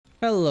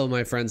Hello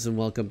my friends and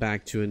welcome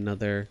back to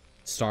another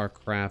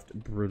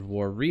Starcraft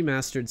Broodwar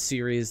remastered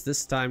series,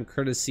 this time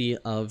courtesy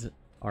of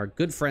our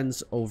good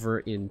friends over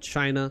in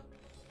China.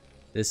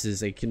 This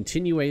is a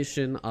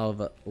continuation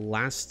of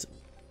last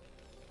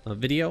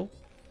video,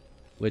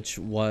 which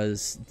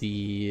was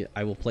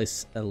I will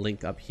place a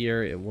link up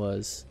here. It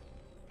was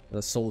the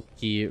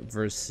Soulkey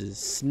versus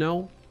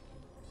Snow.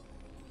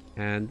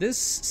 And this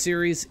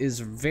series is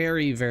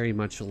very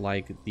much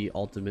like the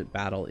Ultimate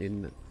Battle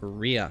in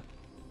Korea,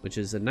 which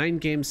is a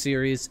 9-game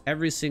series.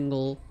 Every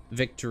single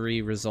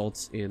victory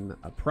results in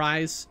a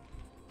prize,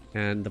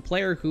 and the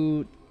player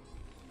who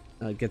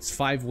gets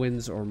 5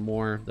 wins or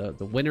more,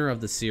 the winner of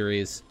the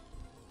series,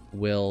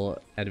 will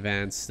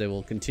advance. They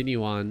will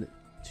continue on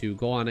to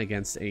go on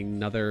against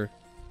another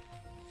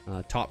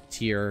top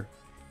tier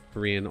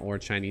Korean or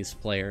Chinese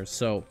player.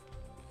 So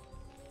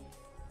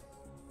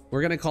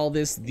we're gonna call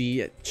this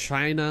the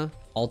China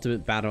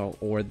Ultimate Battle,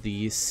 or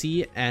the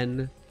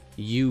CNUB.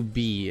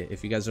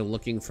 If you guys are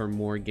looking for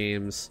more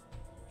games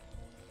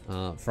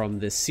from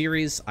this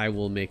series, I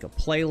will make a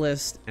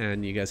playlist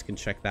and you guys can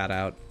check that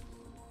out.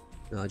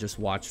 Just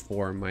watch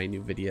for my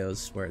new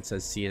videos where it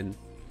says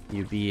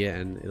CNUB,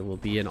 and it will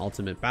be an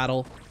Ultimate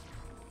Battle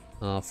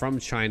from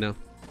China.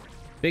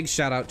 Big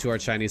shout out to our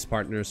Chinese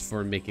partners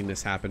for making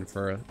this happen,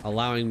 for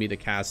allowing me to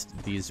cast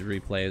these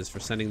replays, for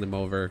sending them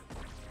over,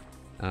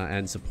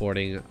 and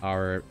supporting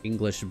our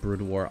English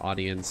Broodwar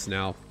audience.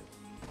 Now,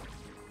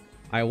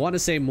 I want to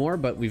say more,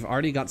 but we've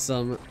already got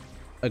some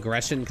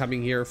aggression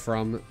coming here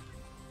from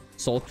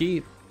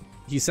Soulkey.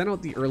 He sent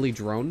out the early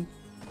drone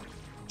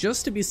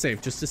just to be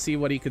safe, just to see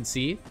what he could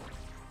see.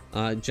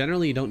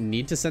 Generally, you don't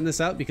need to send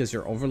this out because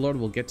your overlord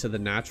will get to the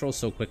natural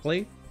so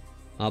quickly.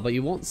 But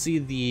you won't see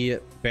the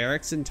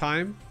barracks in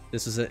time.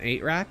 This is an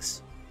 8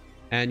 racks.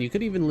 And you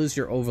could even lose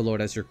your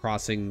overlord as you're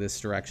crossing this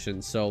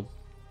direction. So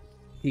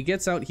he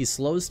gets out, he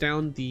slows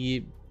down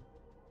the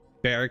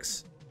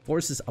barracks,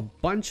 forces a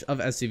bunch of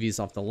SCVs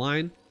off the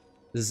line.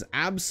 This is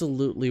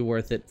absolutely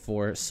worth it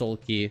for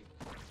Soulkey.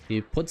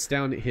 He puts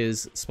down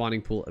his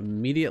spawning pool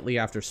immediately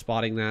after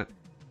spotting that.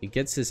 He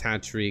gets his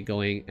hatchery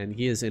going, and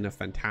he is in a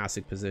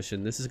fantastic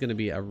position. This is going to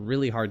be a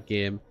really hard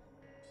game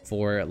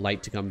for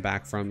Light to come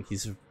back from.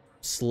 He's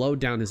slowed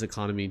down his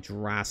economy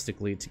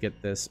drastically to get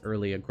this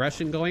early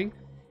aggression going,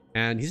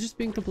 and he's just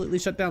being completely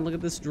shut down. Look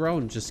at this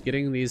drone just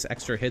getting these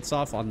extra hits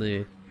off on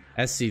the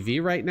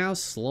SCV right now,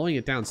 slowing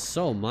it down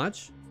so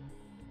much.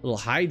 Little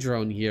high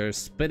drone here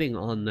spitting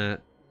on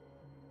that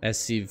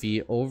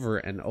SCV over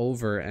and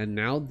over, and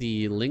now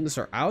the Lings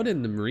are out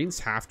and the Marines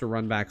have to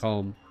run back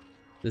home.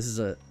 This is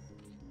a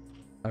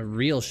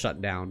real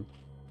shutdown.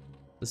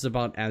 This is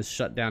about as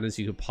shut down as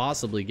you could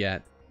possibly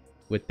get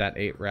with that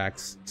 8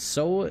 racks.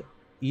 So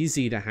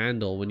easy to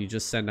handle when you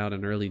just send out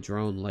an early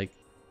drone like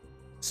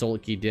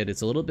Soulkey did.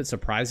 It's a little bit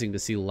surprising to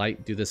see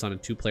Light do this on a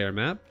 2-player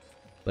map,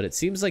 but it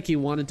seems like he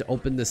wanted to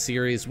open the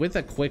series with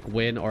a quick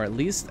win, or at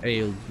least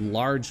a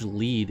large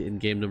lead in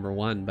game number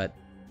 1, but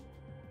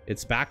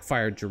it's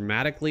backfired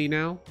dramatically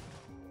now.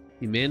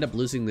 He may end up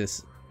losing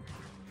this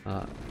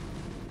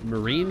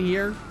Marine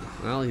here.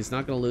 Well, he's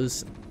not going to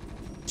lose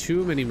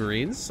too many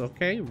Marines.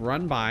 Okay,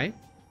 run by.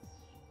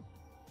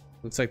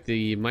 Looks like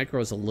the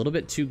micro is a little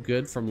bit too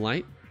good from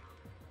Light.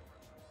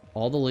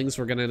 All the Lings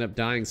were going to end up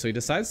dying, so he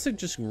decides to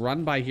just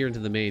run by here into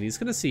the main. He's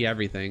going to see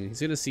everything.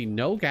 He's going to see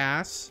no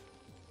gas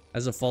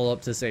as a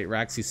follow-up to this 8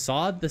 racks. He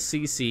saw the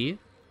CC.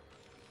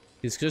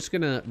 He's just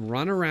going to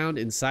run around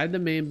inside the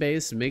main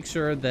base, make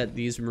sure that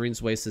these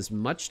Marines waste as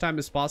much time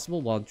as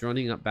possible while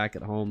droning up back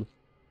at home.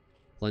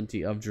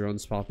 Plenty of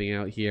drones popping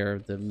out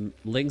here. The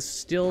Lings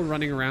still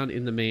running around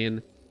in the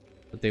main,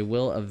 but they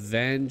will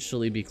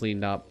eventually be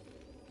cleaned up.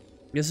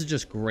 This is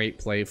just great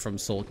play from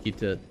Soulkey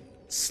to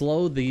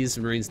slow these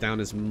Marines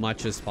down as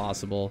much as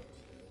possible.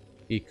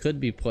 He could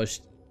be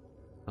pushed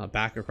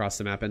back across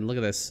the map, and look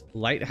at this.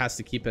 Light has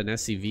to keep an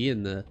SCV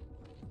in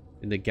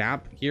the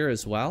gap here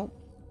as well.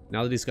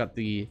 Now that he's got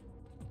the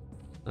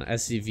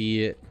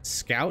SCV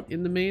scout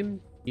in the main,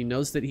 he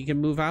knows that he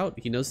can move out.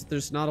 He knows that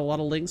there's not a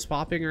lot of Lings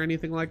popping or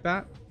anything like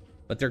that,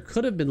 but there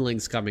could have been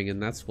Lings coming, and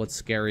that's what's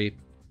scary.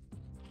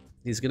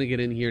 He's gonna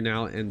get in here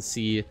now and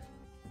see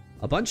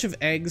a bunch of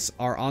eggs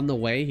are on the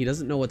way. He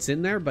doesn't know what's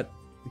in there, but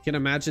you can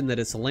imagine that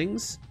it's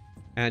Lings,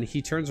 and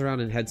he turns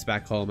around and heads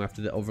back home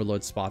after the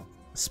overlord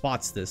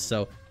spots this.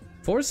 So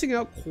forcing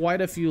out quite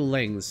a few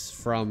Lings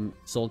from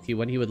Soulkey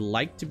when he would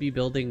like to be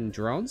building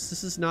drones.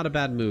 This is not a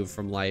bad move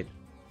from Light.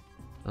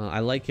 I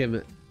like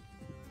him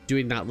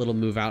doing that little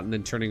move out and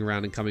then turning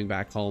around and coming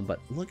back home, but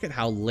look at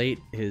how late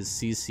his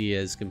CC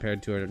is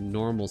compared to a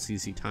normal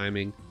CC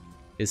timing.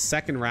 His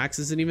second racks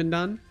isn't even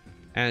done,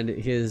 and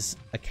his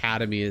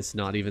academy is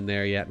not even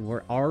there yet.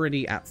 We're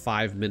already at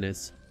 5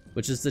 minutes,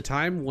 which is the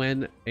time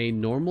when a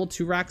normal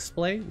 2 racks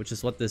play, which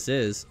is what this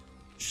is,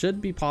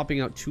 should be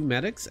popping out 2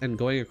 medics and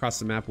going across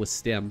the map with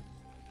stim.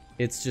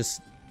 It's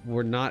just,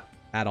 we're not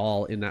at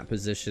all in that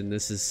position.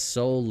 This is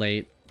so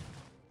late.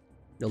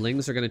 The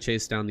Lings are going to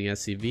chase down the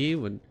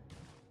SCV when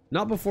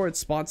Not before it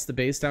spots the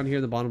base down here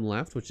in the bottom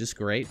left, which is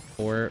great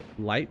for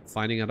Light.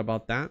 Finding out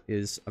about that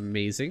is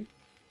amazing.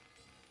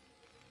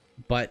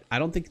 But I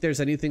don't think there's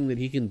anything that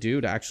he can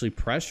do to actually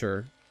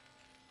pressure.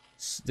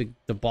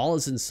 The ball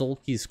is in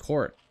Soulkey's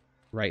court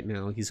right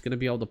now. He's going to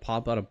be able to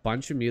pop out a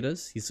bunch of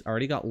mutas. He's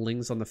already got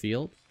Lings on the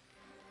field.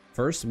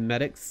 First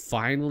medic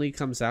finally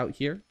comes out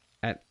here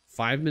at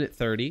 5 minute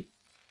 30.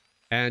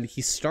 And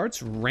he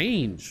starts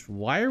range.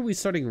 Why are we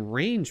starting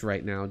range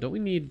right now? Don't we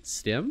need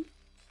stim?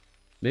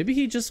 Maybe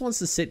he just wants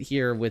to sit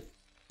here with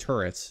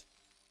turrets.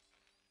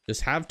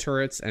 Just have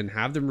turrets and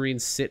have the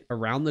Marines sit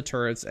around the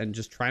turrets and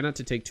just try not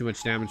to take too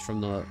much damage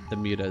from the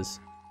mutas.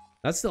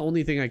 That's the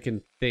only thing I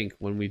can think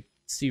when we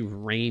see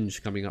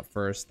range coming up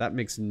first. That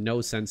makes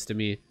no sense to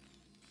me.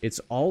 It's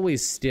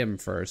always stim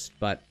first,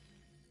 but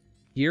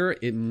here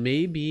it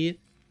may be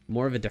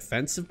more of a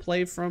defensive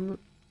play from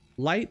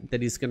Light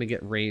that he's going to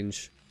get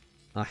range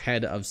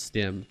ahead of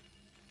stim.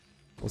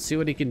 We'll see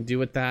what he can do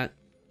with that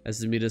as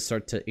the mutas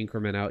start to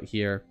increment out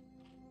here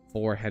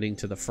for heading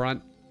to the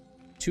front.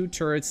 2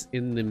 turrets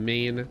in the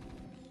main,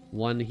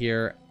 1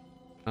 here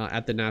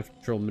at the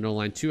natural mineral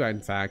line, 2 in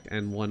fact,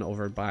 and 1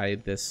 over by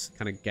this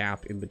kind of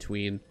gap in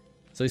between.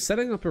 So he's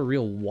setting up a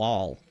real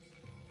wall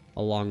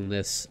along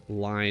this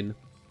line.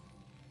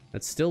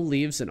 That still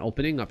leaves an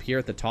opening up here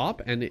at the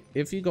top, and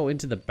if you go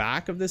into the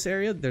back of this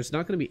area, there's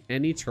not going to be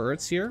any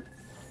turrets here.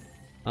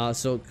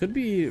 So it could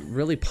be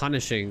really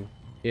punishing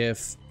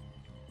if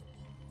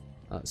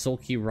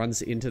Soulkey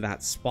runs into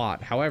that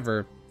spot.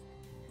 However,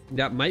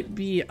 that might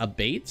be a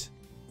bait.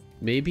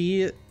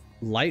 Maybe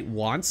Light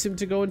wants him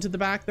to go into the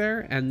back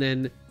there, and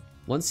then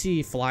once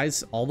he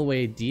flies all the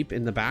way deep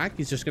in the back,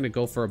 he's just going to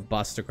go for a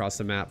bust across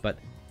the map. But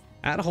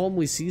at home,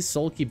 we see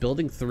Soulkey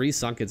building 3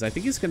 Sunkens. I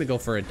think he's going to go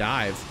for a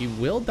dive. He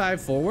will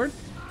dive forward.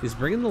 He's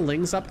bringing the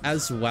Lings up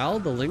as well.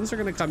 The Lings are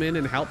going to come in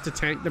and help to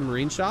tank the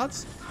Marine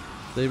shots.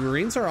 The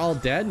Marines are all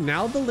dead.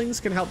 Now the Lings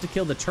can help to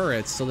kill the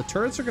turrets. So the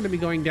turrets are going to be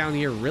going down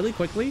here really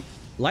quickly.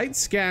 Light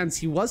scans.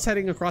 He was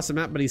heading across the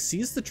map, but he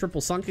sees the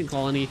triple sunken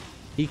colony.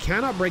 He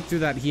cannot break through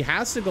that. He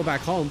has to go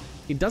back home.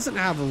 He doesn't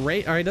have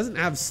he doesn't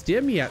have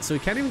stim yet, so he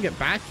can't even get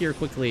back here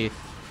quickly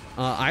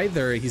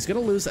either. He's going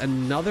to lose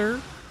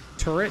another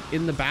turret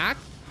in the back.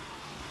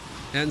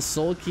 And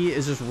Soulkey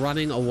is just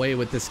running away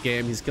with this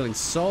game. He's killing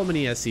so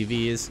many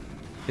SCVs.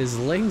 His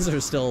Lings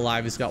are still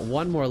alive. He's got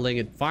 1 more Ling.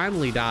 It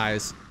finally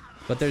dies.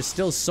 But there's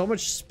still so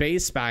much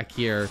space back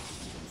here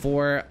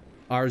for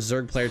our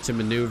Zerg player to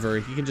maneuver.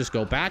 He can just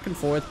go back and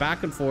forth,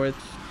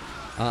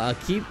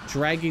 keep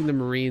dragging the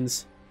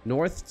Marines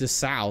north to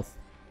south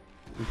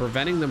and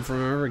preventing them from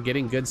ever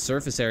getting good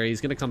surface area.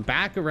 He's going to come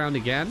back around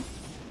again.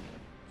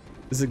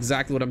 This is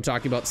exactly what I'm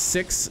talking about.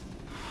 6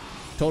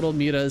 total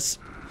mutas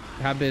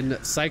have been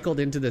cycled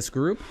into this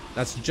group.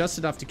 That's just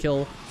enough to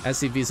kill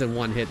SCVs in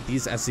 1 hit.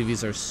 These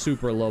SCVs are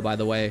super low, by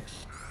the way.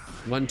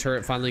 1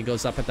 turret finally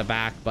goes up at the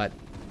back, but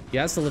he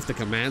has to lift the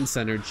command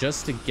center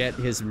just to get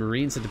his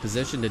Marines into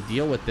position to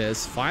deal with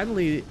this.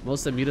 Finally,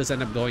 most of the mutas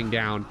end up going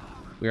down.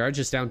 We are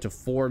just down to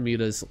 4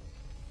 mutas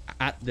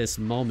at this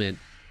moment.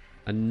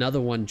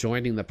 Another one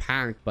joining the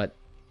pack, but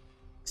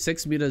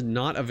 6 mutas,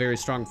 not a very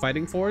strong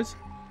fighting force.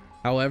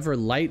 However,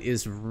 Light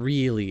is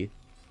really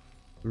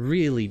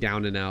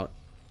down and out.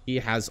 He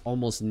has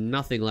almost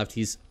nothing left.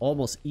 He's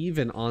almost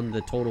even on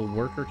the total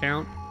worker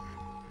count.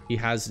 He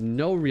has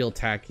no real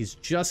tech. He's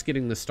just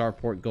getting the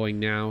starport going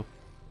now.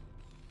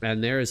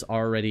 And there is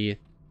already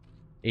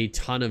a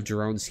ton of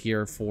drones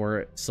here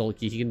for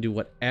Soulkey. He can do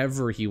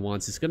whatever he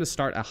wants. He's going to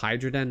start a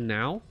Hydra Den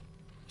now.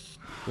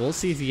 We'll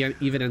see if he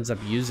even ends up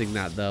using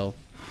that, though.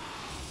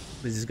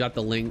 He's got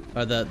the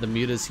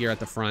mutas here at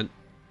the front.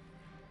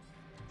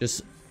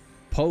 Just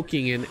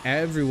poking in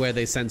everywhere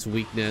they sense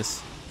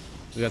weakness.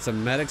 We got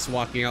some medics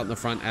walking out in the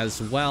front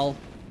as well.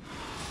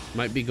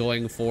 Might be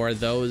going for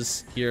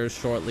those here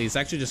shortly. He's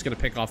actually just going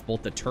to pick off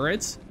both the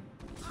turrets.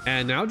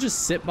 And now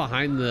just sit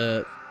behind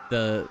the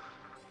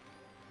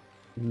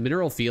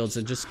mineral fields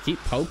and just keep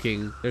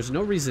poking. There's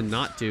no reason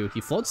not to.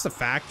 He floats the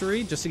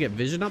factory just to get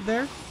vision up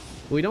there.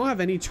 We don't have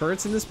any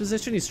turrets in this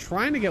position. He's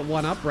trying to get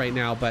one up right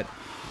now, but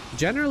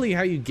generally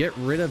how you get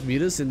rid of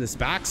mutas in this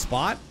back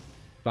spot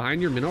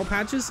behind your mineral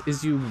patches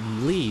is you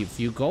leave.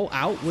 You go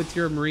out with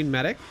your Marine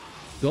medic,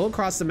 go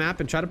across the map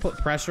and try to put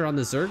pressure on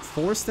the Zerg,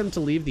 force them to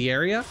leave the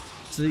area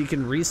so that you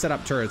can reset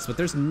up turrets. But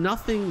there's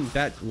nothing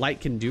that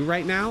Light can do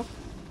right now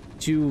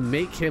to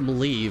make him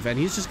leave, and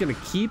he's just going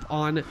to keep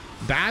on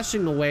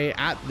bashing away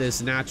at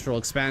this natural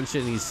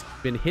expansion. He's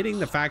been hitting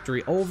the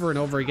factory over and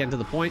over again to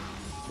the point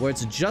where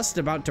it's just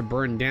about to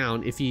burn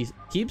down. If he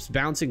keeps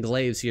bouncing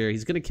glaives here,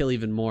 he's going to kill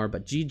even more,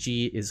 but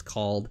GG is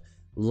called.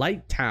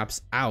 Light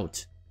taps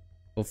out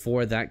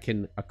before that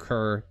can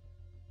occur.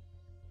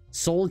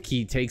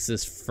 Soulkey takes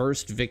this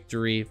first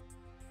victory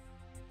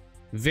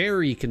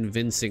very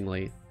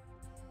convincingly,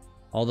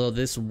 although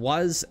this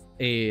was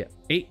an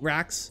 8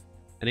 racks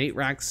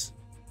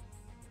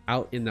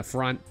out in the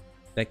front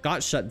that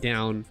got shut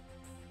down.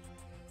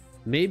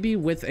 Maybe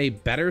with a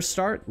better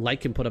start,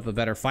 Light can put up a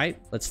better fight.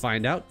 Let's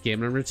find out. Game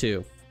number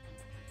 2.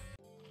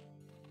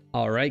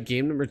 All right,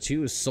 game number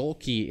 2 is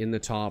Soulkey in the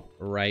top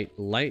right,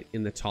 Light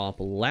in the top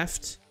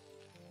left.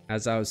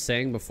 As I was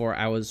saying before,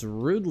 I was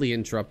rudely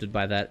interrupted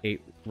by that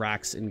 8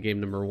 racks in game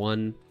number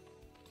 1.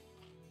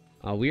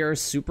 We are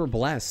super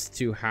blessed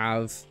to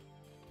have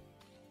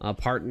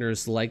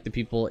partners like the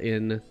people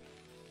in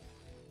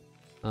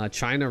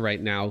China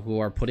right now who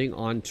are putting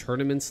on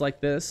tournaments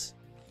like this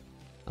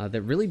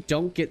that really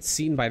don't get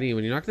seen by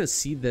anyone. You're not going to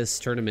see this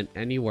tournament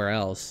anywhere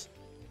else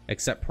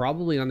except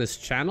probably on this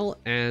channel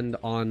and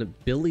on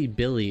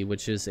Bilibili,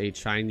 which is a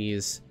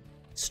Chinese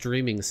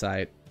streaming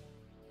site.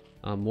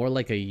 More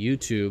like a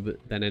YouTube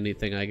than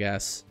anything, I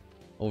guess,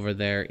 over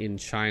there in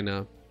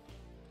China.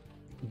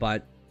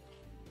 But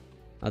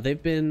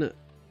they've been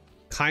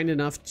kind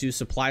enough to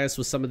supply us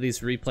with some of these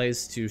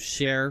replays to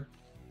share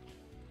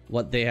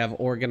what they have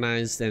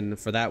organized, and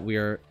for that we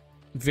are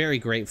very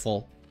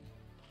grateful.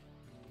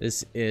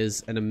 This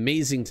is an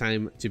amazing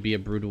time to be a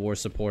Broodwar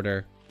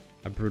supporter,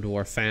 a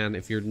Broodwar fan.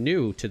 If you're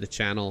new to the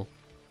channel,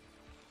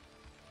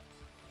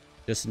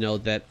 just know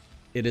that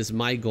it is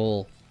my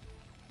goal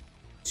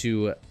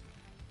to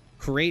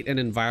create an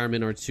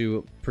environment or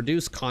to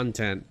produce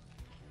content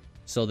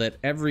so that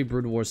every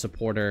Broodwar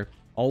supporter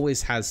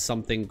always has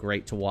something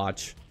great to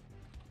watch.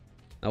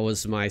 That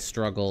was my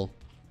struggle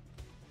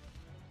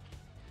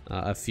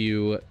a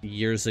few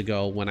years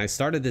ago when I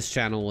started this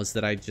channel, was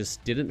that I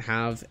just didn't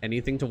have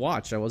anything to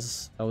watch. I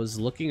was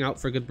looking out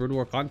for good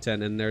Broodwar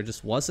content, and there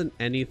just wasn't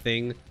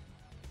anything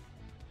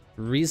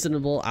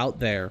reasonable out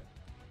there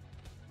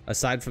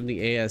aside from the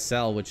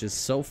ASL, which is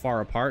so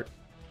far apart.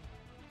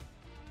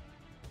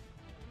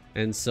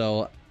 And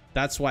so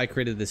that's why I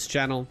created this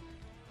channel,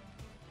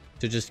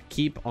 to just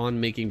keep on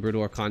making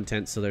Broodwar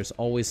content so there's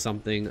always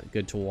something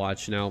good to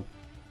watch. Now,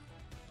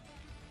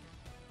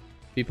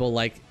 people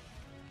like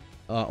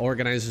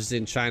organizers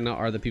in China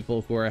are the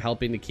people who are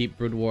helping to keep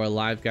Broodwar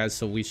alive, guys,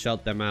 so we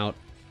shout them out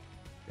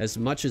as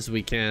much as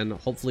we can.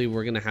 Hopefully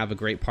we're going to have a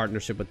great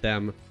partnership with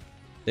them.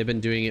 They've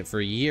been doing it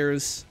for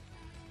years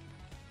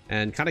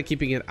and kind of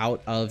keeping it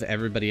out of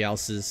everybody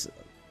else's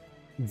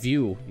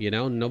view, you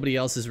know? Nobody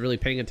else is really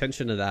paying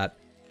attention to that.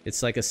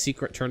 It's like a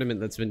secret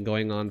tournament that's been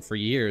going on for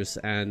years,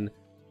 and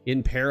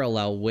in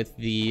parallel with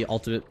the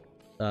ultimate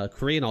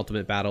Korean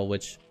Ultimate Battle,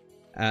 which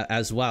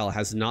as well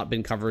has not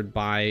been covered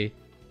by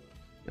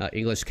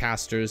English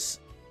casters,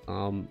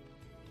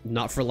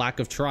 not for lack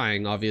of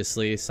trying.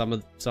 Obviously,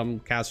 some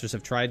casters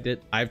have tried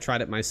it. I've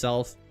tried it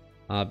myself,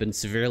 been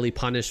severely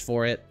punished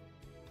for it.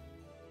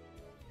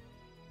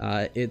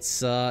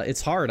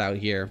 It's hard out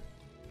here.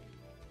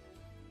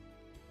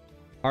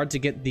 Hard to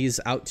get these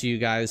out to you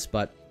guys,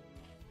 but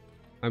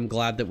I'm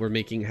glad that we're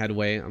making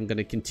headway. I'm going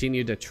to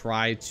continue to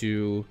try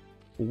to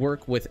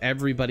work with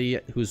everybody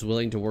who's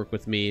willing to work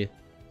with me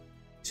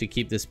to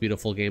keep this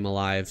beautiful game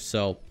alive.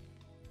 So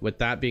with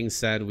that being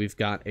said, we've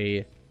got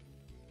a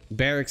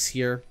barracks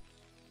here.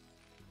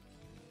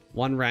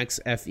 1 ranks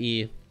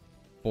FE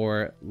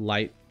for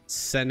Light,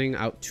 sending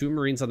out 2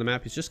 Marines on the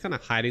map. He's just kind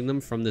of hiding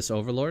them from this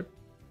Overlord.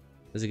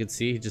 As you can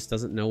see, he just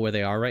doesn't know where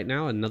they are right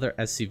now. Another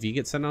SCV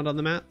gets sent out on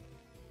the map.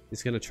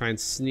 He's going to try and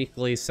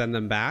sneakily send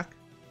them back.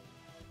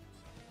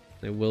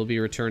 They will be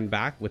returned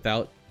back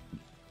without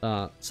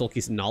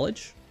Soulkey's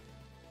knowledge.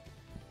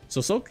 So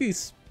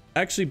Soulkey's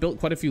actually built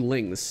quite a few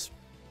Lings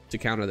to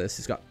counter this.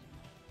 He's got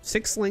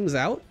 6 Lings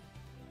out.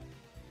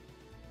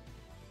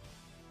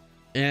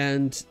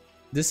 And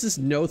this is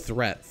no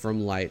threat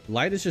from Light.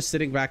 Light is just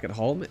sitting back at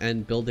home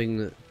and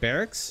building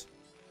barracks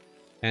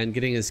and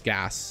getting his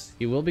gas.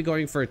 He will be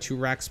going for a 2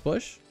 racks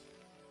push,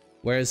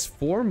 whereas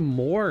 4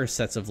 more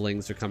sets of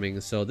Lings are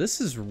coming. So this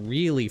has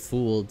really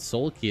fooled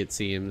Soulkey, it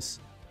seems.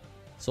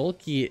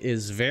 Soulkey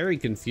is very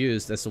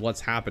confused as to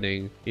what's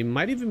happening. He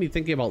might even be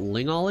thinking about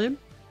Ling all in,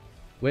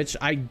 which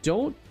I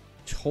don't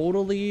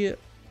totally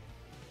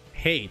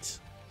hate,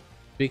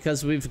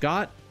 because we've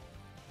got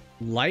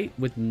Light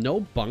with no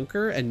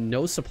bunker and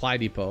no supply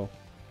depot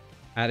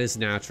at his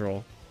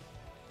natural.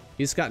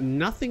 He's got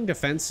nothing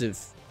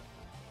defensive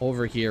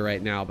over here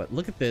right now, but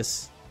look at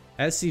this.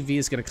 SCV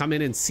is going to come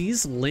in and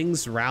sees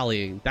Lings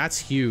rallying. That's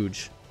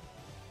huge.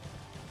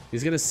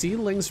 He's going to see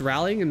Lings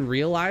rallying and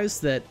realize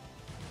that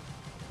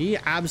he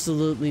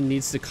absolutely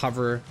needs to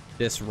cover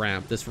this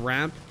ramp. This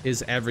ramp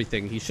is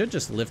everything. He should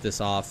just lift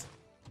this off.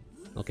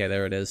 Okay,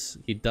 there it is.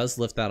 He does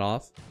lift that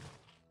off.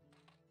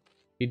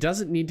 He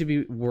doesn't need to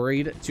be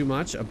worried too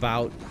much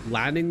about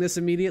landing this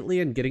immediately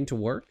and getting to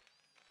work.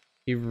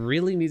 He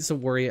really needs to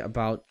worry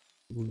about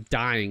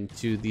dying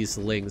to these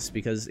Lings,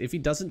 because if he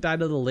doesn't die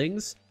to the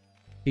Lings,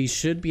 he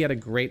should be at a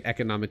great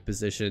economic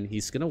position.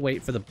 He's going to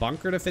wait for the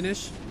bunker to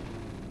finish.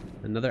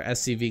 Another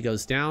SCV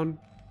goes down.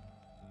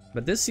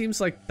 But this seems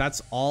like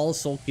that's all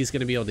Soulkey's going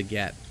to be able to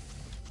get.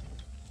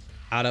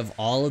 Out of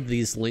all of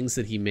these Lings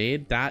that he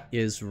made, that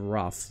is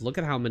rough. Look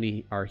at how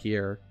many are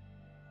here.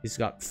 He's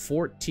got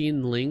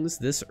 14 Lings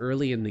this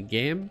early in the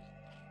game.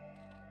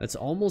 That's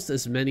almost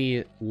as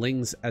many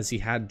Lings as he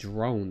had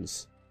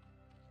drones,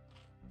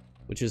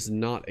 which is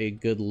not a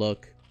good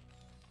look.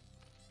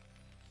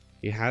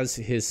 He has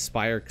his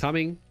Spire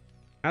coming.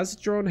 Has a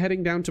drone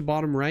heading down to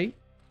bottom right.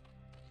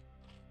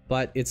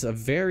 but it's a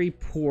very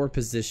poor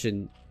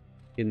position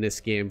in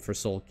this game for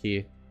Soulkey.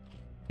 You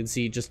can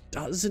see he just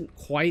doesn't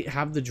quite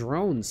have the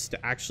drones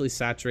to actually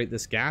saturate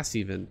this gas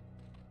even.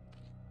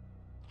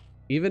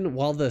 Even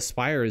while the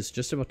Spire is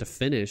just about to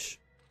finish,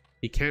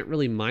 he can't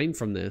really mine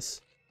from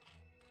this.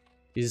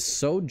 He's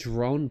so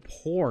drone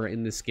poor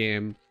in this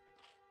game.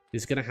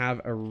 He's going to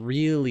have a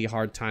really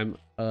hard time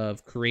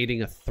of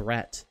creating a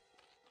threat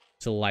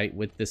to Light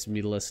with this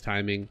Mutalisk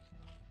timing.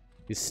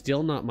 He's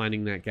still not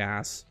mining that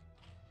gas.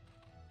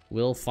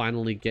 We'll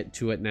finally get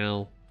to it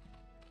now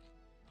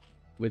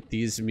with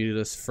these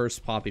Mutalisks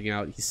first popping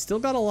out. He's still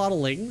got a lot of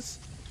Lings.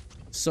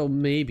 So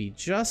maybe,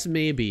 just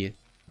maybe,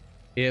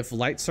 if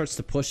Light starts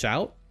to push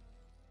out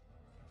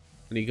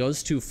and he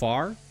goes too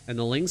far and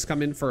the Lings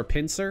come in for a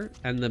pincer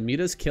and the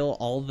Mutas kill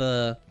all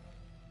the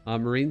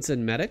Marines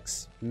and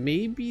medics,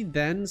 maybe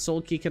then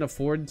Soulkey can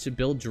afford to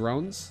build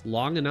drones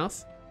long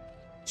enough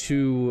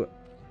to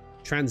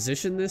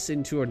transition this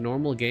into a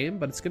normal game,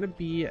 but it's going to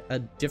be a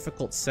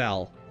difficult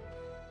sell.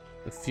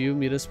 A few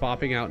Mutas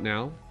popping out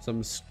now.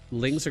 Some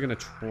Lings are going to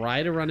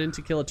try to run in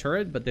to kill a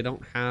turret, but they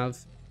don't have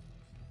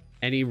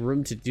any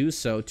room to do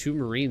so. 2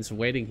 Marines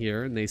waiting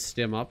here, and they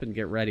stim up and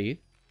get ready.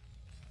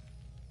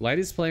 Light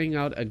is playing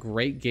out a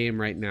great game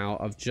right now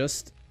of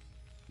just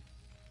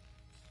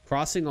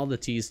crossing all the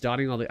T's,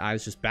 dotting all the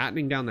I's, just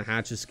battening down the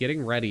hatches,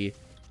 getting ready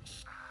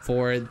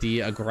for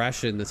the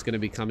aggression that's going to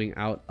be coming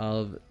out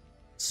of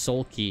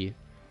Soulkey.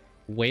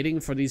 Waiting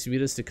for these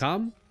Mutas to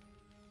come.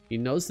 He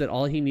knows that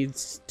all he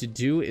needs to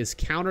do is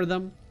counter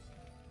them.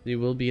 He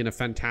will be in a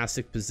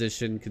fantastic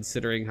position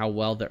considering how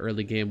well the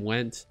early game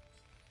went.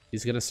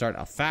 He's going to start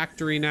a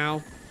factory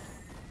now.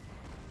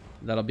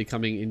 That'll be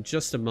coming in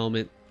just a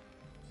moment.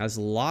 Has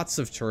lots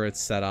of turrets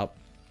set up.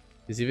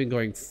 He's even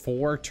going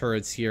 4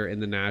 turrets here in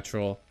the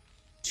natural.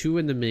 2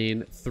 in the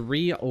main,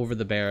 3 over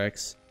the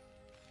barracks.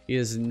 He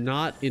is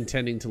not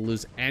intending to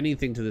lose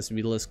anything to this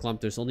Mutalisk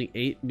clump. There's only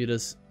 8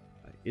 Mutas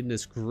in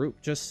this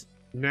group just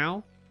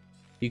now.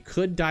 He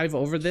could dive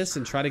over this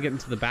and try to get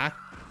into the back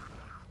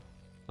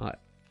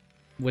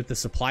with the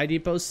supply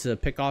depots to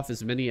pick off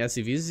as many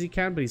SCVs as he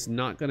can, but he's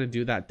not going to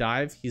do that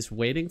dive. He's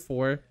waiting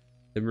for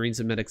the Marines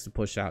and Medics to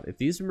push out. If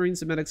these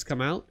Marines and Medics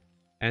come out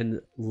and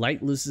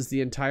Light loses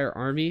the entire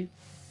army,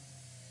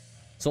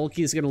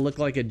 Soulkey is going to look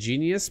like a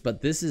genius,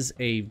 but this is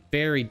a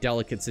very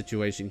delicate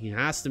situation. He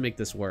has to make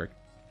this work.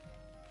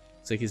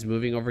 So he's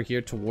moving over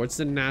here towards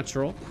the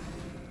natural.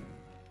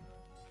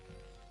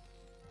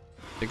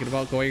 Thinking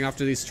about going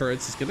after these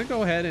turrets. He's going to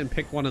go ahead and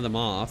pick one of them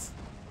off.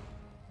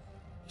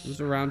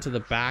 Moves around to the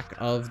back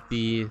of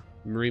the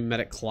Marine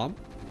Medic clump.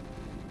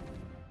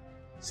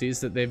 Sees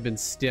that they've been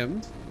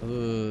stimmed.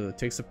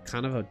 Takes a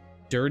kind of a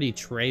dirty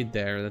trade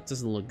there. That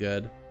doesn't look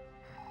good.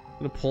 I'm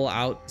going to pull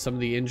out some of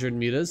the injured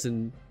Mutas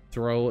and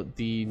throw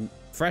the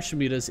fresh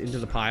Mutas into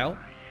the pile.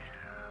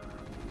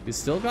 He's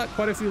still got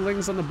quite a few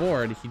Lings on the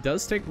board. He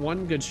does take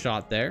one good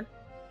shot there.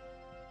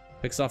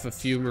 Picks off a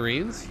few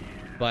Marines,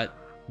 but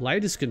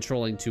Light is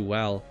controlling too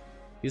well.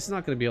 He's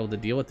not going to be able to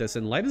deal with this,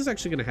 and Light is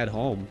actually going to head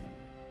home.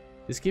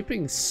 He's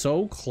keeping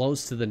so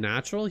close to the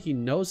natural. He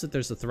knows that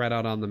there's a threat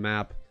out on the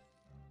map.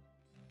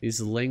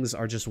 These Lings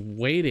are just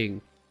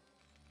waiting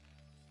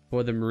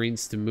for the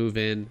Marines to move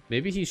in.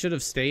 Maybe he should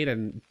have stayed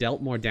and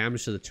dealt more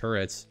damage to the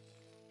turrets.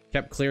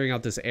 Kept clearing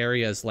out this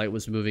area as Light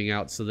was moving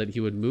out so that he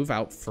would move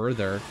out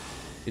further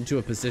into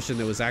a position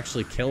that was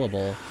actually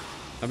killable.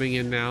 Coming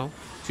in now,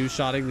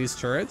 2-shotting these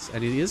turrets,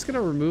 and he is going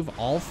to remove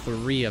all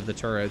 3 of the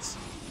turrets.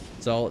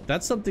 So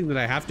that's something that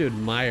I have to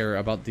admire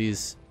about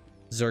these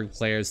Zerg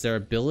players, their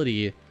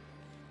ability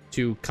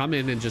to come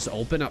in and just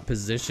open up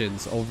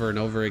positions over and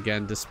over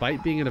again.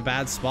 Despite being in a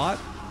bad spot,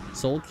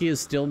 Soulkey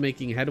is still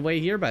making headway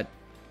here, but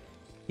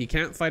he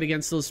can't fight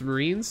against those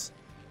Marines,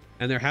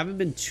 and there haven't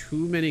been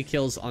too many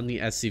kills on the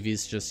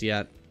SCVs just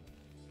yet.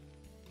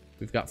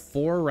 We've got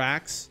 4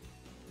 racks,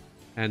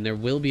 and there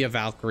will be a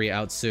Valkyrie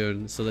out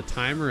soon, so the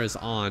timer is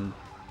on.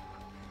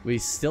 We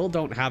still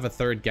don't have a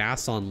 3rd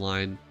gas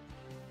online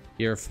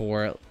here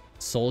for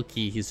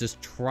Soulkey. He's just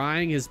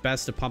trying his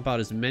best to pump out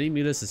as many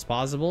Mutas as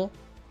possible.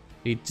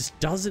 He just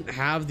doesn't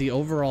have the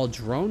overall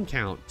drone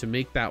count to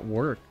make that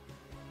work.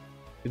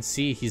 You can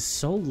see he's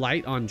so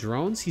light on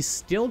drones, he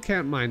still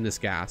can't mine this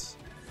gas.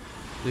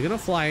 They're gonna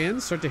fly in,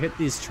 start to hit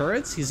these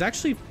turrets. He's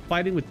actually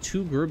fighting with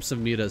 2 groups of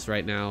Mutas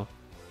right now.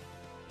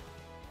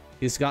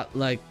 He's got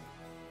like,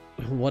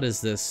 what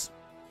is this?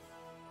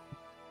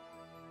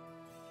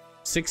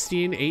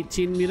 16,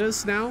 18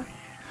 Mutas now.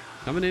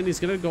 Coming in, he's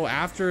gonna go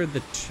after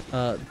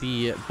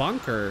the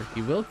bunker.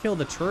 He will kill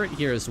the turret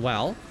here as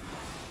well.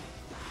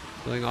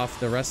 Killing off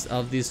the rest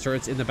of these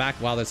turrets in the back.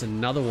 Wow, there's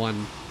another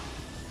one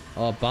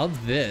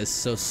above this.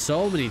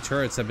 So many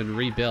turrets have been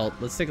rebuilt.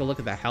 Let's take a look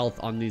at the health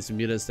on these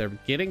Mutas. They're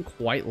getting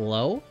quite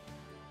low.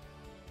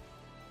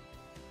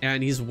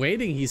 And he's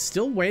waiting. He's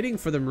still waiting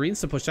for the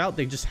Marines to push out.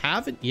 They just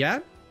haven't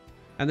yet.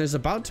 And there's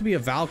about to be a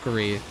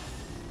Valkyrie.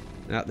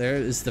 Now, there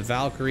is the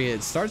Valkyrie.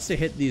 It starts to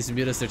hit these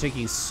Mutas. They're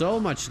taking so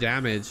much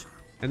damage.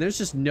 And there's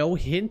just no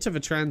hint of a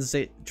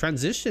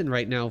transition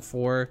right now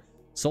for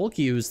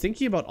Soulkey, who's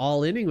thinking about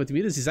all-inning with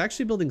mutas. He's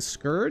actually building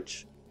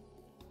Scourge.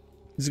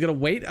 He's gonna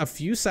wait a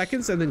few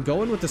seconds and then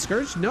go in with the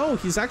Scourge. No,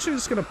 he's actually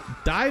just gonna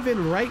dive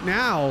in right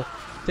now.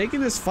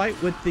 Taking this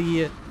fight with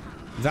the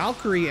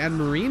Valkyrie and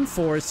Marine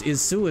Force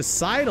is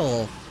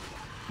suicidal.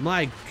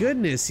 My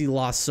goodness, he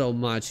lost so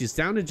much. He's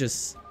down to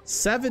just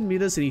 7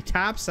 mutas and he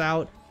taps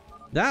out.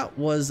 That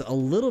was a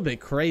little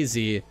bit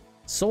crazy.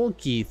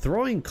 Soulkey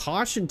throwing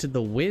caution to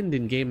the wind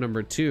in game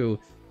number 2.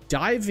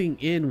 Diving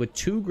in with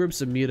 2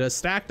 groups of mutas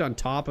stacked on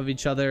top of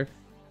each other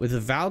with the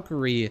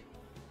Valkyrie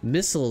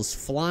missiles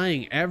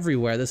flying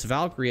everywhere. This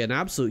Valkyrie, an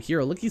absolute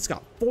hero. Look, he's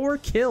got 4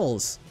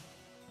 kills.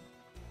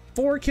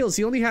 4 kills.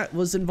 He only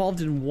was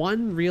involved in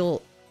 1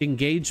 real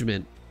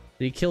engagement.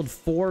 And he killed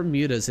 4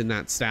 mutas in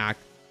that stack.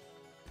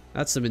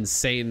 That's some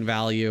insane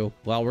value.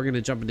 Well, we're going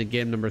to jump into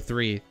game number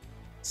 3.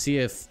 See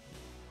if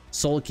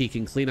Soulkey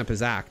can clean up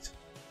his act.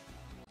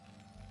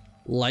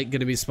 Light going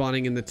to be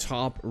spawning in the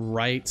top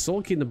right.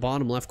 Soulkey in the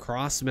bottom left.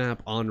 Cross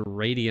map on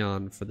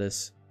Radion for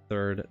this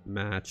 3rd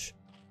match.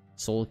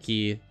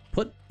 Soulkey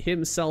put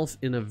himself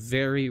in a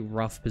very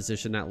rough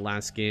position that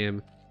last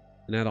game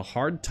and had a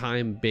hard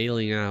time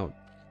bailing out.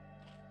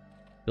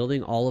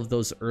 Building all of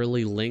those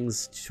early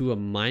lings to a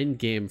mind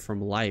game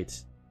from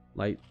Light.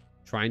 Light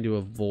trying to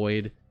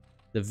avoid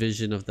the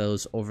vision of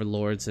those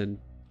overlords and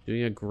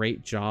doing a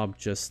great job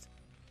just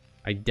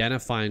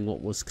identifying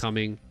what was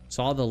coming.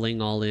 Saw the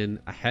ling all in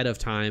ahead of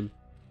time,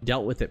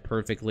 dealt with it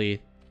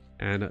perfectly,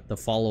 and the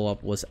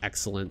follow-up was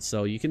excellent.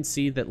 So you can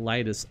see that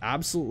Light is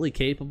absolutely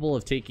capable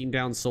of taking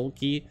down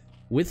Soulkey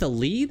with a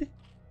lead,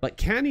 but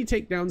can he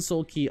take down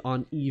Soulkey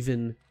on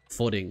even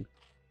footing?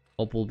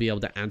 Hope we'll be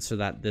able to answer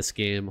that this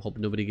game. Hope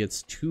nobody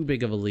gets too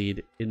big of a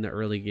lead in the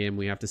early game.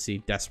 We have to see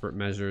desperate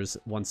measures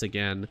once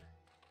again.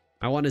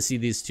 I want to see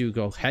these two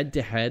go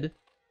head-to-head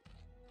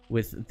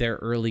with their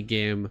early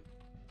game,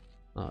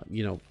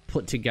 you know,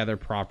 put together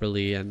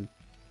properly and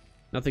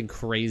nothing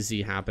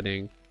crazy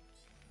happening.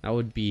 That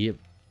would be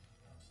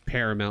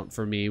paramount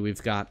for me.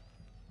 We've got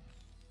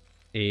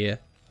a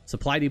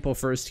supply depot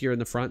first here in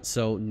the front,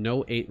 so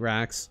no 8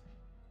 racks.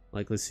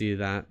 Likely see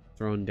that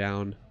thrown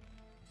down.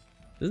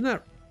 Isn't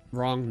that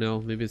wrong?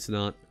 No, maybe it's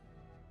not.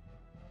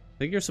 I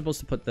think you're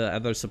supposed to put the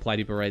other supply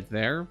depot right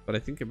there, but I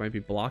think it might be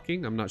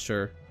blocking. I'm not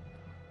sure.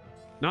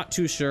 Not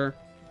too sure.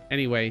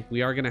 Anyway,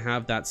 we are going to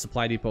have that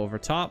supply depot over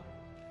top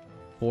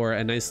for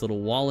a nice little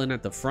wall in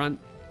at the front.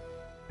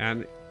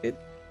 And it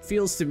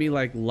feels to me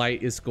like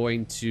Light is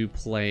going to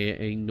play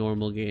a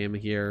normal game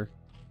here.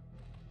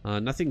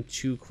 Nothing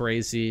too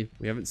crazy.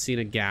 We haven't seen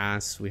a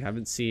gas. We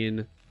haven't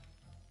seen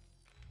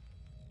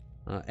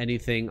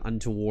anything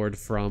untoward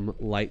from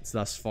Light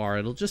thus far.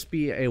 It'll just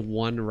be a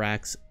 1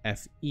 Rex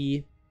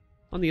FE.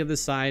 On the other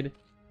side,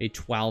 a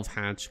 12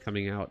 hatch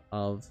coming out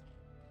of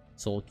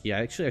Soulkey.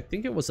 I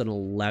think it was an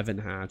 11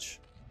 hatch,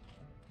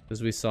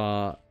 because we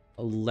saw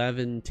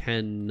 11,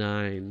 10,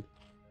 9.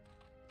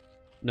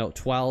 No,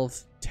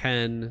 12,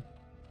 10,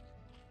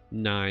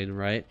 9,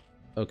 right?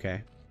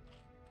 Okay.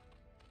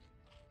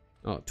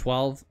 Oh,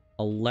 12,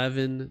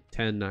 11,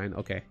 10, 9.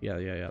 Okay, yeah,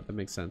 that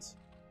makes sense.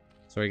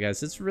 Sorry,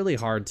 guys. It's really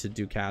hard to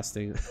do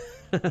casting.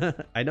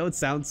 I know it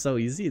sounds so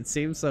easy. It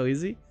seems so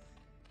easy.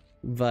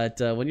 But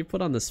when you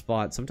put on the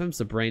spot, sometimes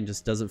the brain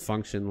just doesn't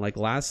function. Like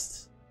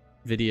last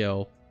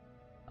video,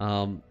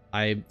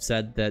 I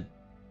said that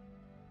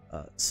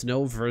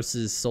Snow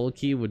versus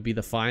Soulkey would be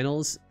the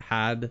finals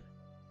had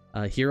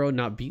Hero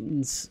not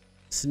beaten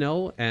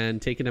Snow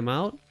and taken him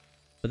out.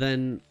 But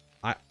then,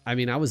 I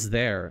mean, I was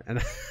there,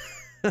 and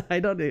I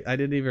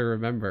didn't even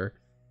remember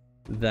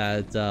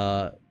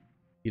that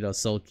you know,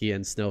 Soulkey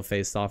and Snow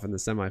faced off in the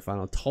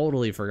semifinal.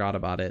 Totally forgot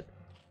about it.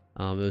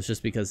 It was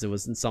just because it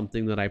wasn't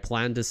something that I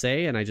planned to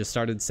say, and I just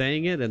started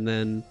saying it, and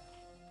then,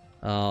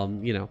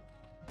 you know,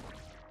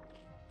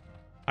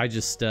 I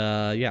just,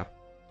 yeah,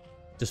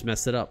 just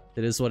messed it up.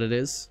 It is what it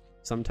is.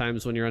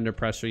 Sometimes when you're under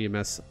pressure, you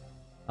mess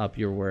up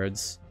your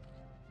words.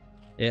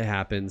 It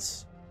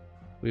happens.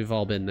 We've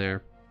all been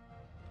there.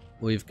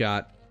 We've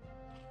got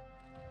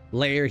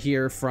layer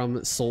here from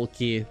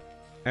Soulkey.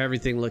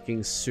 Everything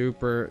looking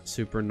super,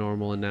 super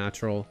normal and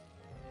natural.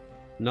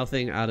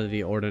 Nothing out of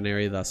the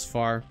ordinary thus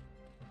far.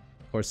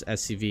 Of course,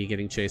 SCV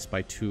getting chased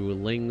by 2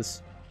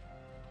 lings.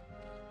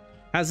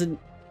 Hasn't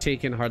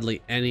taken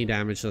hardly any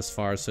damage thus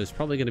far, so he's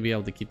probably going to be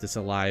able to keep this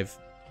alive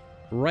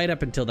right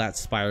up until that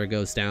Spire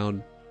goes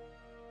down.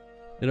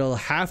 It'll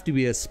have to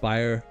be a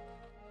Spire,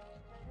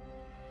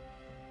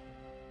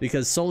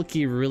 because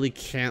Soulkey really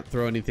can't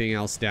throw anything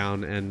else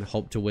down and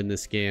hope to win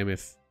this game.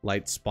 If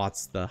Light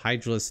spots the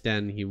Hydralisk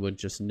Den, he would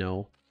just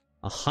know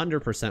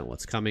 100%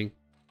 what's coming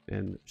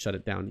and shut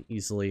it down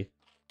easily.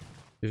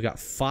 We've got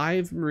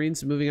 5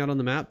 Marines moving out on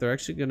the map. They're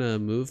actually going to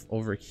move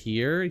over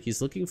here.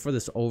 He's looking for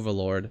this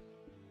Overlord,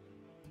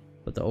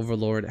 but the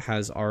Overlord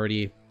has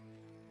already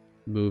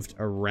moved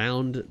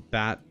around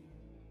that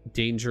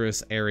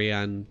dangerous area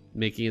and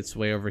making its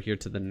way over here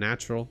to the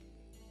natural.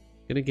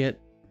 Gonna get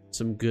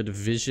some good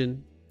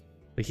vision,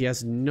 but he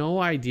has no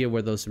idea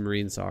where those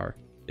Marines are.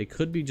 They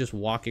could be just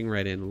walking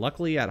right in.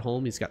 Luckily at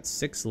home he's got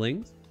 6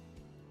 lings,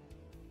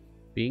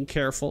 Being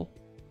careful.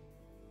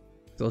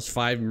 Those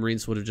 5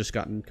 Marines would have just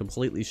gotten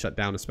completely shut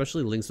down,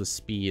 especially Lings with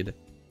speed.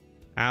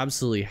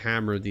 Absolutely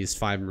hammered these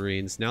 5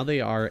 Marines. Now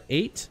they are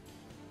 8.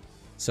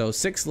 So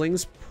 6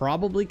 Lings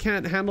probably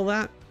can't handle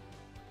that.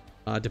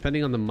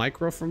 Depending on the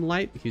micro from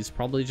light, he's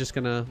probably just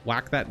going to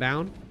whack that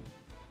down.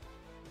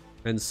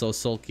 And so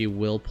Soulkey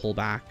will pull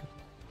back.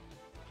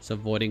 Just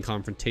avoiding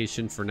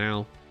confrontation for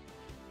now.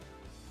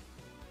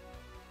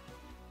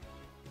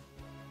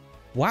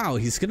 Wow,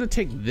 he's going to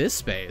take this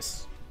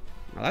space.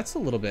 Well, that's a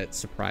little bit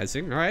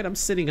surprising. All right, I'm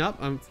sitting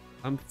up.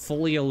 I'm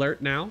fully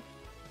alert now.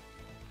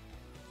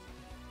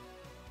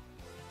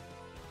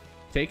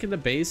 Taking the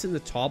base in the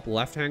top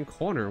left-hand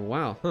corner.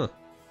 Wow, huh.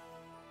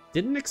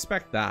 Didn't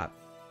expect that.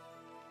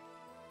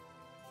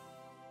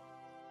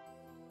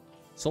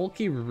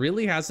 Soulkey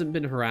really hasn't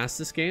been harassed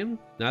this game.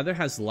 Neither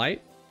has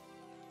Light.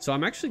 So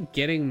I'm actually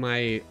getting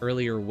my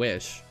earlier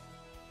wish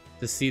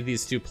to see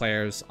these 2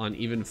 players on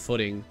even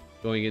footing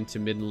going into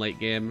mid and late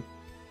game.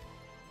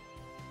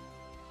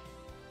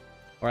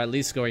 Or at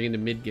least going into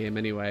mid game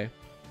anyway.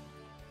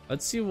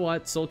 Let's see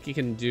what Soulkey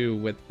can do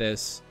with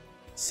this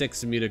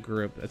 6 Muta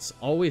group. It's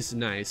always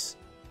nice.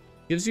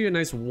 Gives you a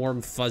nice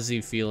warm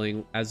fuzzy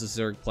feeling as a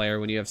Zerg player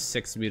when you have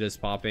 6 Mutas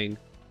popping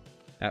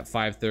at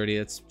 530.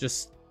 It's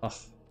just, ugh.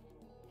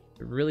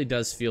 It really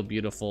does feel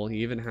beautiful. He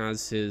even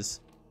has his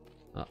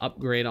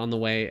upgrade on the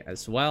way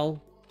as well.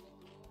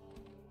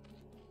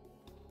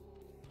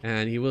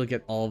 And he will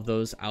get all of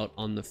those out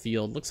on the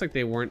field. Looks like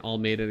they weren't all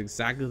made at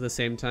exactly the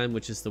same time,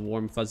 which is the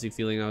warm fuzzy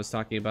feeling I was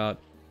talking about.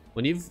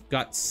 When you've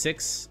got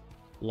 6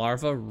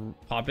 larvae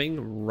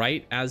popping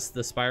right as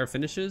the spire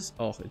finishes,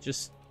 oh,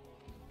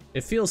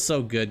 it feels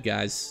so good,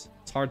 guys.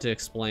 It's hard to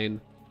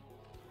explain.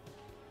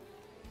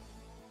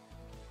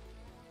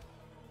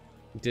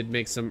 Did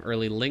make some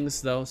early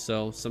Lings though,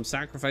 so some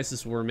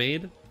sacrifices were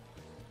made.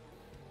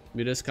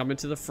 Muta's coming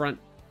to the front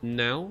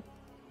now.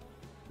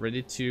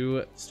 Ready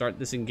to start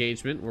this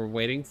engagement. We're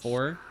waiting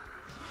for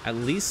at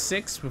least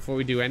 6 before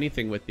we do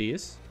anything with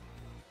these.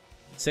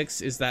 6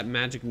 is that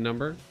magic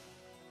number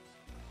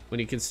when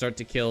you can start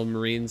to kill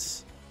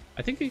Marines.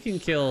 I think you can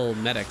kill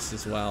medics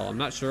as well. I'm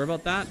not sure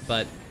about that,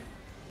 but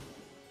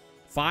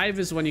 5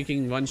 is when you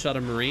can one-shot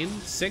a Marine.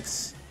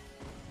 6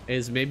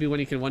 is maybe when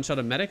you can one-shot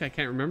a medic. I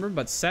can't remember,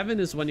 but 7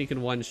 is when you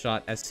can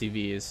one-shot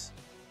SCVs.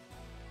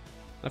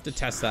 I'll have to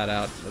test that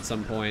out at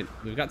some point.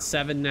 We've got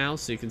 7 now,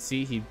 so you can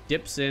see he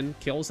dips in,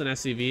 kills an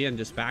SCV, and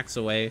just backs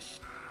away,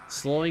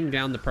 slowing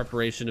down the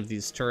preparation of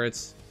these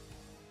turrets.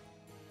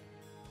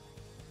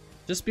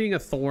 Just being a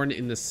thorn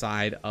in the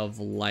side of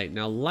Light.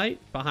 Now, Light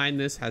behind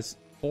this has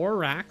 4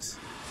 racks.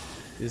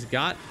 He's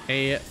got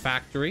a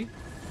factory.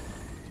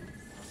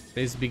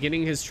 He's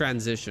beginning his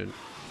transition.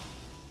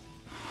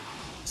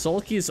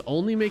 Soulkey is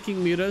only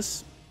making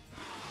mutas,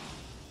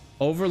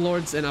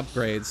 overlords, and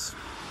upgrades.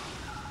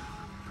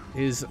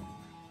 He's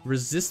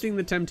resisting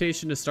the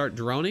temptation to start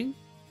droning,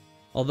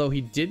 although he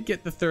did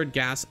get the 3rd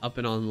gas up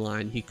and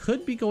online. He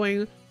could be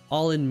going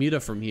all in muta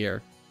from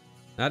here.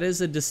 That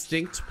is a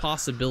distinct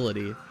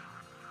possibility.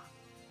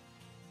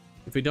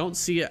 If we don't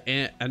see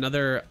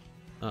another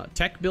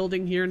tech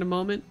building here in a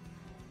moment,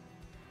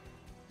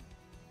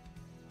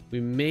 we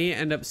may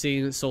end up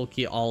seeing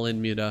Soulkey all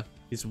in muta.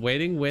 He's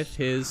waiting with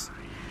his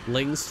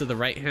Lings to the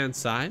right-hand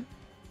side,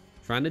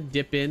 trying to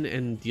dip in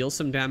and deal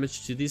some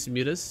damage to these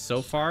mutas.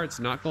 So far, it's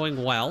not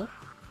going well.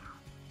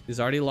 He's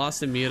already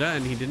lost a muta,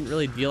 and he didn't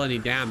really deal any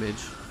damage.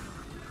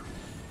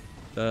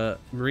 The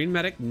Marine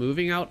Medic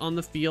moving out on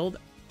the field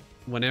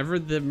whenever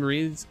the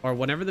Marines, or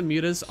whenever the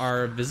mutas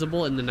are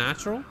visible in the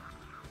natural.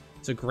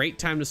 It's a great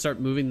time to start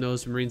moving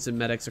those Marines and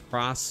Medics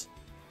across.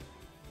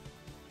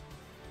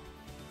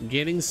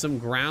 Gaining some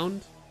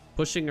ground,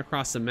 pushing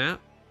across the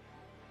map.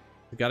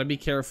 We got to be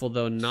careful,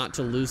 though, not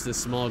to lose this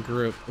small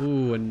group.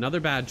 Ooh, another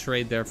bad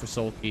trade there for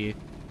Soulkey.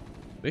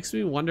 Makes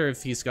me wonder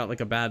if he's got, like,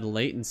 a bad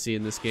latency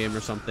in this game or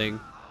something.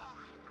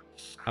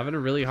 Having a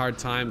really hard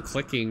time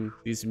clicking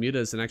these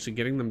mutas and actually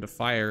getting them to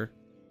fire.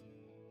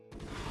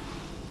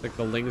 I think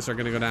the Lings are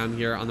going to go down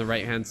here on the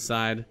right-hand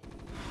side.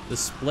 The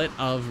split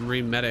of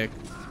Marine Medic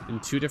in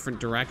 2 different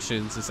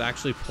directions is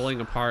actually pulling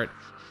apart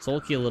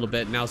Soulkey a little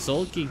bit. Now,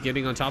 Soulkey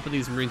getting on top of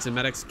these Marines and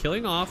Medics,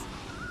 killing off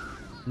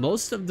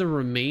most of the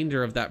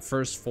remainder of that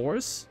first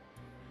force,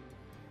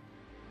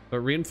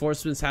 but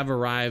reinforcements have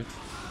arrived.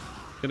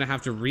 Gonna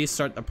have to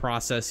restart the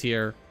process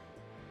here.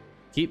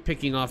 Keep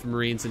picking off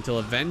Marines until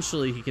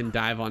eventually he can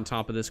dive on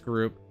top of this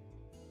group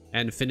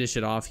and finish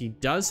it off. He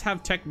does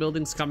have tech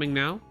buildings coming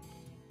now.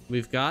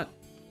 We've got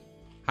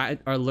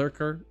our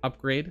Lurker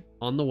upgrade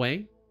on the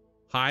way.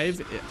 Hive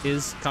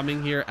is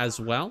coming here as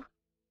well.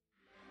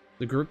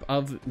 The group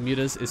of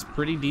mutas is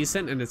pretty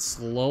decent, and it's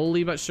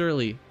slowly but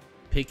surely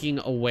picking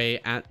away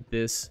at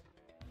this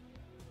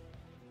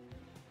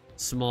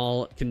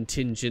small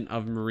contingent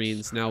of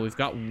Marines. Now we've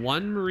got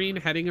 1 Marine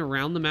heading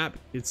around the map.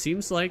 It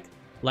seems like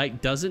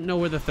Light doesn't know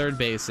where the 3rd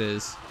base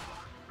is,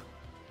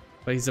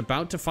 but he's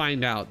about to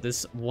find out.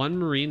 This 1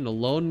 Marine, the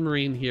lone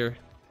Marine here,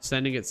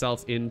 sending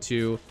itself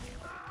into,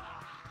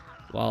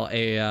 well,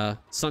 a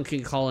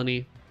sunken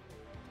colony.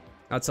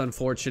 That's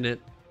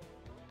unfortunate.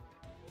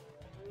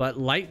 But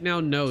Light now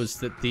knows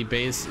that the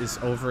base is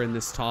over in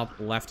this top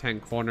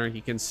left-hand corner.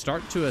 He can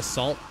start to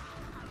assault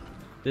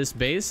this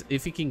base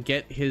if he can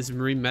get his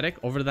Marine Medic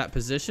over to that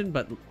position.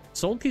 But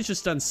Soulkey's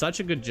just done such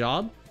a good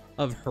job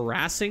of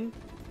harassing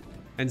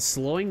and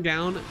slowing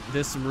down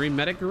this Marine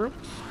Medic group.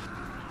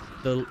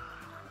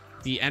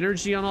 The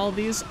energy on all of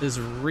these is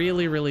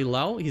really, really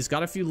low. He's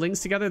got a few Lings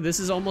together. This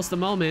is almost the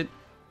moment.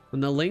 When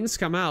the Lings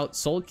come out,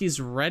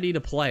 Soulkey's ready to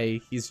play.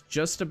 He's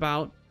just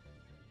about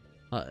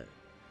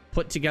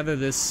put together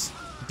this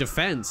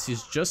defense.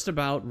 He's just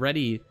about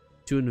ready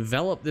to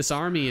envelop this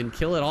army and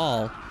kill it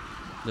all.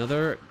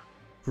 Another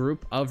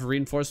group of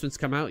reinforcements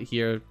come out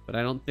here, but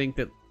I don't think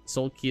that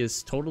Soulkey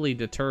is totally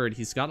deterred.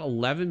 He's got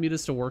 11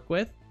 mutas to work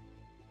with.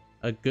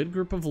 A good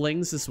group of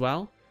Lings as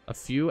well. A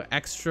few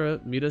extra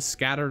mutas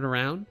scattered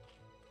around.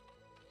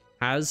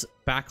 Has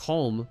back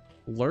home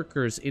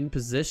lurkers in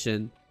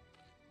position.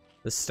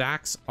 The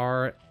stacks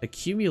are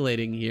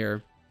accumulating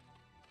here.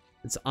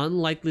 It's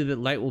unlikely that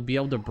Light will be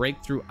able to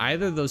break through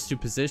either of those two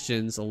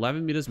positions.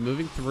 11 mutas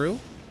moving through.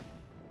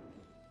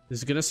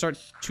 Is going to start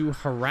to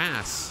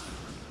harass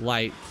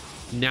Light.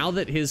 Now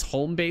that his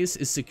home base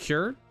is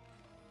secure,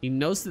 he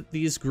knows that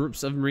these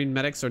groups of Marine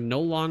Medics are no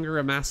longer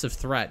a massive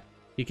threat.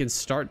 He can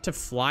start to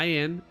fly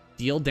in,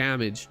 deal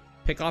damage,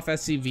 pick off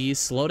SCVs,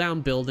 slow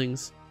down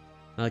buildings,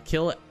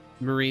 kill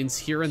Marines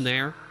here and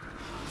there.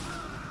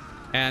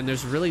 And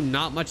there's really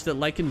not much that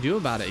Light can do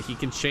about it. He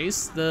can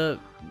chase the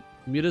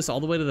mutas all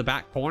the way to the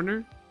back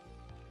corner.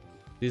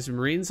 These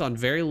Marines on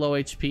very low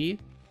HP.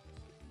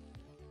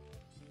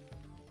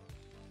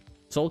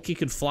 Soulkey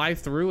could fly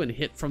through and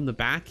hit from the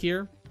back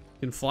here.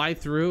 Can fly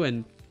through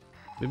and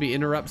maybe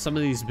interrupt some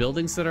of these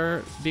buildings that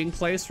are being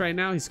placed right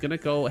now. He's gonna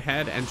go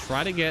ahead and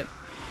try to get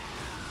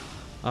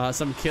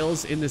some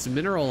kills in this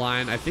mineral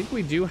line. I think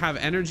we do have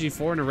energy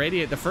for an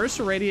Irradiate. The first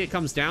Irradiate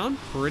comes down.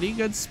 Pretty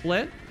good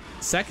split.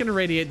 Second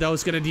Irradiate, though,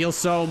 is going to deal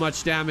so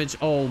much damage.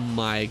 Oh,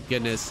 my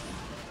goodness.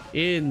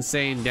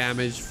 Insane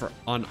damage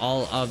on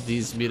all of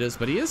these mutas.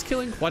 But he is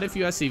killing quite a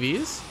few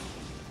SCVs.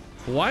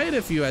 Quite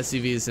a few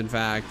SCVs, in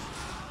fact,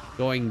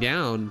 going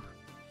down.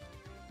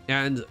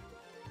 And,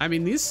 I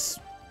mean, these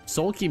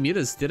Soulkey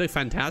mutas did a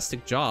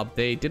fantastic job.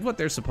 They did what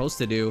they're supposed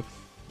to do,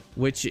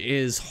 which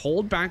is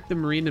hold back the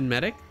Marine and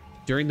Medic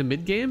during the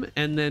mid game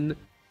and then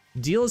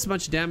deal as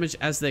much damage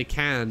as they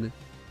can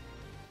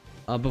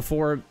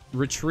before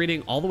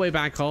retreating all the way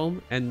back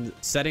home and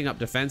setting up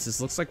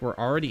defenses. Looks like we're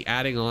already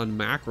adding on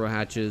macro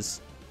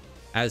hatches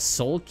as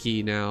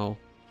Soulkey now.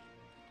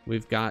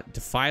 We've got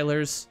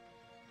defilers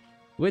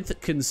with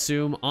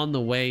consume on the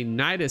way.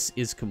 Nidus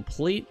is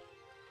complete.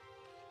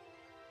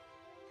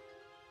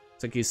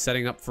 Looks like he's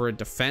setting up for a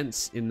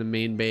defense in the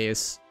main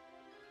base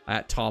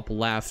at top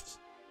left.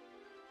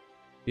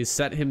 He's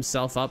set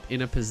himself up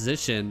in a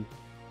position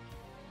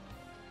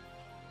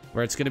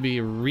where it's going to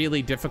be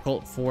really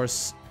difficult for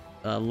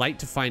Light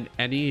to find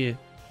any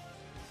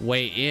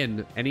way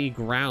in, any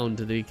ground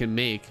that he can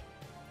make.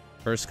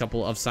 First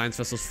couple of science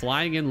vessels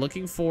flying in,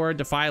 looking for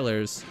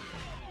defilers.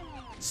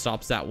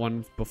 Stops that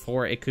one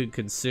before it could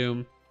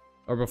consume,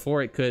 or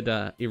before it could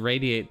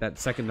irradiate that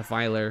second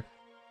defiler.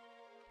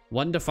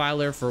 One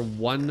defiler for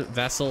one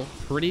vessel.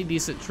 Pretty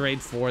decent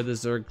trade for the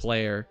Zerg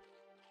player.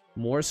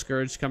 More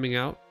Scourge coming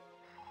out.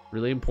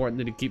 Really important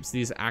that he keeps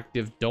these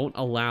active. Don't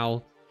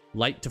allow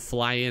Light to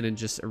fly in and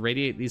just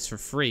irradiate these for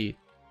free.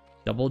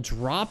 Double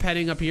drop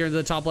heading up here in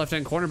the top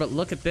left-hand corner, but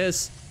look at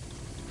this.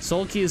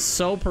 Soulkey is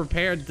so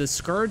prepared. The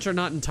Scourge are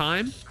not in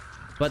time,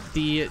 but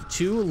the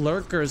two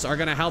Lurkers are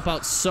going to help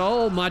out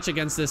so much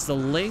against this. The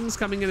Lings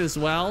coming in as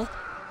well.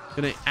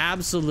 Going to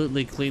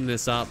absolutely clean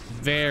this up.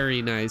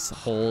 Very nice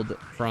hold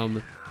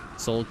from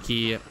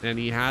Soulkey, and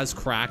he has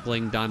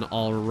Crackling done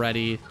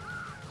already.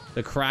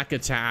 The crack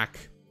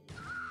attack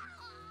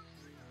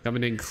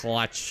coming in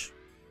clutch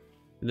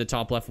in the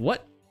top left.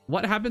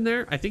 What happened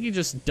there? I think he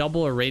just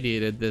double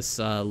irradiated this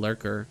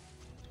Lurker.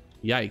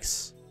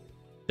 Yikes.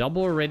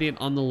 Double irradiate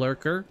on the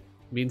Lurker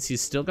means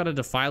he's still got a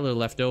Defiler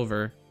left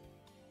over.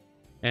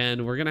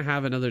 And we're going to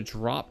have another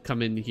drop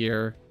come in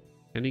here.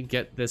 Can he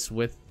get this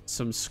with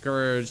some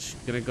Scourge?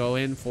 Going to go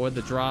in for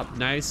the drop.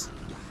 Nice.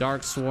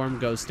 Dark Swarm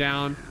goes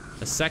down.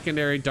 A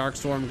secondary Dark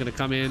Swarm going to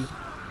come in.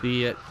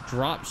 The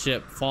drop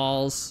ship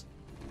falls.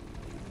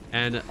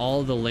 And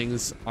all the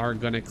Lings are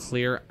going to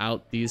clear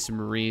out these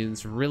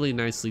Marines. Really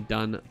nicely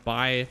done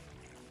by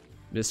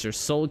Mr.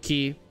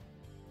 Soulkey.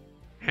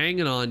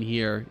 Hanging on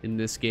here in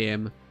this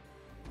game.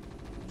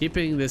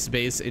 Keeping this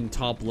base in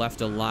top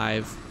left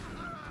alive.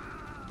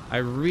 I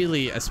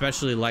really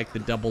especially like the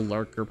double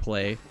Lurker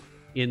play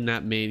in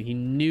that main. He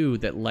knew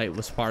that Light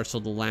was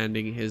partial to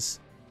landing his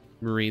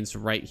Marines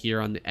right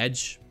here on the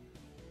edge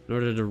in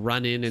order to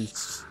run in and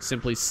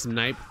simply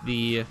snipe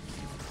the...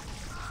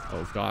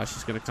 Oh gosh,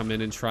 he's gonna come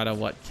in and try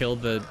to kill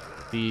the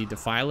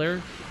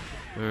Defiler.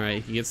 All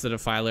right, he gets the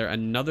Defiler.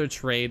 Another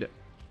trade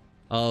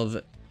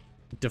of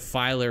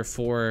Defiler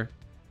for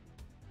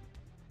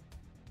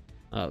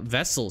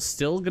vessels.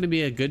 Still gonna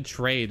be a good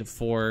trade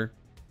for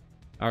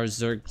our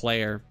Zerg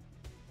player.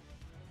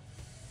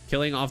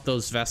 killing off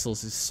those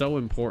vessels is so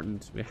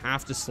important. We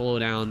have to slow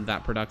down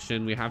that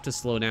production. We have to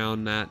slow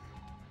down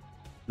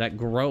that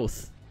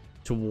growth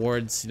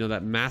towards, you know,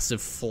 that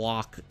massive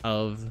flock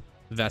of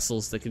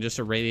vessels that can just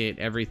irradiate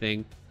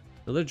everything.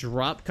 Another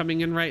drop coming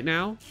in right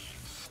now.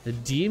 The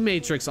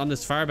D-Matrix on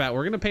this Firebat.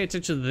 We're going to pay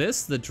attention to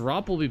this. The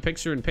drop will be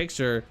picture in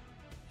picture.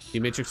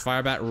 D-Matrix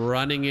Firebat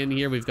running in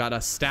here. We've got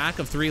a stack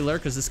of 3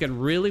 lurkers. This can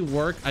really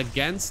work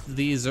against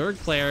the Zerg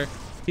player.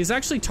 He's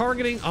actually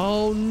targeting...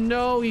 Oh,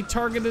 no. He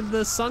targeted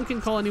the Sunken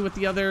Colony with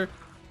the other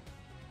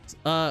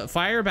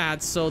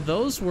Firebats. So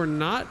those were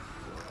not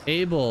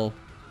able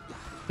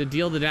to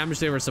deal the damage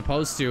they were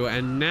supposed to.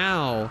 And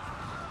now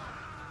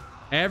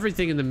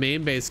everything in the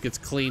main base gets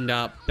cleaned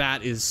up.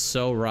 That is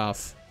so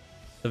rough.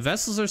 The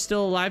vessels are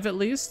still alive at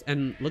least.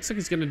 And looks like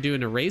he's going to do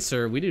an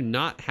eraser. We do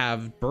not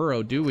have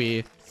Burrow, do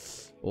we?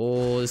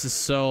 Oh, this is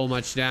so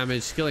much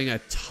damage, killing a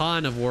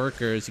ton of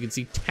workers. You can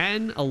see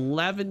 10,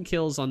 11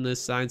 kills on this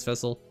science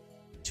vessel,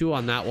 2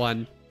 on that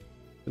one.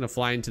 Gonna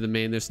fly into the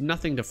main. There's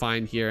nothing to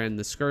find here, and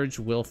the Scourge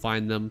will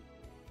find them.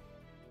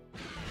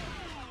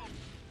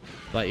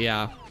 But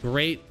yeah,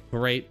 great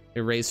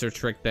eraser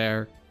trick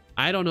there.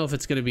 I don't know if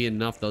it's gonna be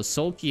enough though.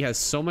 Soulkey has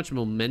so much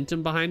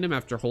momentum behind him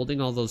after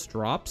holding all those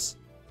drops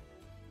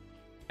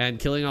and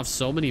killing off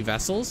so many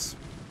vessels.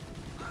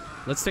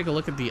 Let's take a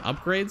look at the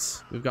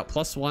upgrades. We've got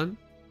 +1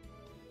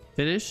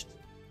 finished.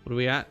 What are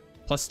we at?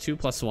 +2,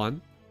 +1.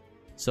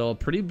 So a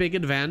pretty big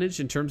advantage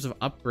in terms of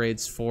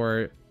upgrades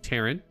for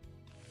Terran.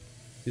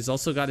 He's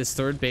also got his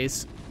 3rd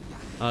base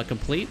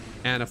complete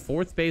and a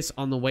 4th base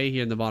on the way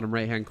here in the bottom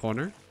right hand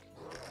corner.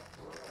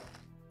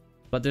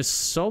 But there's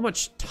so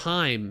much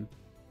time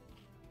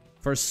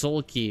for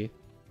Soulkey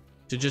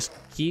to just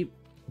keep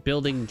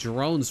building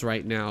drones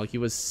right now. He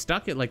was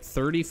stuck at like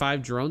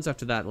 35 drones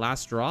after that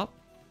last drop.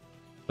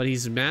 But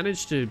he's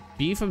managed to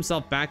beef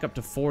himself back up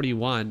to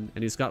 41,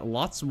 and he's got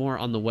lots more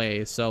on the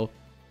way. So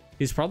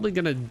he's probably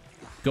going to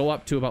go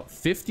up to about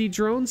 50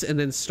 drones and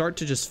then start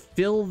to just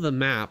fill the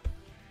map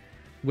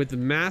with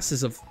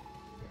masses of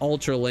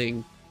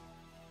Ultraling.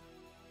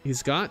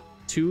 He's got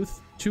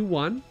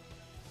 2-1.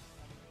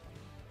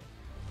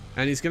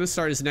 And he's going to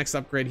start his next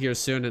upgrade here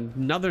soon.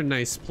 Another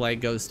nice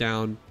plague goes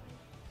down.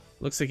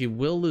 Looks like he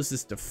will lose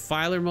this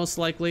Defiler most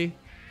likely.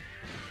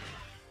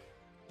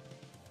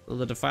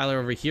 The Defiler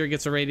over here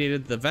gets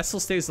irradiated. The vessel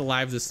stays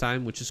alive this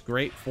time, which is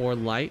great for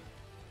light.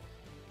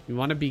 You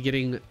want to be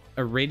getting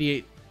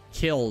irradiate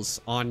kills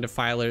on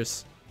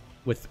Defilers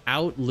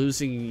without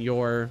losing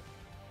your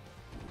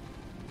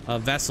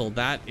vessel.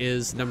 That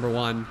is number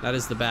 1. That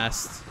is the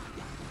best.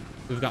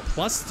 We've got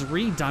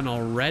 +3 done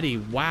already.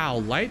 Wow,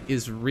 light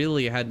is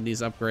really ahead in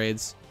these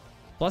upgrades.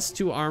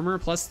 +2 armor,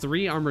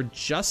 +3 armor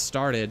just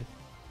started.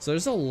 So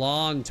there's a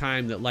long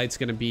time that light's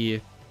going to be,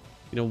 you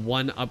know,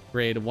 1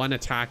 upgrade, 1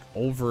 attack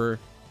over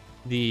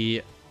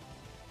the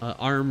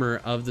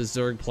armor of the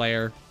Zerg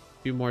player.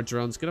 A few more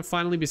drones. Gonna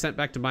finally be sent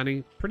back to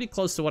mining. Pretty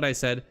close to what I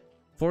said.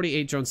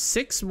 48 drones.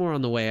 6 more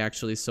on the way,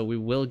 actually. So we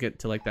will get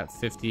to like that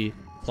 50+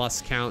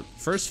 count.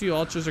 First few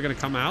ultras are gonna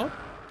come out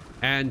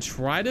and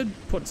try to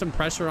put some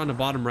pressure on the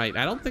bottom right.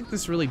 I don't think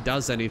this really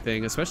does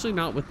anything, especially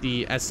not with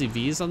the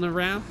SCVs on the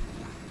ramp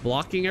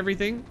blocking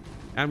everything.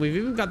 And we've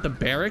even got the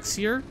barracks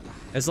here.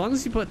 As long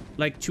as you put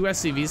like 2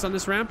 SCVs on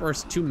this ramp or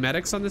 2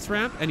 medics on this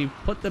ramp and you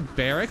put the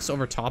barracks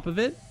over top of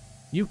it,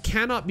 you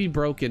cannot be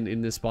broken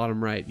in this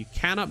bottom right. You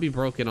cannot be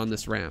broken on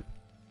this ramp.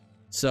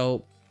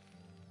 So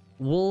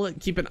we'll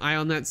keep an eye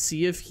on that,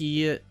 see if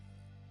he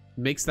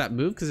makes that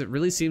move, because it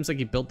really seems like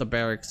he built the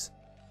barracks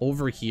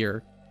over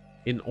here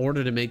in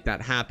order to make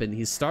that happen.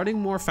 He's starting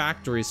more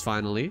factories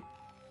finally.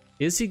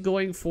 Is he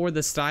going for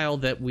the style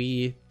that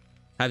we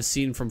have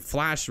seen from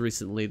Flash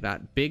recently,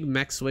 that big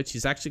mech switch?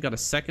 He's actually got a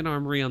 2nd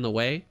armory on the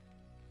way.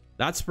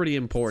 That's pretty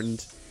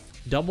important.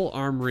 Double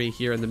armory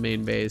here in the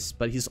main base,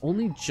 but he's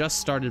only just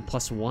started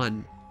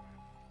 +1,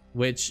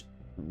 which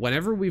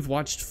whenever we've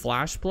watched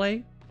Flash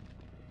play,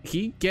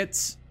 he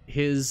gets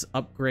his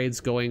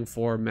upgrades going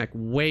for mech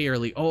way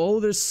early. Oh,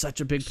 there's such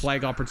a big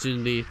plague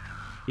opportunity.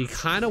 He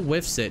kind of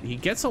whiffs it. He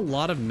gets a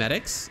lot of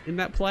medics in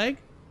that plague,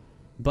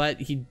 but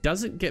he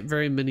doesn't get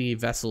very many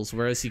vessels,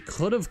 whereas he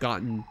could have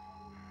gotten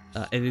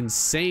an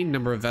insane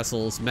number of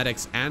vessels,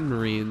 medics, and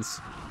marines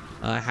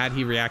had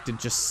he reacted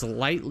just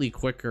slightly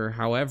quicker.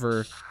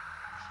 However,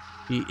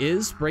 he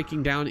is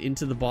breaking down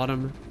into the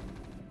bottom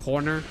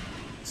corner.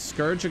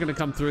 Scourge are going to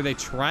come through. They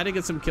try to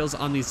get some kills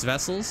on these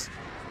vessels,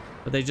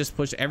 but they just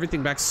push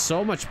everything back.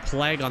 So much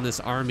plague on this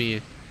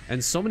army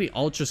and so many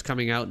ultras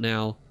coming out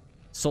now.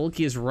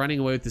 Soulkey is running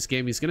away with this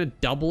game. He's going to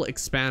double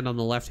expand on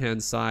the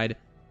left-hand side.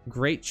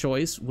 Great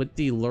choice with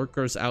the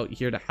lurkers out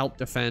here to help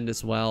defend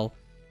as well.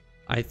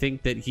 I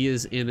think that he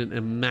is in an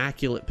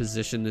immaculate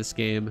position this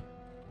game.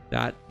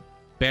 That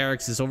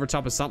barracks is over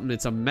top of something.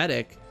 It's a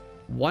medic.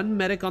 1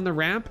 medic on the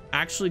ramp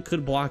actually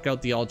could block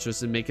out the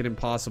ultras and make it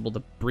impossible to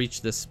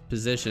breach this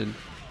position.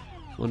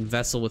 1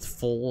 vessel with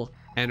full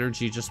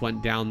energy just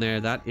went down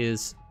there. That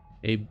is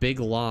a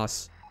big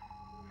loss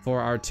for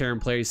our Terran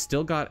player. He's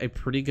still got a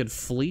pretty good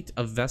fleet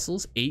of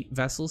vessels. 8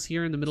 vessels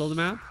here in the middle of the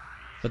map.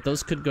 but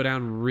those could go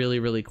down really,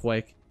 really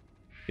quick.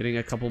 Getting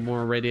a couple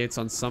more irradiates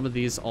on some of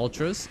these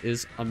ultras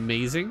is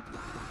amazing.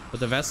 But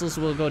the vessels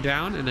will go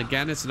down, and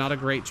again, it's not a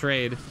great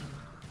trade.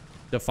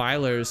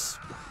 Defilers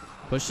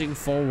pushing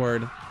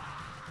forward,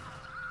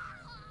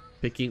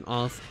 picking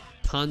off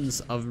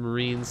tons of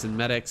marines and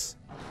medics,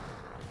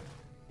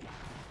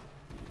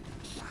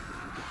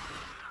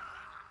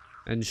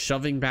 and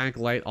shoving back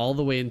light all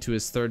the way into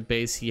his third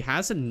base. He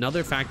has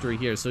another factory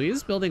here, so he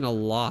is building a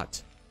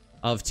lot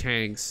of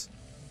tanks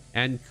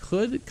and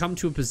could come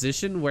to a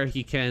position where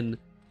he can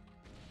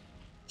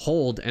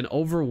hold and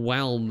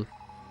overwhelm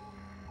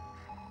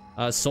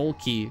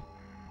Soulkey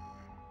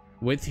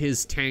with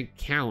his tank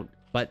count,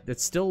 but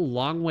it's still a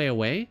long way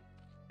away,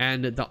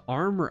 and the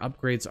armor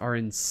upgrades are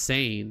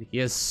insane. He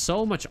has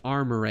so much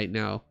armor right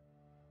now,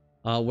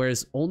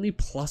 whereas only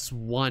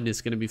 +1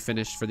 is going to be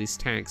finished for these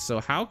tanks. So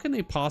how can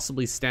they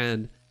possibly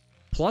stand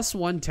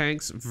 +1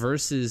 tanks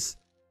versus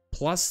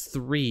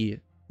 +3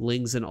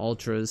 Lings and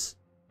Ultras?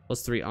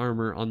 +3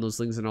 armor on those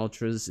Lings and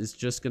Ultras is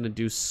just going to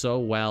do so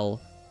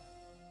well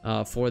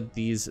for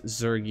these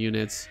Zerg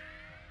units.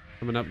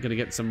 Coming up, gonna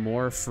get some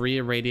more free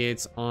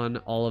irradiates on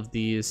all of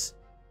these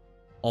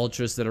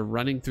ultras that are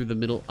running through the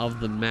middle of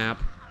the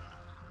map.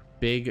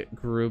 Big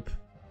group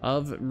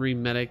of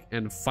Marine Medic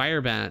and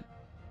Firebat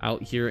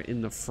out here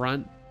in the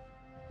front.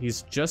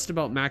 He's just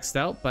about maxed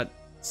out, but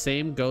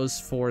same goes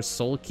for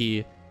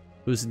Soulkey,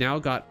 who's now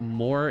got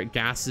more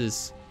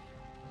gases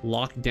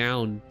locked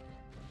down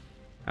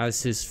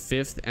as his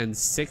 5th and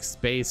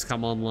 6th base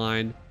come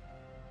online.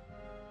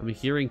 I'm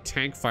hearing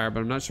tank fire,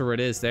 but I'm not sure where it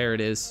is. There it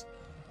is.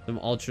 Some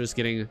ultras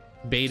getting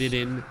baited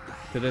in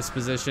to this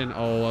position.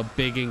 Oh, a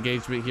big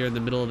engagement here in the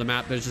middle of the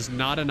map. There's just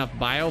not enough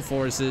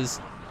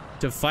bioforces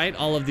to fight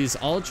all of these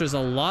ultras. A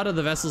lot of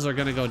the vessels are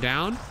going to go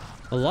down.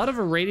 A lot of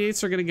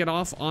irradiates are going to get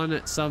off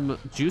on some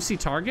juicy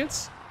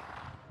targets.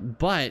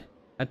 But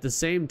at the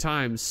same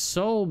time,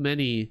 so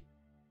many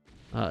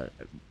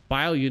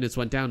bio units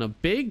went down. A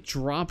big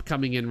drop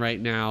coming in right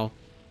now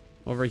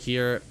over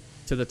here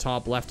to the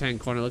top left-hand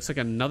corner. Looks like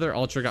another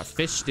ultra got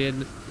fished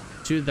in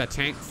to the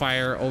tank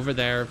fire over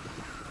there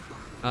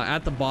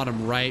at the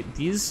bottom right.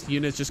 These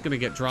units just going to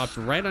get dropped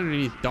right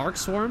underneath Dark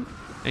Swarm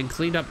and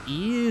cleaned up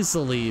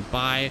easily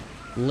by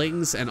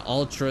Lings and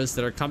Ultras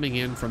that are coming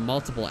in from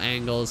multiple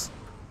angles.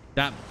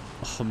 That,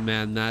 oh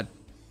man, that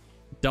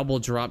double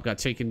drop got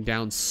taken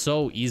down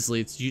so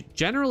easily. It's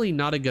generally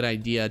not a good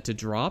idea to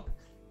drop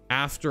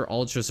after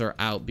Ultras are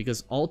out,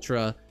 because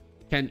Ultra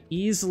can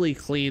easily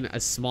clean a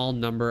small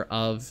number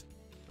of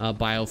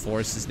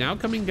bioforces. Now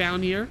coming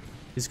down here,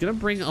 he's gonna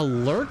bring a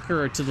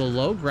lurker to the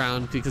low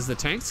ground because the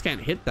tanks can't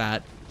hit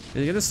that. And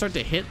they're gonna start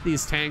to hit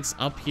these tanks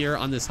up here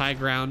on this high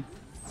ground.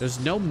 There's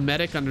no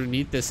medic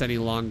underneath this any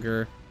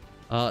longer,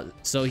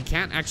 so he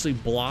can't actually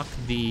block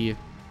the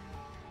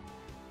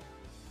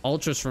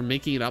ultras from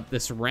making it up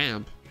this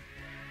ramp.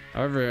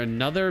 However,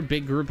 another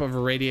big group of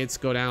irradiates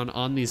go down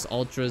on these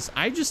ultras.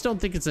 I just don't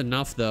think it's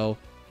enough, though.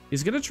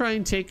 He's gonna try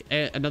and take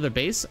another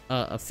base,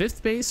 a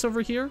 5th base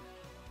over here,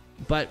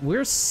 but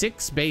we're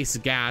 6 base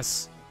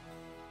gas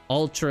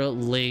Ultra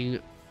Ling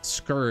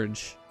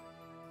Scourge.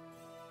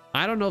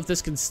 I don't know if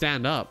this can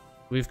stand up.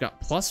 We've got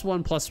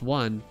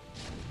 +1/+1,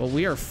 but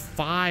we are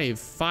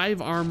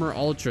 5 armor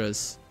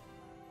ultras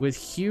with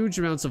huge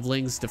amounts of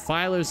Lings,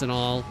 Defilers and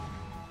all.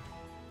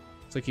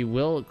 Looks like he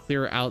will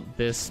clear out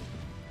this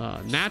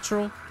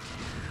natural,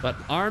 but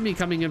army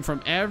coming in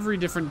from every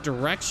different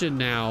direction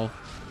now.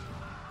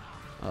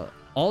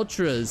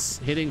 Ultras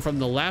hitting from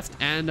the left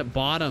and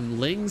bottom,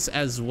 Lings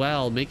as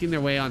well, making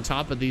their way on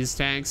top of these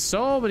tanks.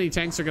 So many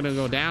tanks are going to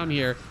go down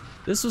here.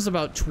 This was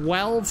about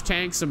 12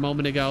 tanks a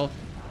moment ago,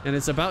 and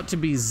it's about to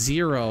be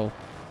 0.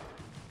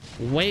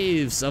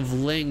 Waves of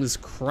Lings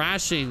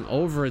crashing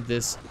over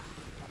this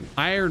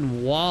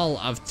iron wall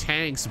of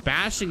tanks,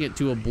 bashing it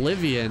to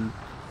oblivion.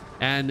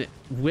 And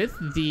with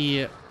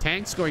the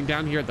tanks going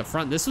down here at the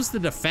front, this was the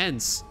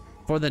defense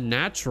for the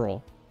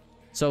natural.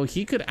 So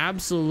he could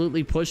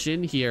absolutely push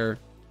in here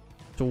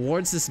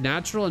towards this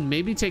natural and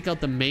maybe take out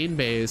the main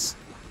base,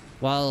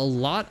 while a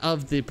lot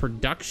of the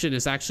production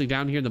is actually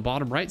down here in the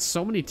bottom right.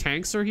 So many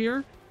tanks are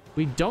here.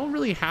 We don't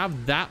really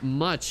have that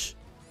much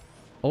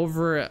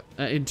over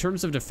in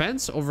terms of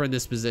defense over in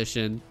this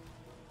position.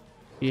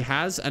 He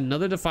has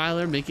another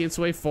Defiler making its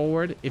way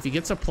forward. If he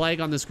gets a plague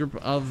on this group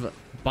of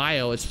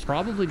bio, it's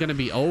probably going to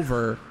be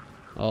over.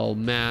 Oh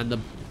man, the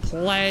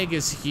plague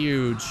is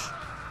huge.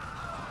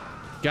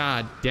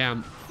 God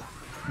damn.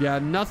 Yeah,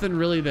 nothing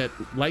really that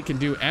light can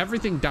do.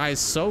 Everything dies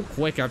so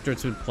quick after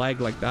it's been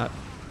plagued like that,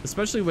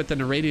 especially with an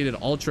irradiated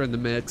ultra in the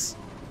mix.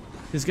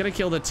 He's gonna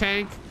kill the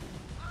tank.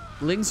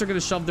 Lings are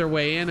gonna shove their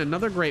way in.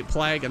 Another great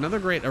plague, another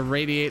great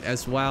irradiate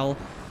as well.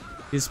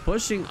 He's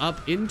pushing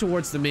up in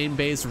towards the main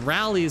base.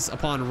 Rallies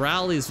upon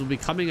rallies will be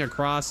coming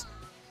across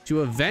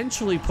to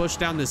eventually push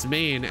down this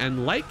main,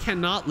 and Light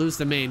cannot lose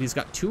the main. He's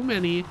got too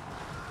many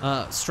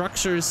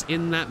structures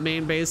in that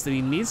main base that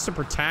he needs to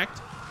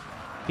protect.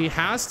 He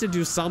has to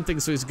do something,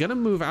 so he's gonna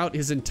move out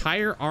his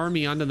entire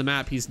army onto the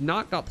map. He's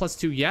not got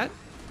 +2 yet,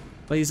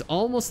 but he's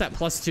almost at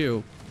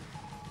 +2.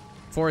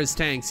 for his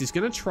tanks. He's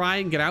going to try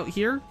and get out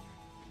here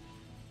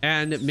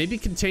and maybe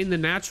contain the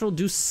natural.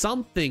 Do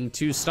something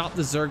to stop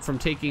the Zerg from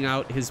taking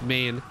out his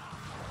main.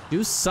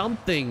 Do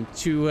something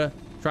to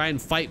try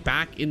and fight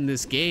back in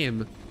this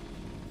game.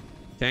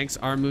 Tanks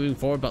are moving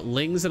forward, but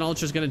Lings and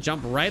Ultra's going to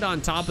jump right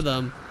on top of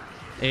them.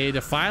 A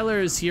Defiler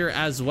is here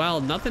as well.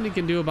 Nothing he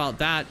can do about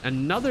that.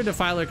 Another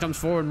Defiler comes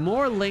forward.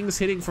 More Lings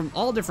hitting from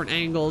all different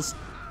angles.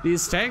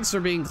 These tanks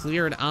are being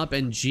cleared up,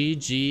 and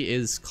GG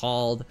is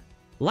called.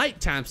 Light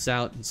taps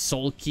out, and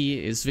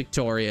Soulkey is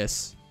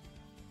victorious.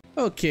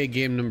 Okay,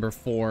 game number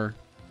 4.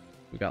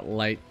 We got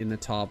Light in the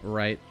top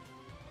right.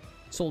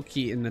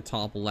 Soulkey in the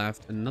top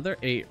left. Another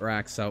 8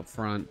 racks out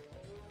front.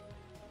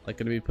 Like,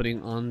 going to be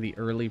putting on the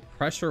early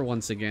pressure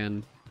once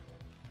again.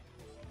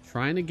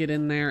 Trying to get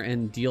in there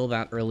and deal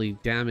that early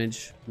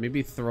damage.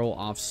 Maybe throw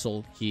off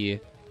Soulkey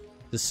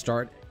to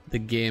start the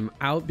game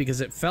out,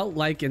 because it felt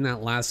like in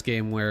that last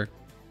game where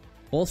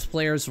both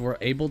players were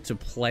able to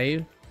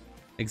play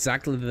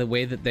exactly the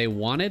way that they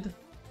wanted,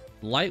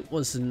 Light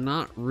was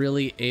not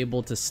really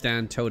able to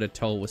stand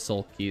toe-to-toe with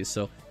Soulkey.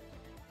 So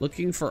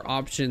looking for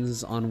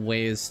options on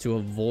ways to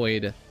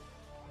avoid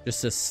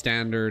just a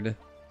standard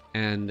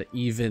and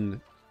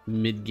even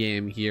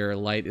mid-game here.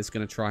 Light is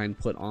going to try and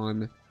put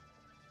on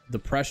the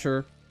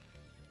pressure,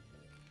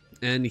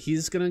 and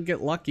he's going to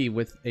get lucky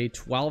with a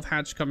 12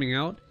 hatch coming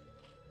out.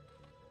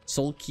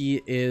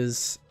 Soulkey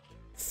is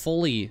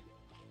fully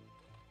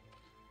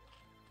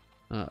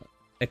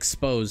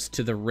exposed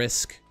to the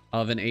risk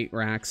of an 8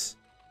 racks.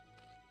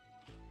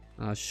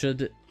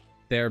 Should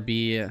there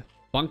be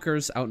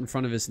bunkers out in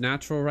front of his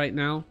natural right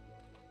now,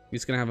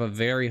 he's going to have a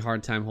very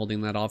hard time holding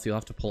that off. You'll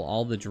have to pull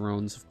all the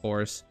drones, of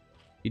course.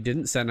 He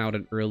didn't send out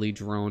an early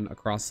drone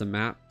across the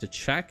map to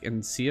check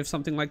and see if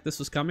something like this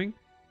was coming.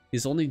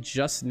 He's only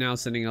just now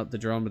sending out the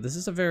drone, but this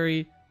is a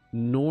very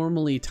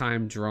normally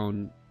timed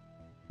drone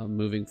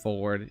moving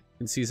forward. You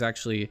can see he's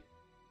actually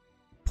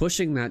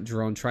pushing that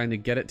drone, trying to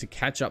get it to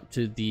catch up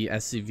to the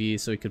SCV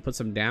so he could put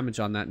some damage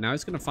on that. Now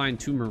he's going to find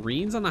 2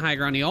 Marines on the high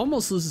ground. He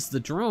almost loses the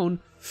drone.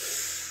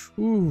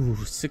 Ooh,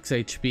 6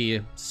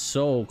 HP.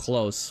 So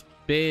close.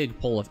 Big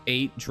pull of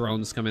 8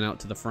 drones coming out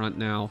to the front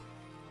now.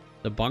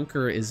 The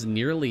bunker is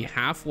nearly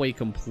halfway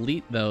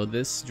complete, though.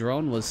 This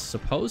drone was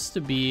supposed to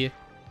be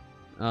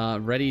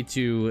ready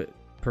to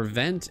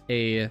prevent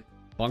a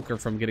bunker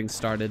from getting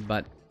started,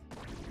 but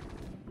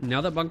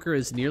now that bunker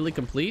is nearly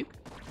complete,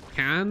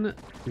 can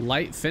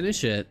Light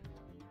finish it?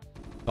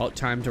 About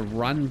time to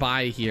run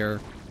by here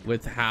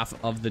with half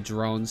of the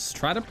drones.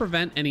 Try to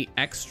prevent any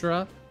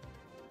extra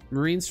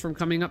Marines from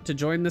coming up to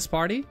join this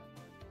party.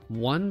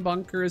 1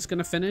 bunker is going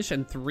to finish,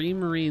 and 3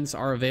 Marines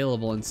are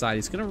available inside.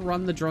 He's going to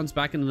run the drones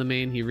back into the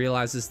main. He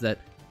realizes that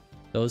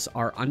those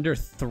are under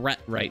threat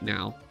right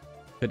now.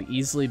 Could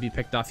easily be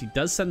picked off. He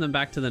does send them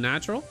back to the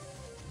natural,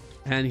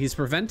 and he's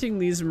preventing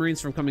these Marines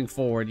from coming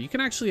forward. You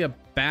can actually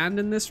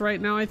abandon this right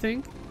now, I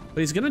think, but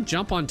he's going to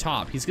jump on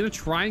top. He's going to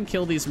try and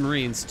kill these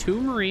Marines.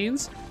 2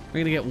 Marines are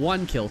going to get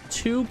 1 kill,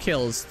 2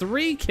 kills,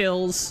 3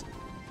 kills.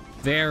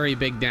 Very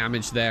big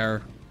damage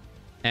there.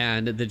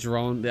 And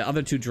the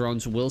other 2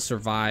 drones will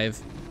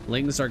survive.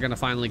 Lings are going to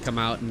finally come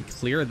out and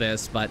clear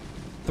this, but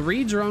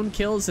 3 drone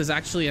kills is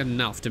actually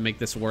enough to make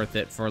this worth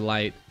it for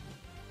Light.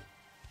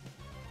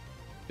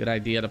 Good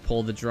idea to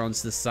pull the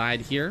drones to the side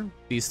here.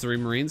 These 3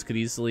 Marines could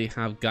easily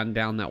have gunned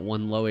down that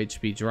 1 low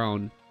HP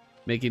drone,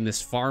 making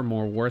this far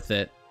more worth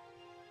it.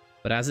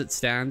 But as it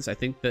stands, I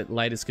think that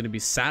Light is going to be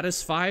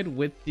satisfied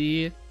with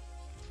the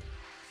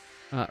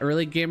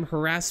early game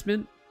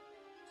harassment.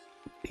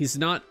 He's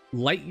not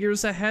light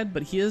years ahead,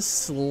 but he is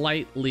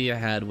slightly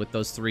ahead with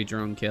those 3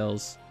 drone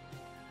kills.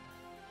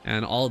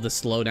 And all the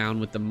slowdown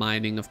with the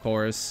mining, of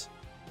course.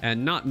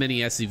 And not many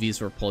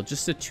SCVs were pulled,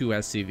 just the 2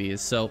 SCVs.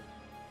 So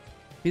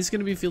he's going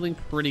to be feeling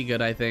pretty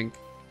good, I think.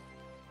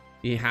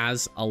 He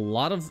has a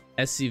lot of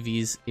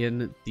SCVs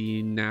in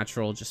the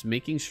natural, just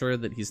making sure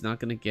that he's not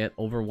going to get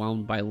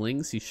overwhelmed by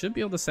Lings. He should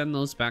be able to send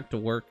those back to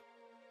work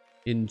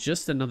in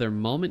just another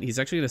moment. He's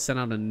actually going to send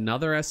out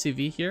another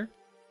SCV here,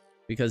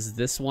 because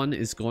this one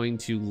is going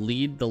to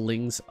lead the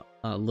Lings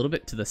a little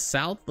bit to the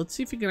south. Let's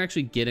see if he can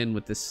actually get in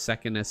with this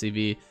second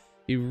SCV.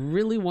 He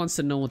really wants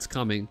to know what's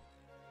coming.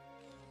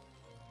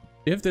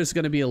 If there's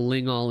going to be a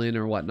Ling all-in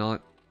or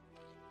whatnot.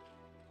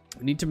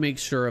 I need to make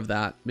sure of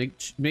that.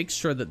 Make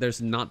sure that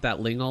there's not that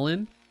Ling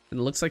all-in. And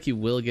it looks like he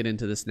will get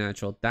into this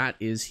natural. That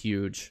is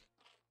huge.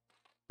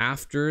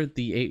 After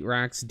the 8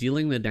 racks,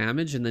 dealing the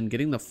damage and then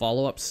getting the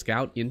follow-up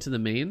scout into the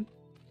main.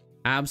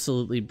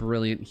 Absolutely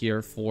brilliant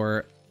here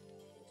for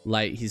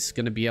Light. He's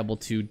going to be able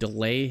to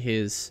delay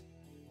his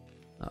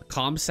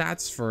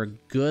comsats for a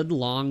good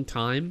long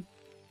time,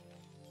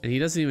 and he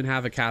doesn't even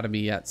have Academy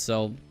yet,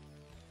 so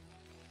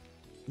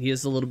he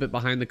is a little bit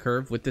behind the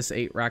curve with this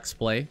 8 racks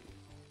play.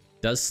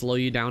 Does slow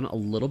you down a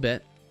little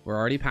bit. We're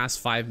already past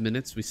 5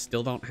 minutes. We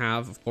still don't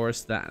have, of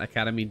course, that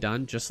Academy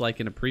done, just like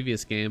in a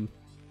previous game.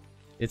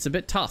 It's a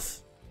bit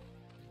tough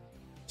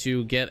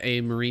to get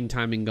a Marine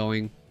timing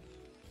going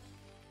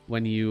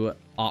when you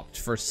opt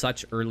for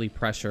such early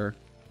pressure.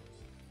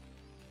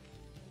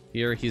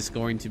 Here he's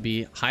going to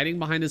be hiding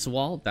behind his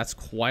wall. That's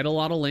quite a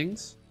lot of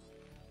lings.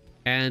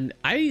 And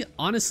I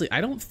honestly,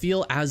 I don't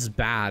feel as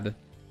bad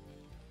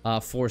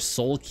for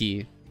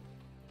Soulkey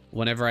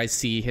whenever I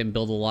see him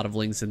build a lot of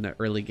lings in the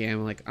early game.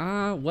 I'm like,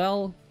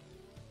 well,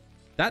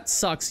 that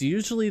sucks.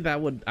 Usually I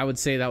would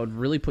say that would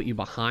really put you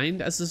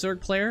behind as a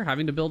Zerg player,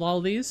 having to build all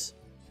of these.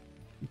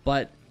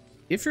 But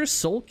if you're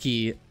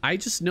Soulkey, I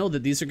just know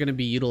that these are going to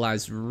be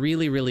utilized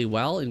really, really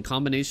well in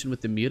combination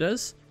with the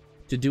mutas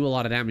to do a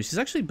lot of damage. He's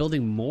actually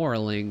building more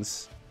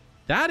lings.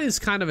 That is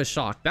kind of a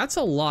shock. That's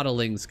a lot of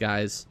lings,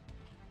 guys.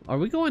 Are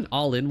we going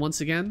all in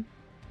once again?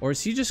 Or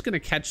is he just going to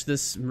catch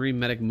this Marine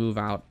Medic move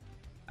out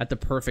at the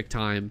perfect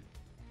time?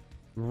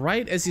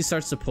 Right as he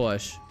starts to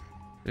push.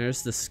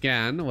 There's the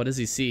scan. What does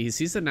he see? He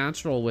sees a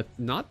natural with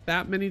not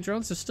that many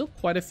drones. There's still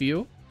quite a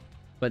few,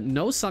 but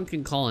no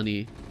sunken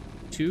colony.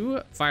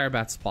 2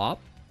 firebats pop.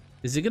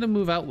 Is he going to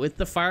move out with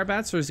the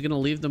firebats, or is he going to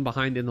leave them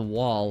behind in the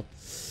wall?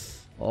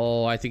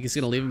 Oh, I think he's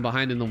going to leave them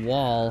behind in the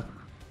wall.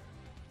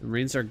 The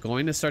Marines are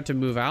going to start to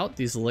move out.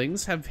 These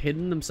lings have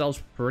hidden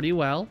themselves pretty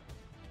well.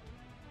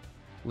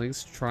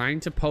 Lings trying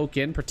to poke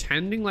in,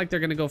 pretending like they're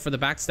going to go for the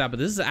backstab, but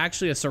this is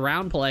actually a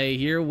surround play.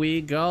 Here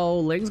we go.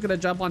 Ling's going to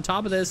jump on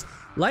top of this.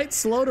 Light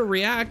slow to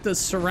react. The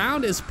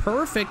surround is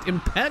perfect,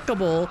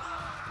 impeccable.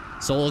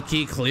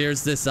 Soulkey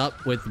clears this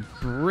up with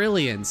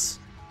brilliance.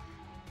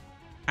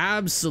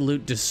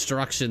 Absolute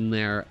destruction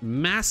there.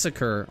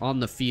 Massacre on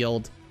the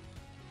field.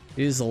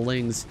 These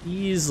Lings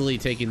easily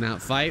taking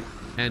that fight,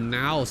 and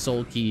now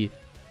Soulkey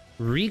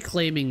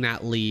reclaiming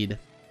that lead.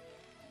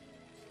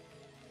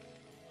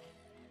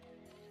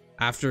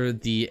 After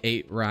the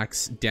 8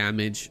 racks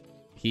damage,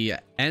 he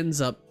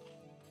ends up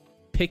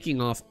picking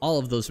off all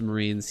of those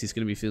Marines. He's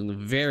going to be feeling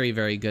very,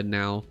 very good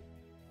now.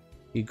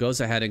 He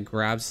goes ahead and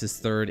grabs his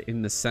 3rd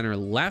in the center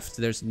left.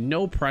 There's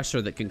no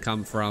pressure that can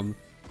come from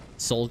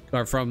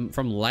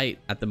from Light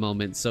at the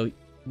moment. So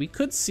we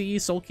could see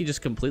Soulkey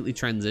just completely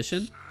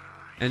transition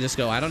and just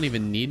go, I don't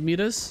even need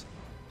mutas.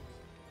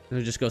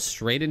 And just go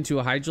straight into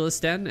a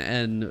Hydralisk Den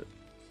and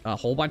a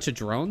whole bunch of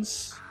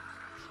drones.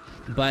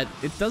 But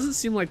it doesn't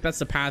seem like that's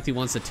the path he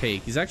wants to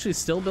take. He's actually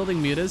still building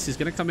mutas. He's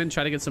going to come in,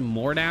 try to get some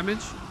more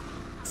damage.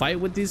 Fight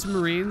with these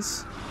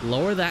Marines.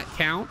 Lower that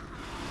count.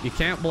 You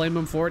can't blame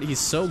him for it. He's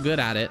so good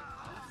at it.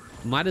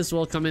 Might as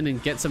well come in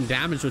and get some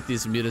damage with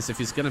these mutas if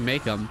he's going to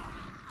make them.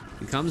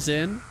 He comes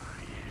in.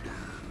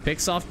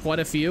 Picks off quite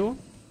a few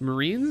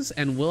Marines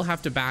and will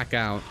have to back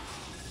out.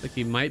 Like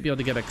he might be able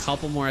to get a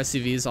couple more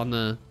SCVs on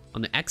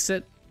the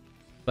exit.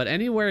 But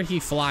anywhere he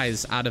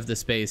flies out of the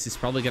space, he's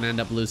probably going to end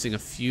up losing a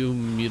few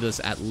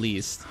mutas at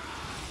least.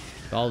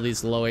 With all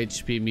these low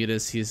HP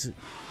mutas, he's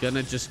going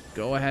to just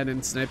go ahead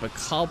and snipe a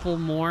couple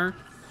more.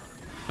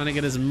 Trying to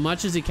get as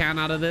much as he can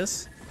out of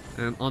this.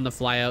 And on the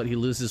fly out, he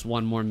loses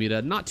 1 more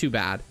muta. Not too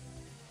bad.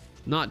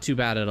 Not too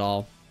bad at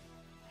all.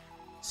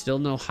 Still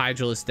no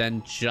Hydralisk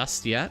Den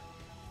just yet.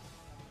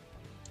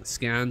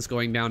 Scans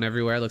going down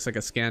everywhere. Looks like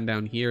a scan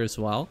down here as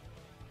well.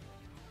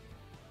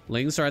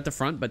 Lings are at the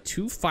front, but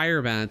 2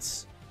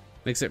 firebats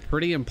makes it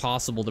pretty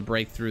impossible to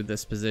break through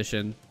this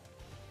position.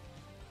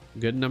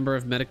 Good number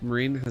of Medic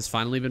Marine has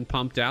finally been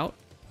pumped out.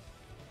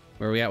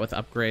 Where are we at with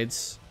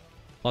upgrades?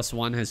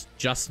 +1 has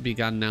just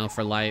begun now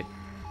for Light.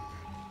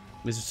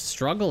 He's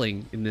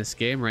struggling in this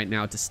game right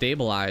now to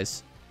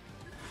stabilize.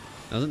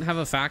 Doesn't have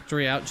a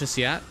factory out just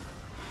yet.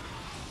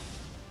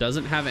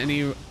 Doesn't have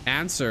any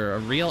answer, a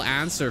real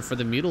answer for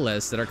the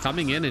Mutalisks that are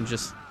coming in and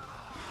just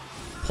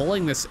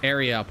pulling this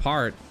area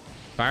apart.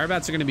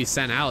 Firebats are going to be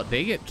sent out.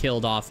 They get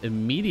killed off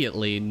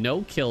immediately.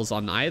 No kills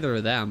on either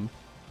of them.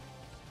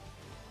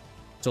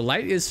 So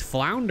Light is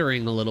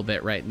floundering a little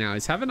bit right now.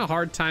 He's having a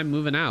hard time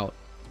moving out.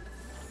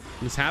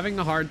 He's having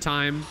a hard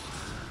time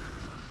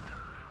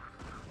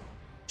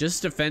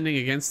just defending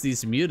against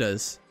these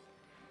mutas.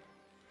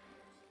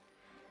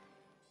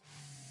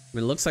 I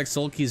mean, it looks like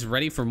Soulkey's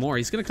ready for more.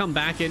 He's going to come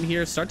back in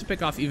here, start to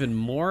pick off even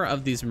more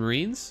of these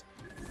Marines.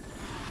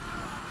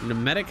 And the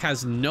medic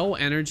has no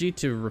energy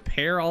to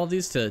repair all of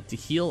these, to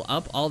heal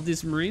up all of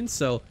these Marines.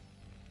 So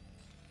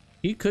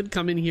he could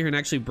come in here and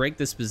actually break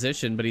this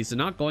position, but he's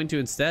not going to.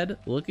 Instead,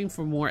 looking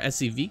for more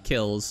SCV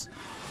kills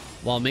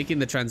while making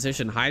the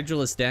transition.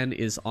 Hydralisk Den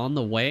is on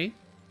the way.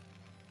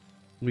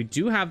 We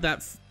do have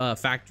that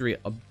factory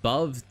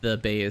above the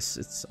base.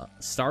 It's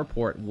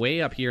Starport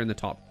way up here in the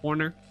top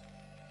corner.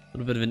 A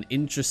little bit of an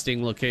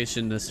interesting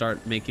location to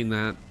start making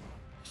that.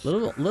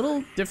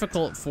 Little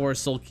difficult for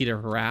Soulkey to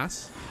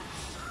harass,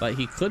 but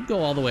he could go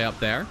all the way up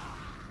there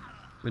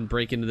and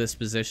break into this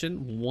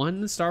position.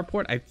 1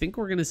 starport. I think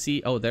we're gonna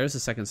see. Oh, there's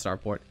a second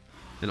starport.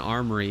 An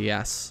armory.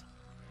 Yes,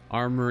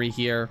 armory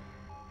here.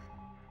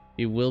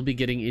 He will be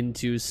getting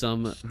into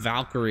some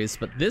Valkyries,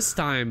 but this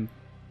time,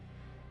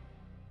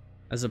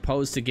 as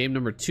opposed to game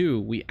number 2,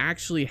 we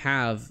actually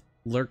have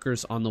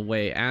lurkers on the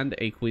way and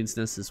a Queen's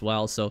Nest as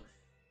well. So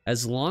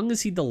as long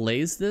as he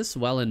delays this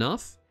well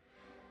enough,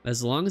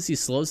 as long as he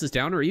slows this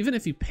down, or even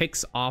if he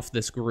picks off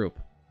this group,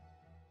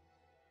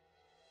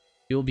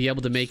 he will be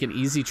able to make an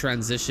easy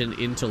transition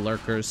into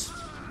lurkers.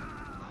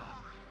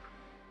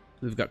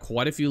 We've got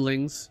quite a few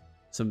Lings,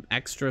 some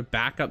extra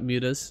backup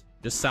mutas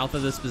just south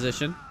of this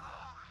position.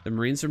 The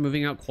Marines are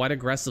moving out quite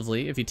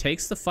aggressively. If he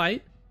takes the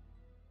fight,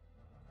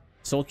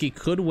 Soulkey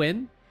could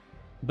win,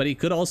 but he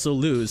could also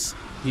lose.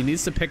 He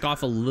needs to pick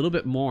off a little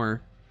bit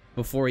more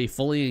before he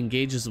fully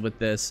engages with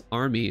this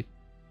army.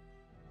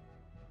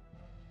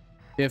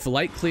 If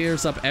Light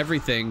clears up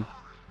everything,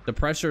 the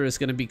pressure is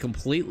going to be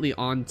completely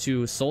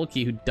onto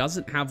Soulkey, who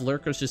doesn't have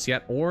lurkers just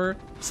yet, or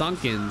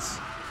Sunkens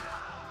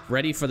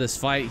ready for this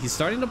fight. He's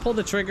starting to pull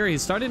the trigger.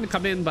 He's starting to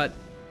come in, but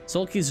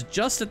Soulkey's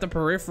just at the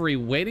periphery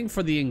waiting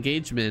for the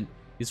engagement.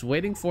 He's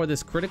waiting for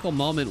this critical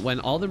moment when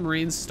all the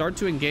Marines start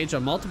to engage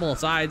on multiple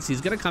sides.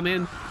 He's going to come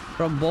in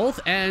from both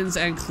ends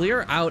and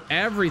clear out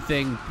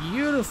everything.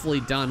 Beautifully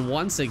done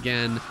once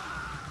again.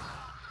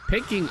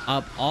 Picking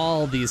up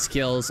all these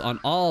kills on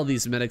all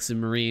these medics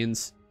and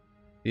Marines.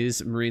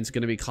 These Marines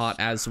going to be caught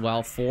as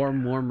well. 4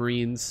 more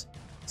Marines.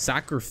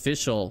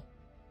 Sacrificial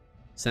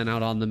sent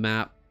out on the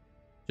map.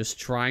 Just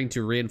trying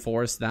to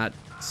reinforce that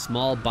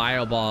small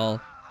bio ball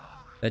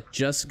that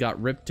just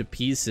got ripped to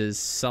pieces.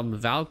 Some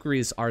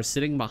Valkyries are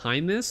sitting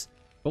behind this,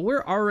 but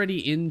we're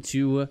already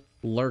into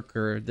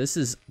Lurker. This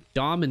is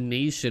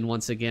domination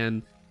once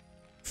again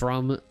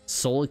from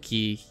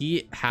Soulkey.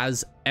 He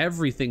has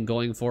everything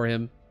going for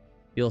him.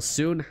 He'll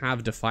soon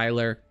have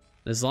Defiler.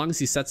 As long as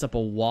he sets up a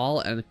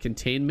wall and a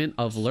containment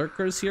of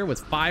Lurkers here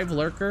with 5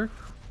 Lurker,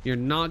 you're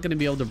not going to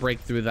be able to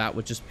break through that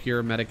with just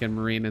pure Medic and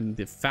Marine. And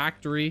the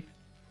factory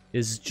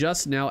is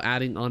just now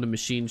adding on a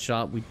machine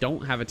shop. We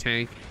don't have a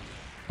tank,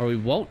 or we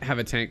won't have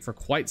a tank for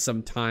quite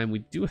some time. We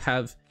do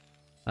have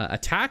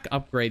attack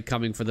upgrade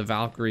coming for the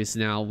Valkyries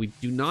now. We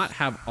do not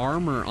have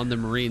armor on the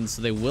Marines,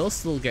 so they will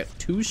still get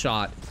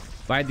 2-shot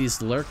by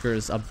these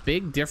Lurkers. A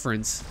big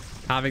difference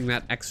having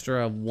that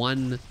extra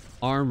 1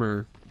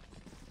 armor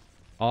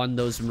on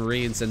those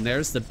Marines. And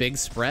there's the big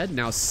spread.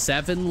 Now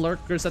 7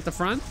 Lurkers at the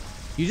front.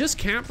 You just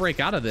can't break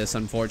out of this,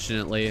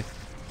 unfortunately.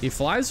 He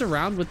flies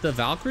around with the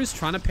Valkyries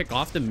trying to pick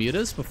off the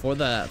mutas before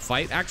the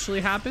fight actually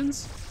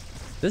happens.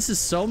 This is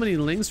so many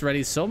Lings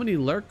ready, so many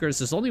Lurkers.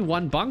 There's only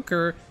 1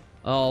 bunker.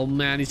 Oh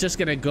man, he's just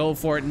gonna go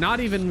for it. Not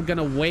even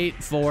gonna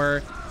wait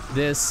for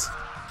this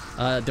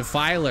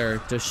Defiler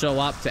to show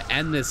up to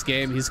end this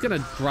game. He's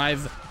gonna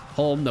drive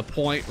home the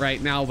point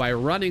right now by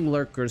running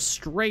Lurkers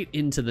straight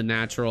into the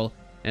natural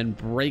and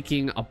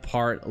breaking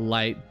apart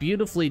Light.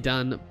 Beautifully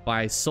done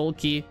by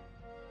Soulkey.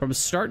 From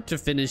start to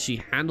finish,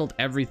 he handled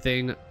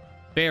everything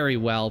very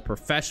well.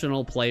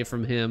 Professional play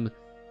from him.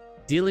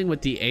 Dealing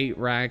with the 8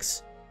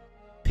 racks.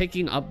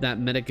 Picking up that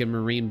Medic and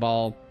Marine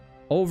ball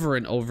over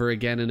and over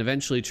again, and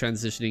eventually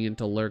transitioning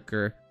into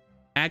Lurker.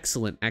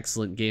 Excellent,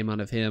 excellent game out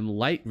of him.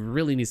 Light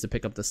really needs to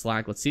pick up the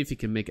slack. Let's see if he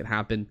can make it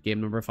happen.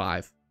 Game number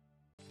 5.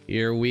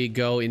 Here we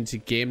go into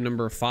game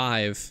number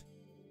 5.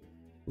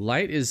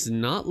 Light is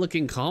not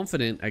looking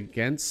confident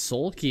against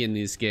Soulkey in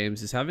these games.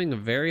 He's having a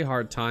very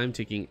hard time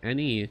taking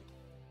any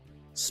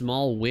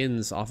small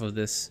wins off of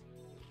this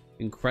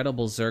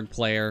incredible Zerg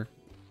player.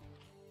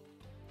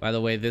 By the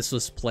way, this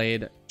was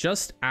played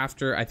just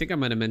after, I think I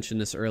might have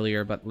mentioned this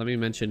earlier, but let me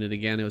mention it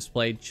again. It was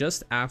played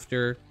just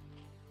after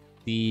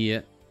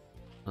the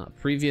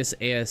previous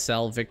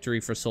ASL victory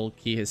for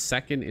Soulkey, his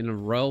 2nd in a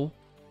row.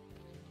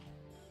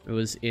 It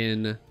was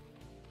in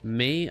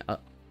May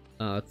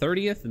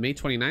 30th, May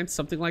 29th,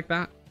 something like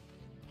that.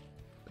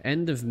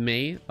 End of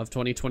May of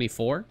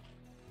 2024.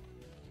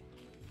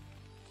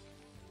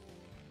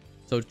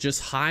 So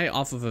just high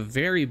off of a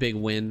very big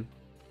win.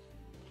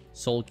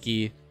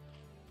 Soulkey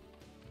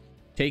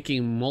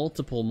taking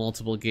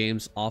multiple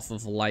games off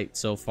of Light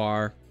so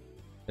far.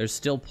 There's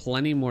still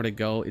plenty more to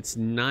go. It's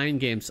 9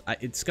 games.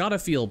 It's gotta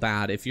feel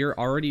bad if you're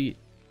already,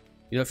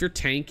 you know, if you're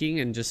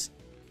tanking and just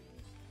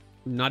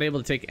not able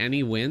to take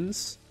any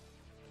wins,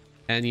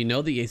 and you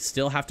know that you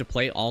still have to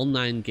play all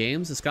 9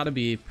 games. It's gotta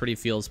be pretty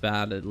feels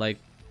bad. Like,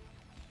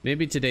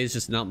 maybe today's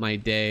just not my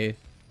day.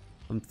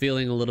 I'm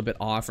feeling a little bit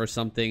off or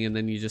something, and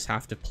then you just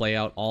have to play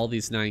out all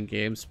these 9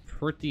 games.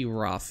 Pretty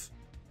rough.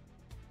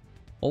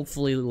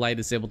 Hopefully Light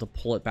is able to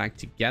pull it back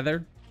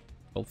together.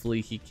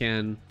 Hopefully he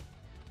can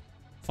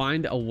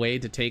find a way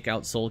to take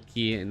out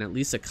Soulkey in at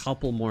least a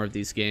couple more of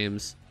these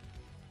games.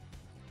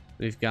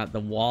 We've got the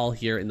wall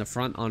here in the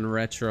front on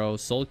Retro.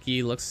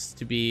 Soulkey looks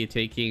to be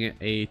taking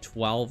a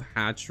 12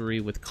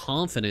 hatchery with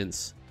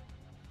confidence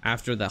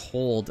after the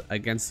hold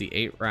against the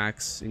 8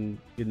 racks in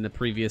the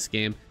previous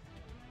game.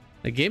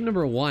 Game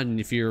number 1,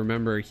 if you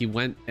remember, he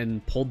went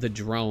and pulled the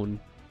drone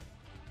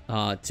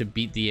to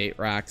beat the 8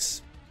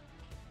 racks.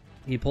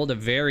 He pulled a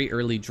very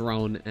early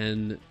drone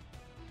and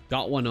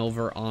got one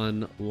over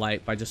on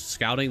Light by just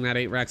scouting that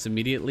 8 racks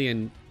immediately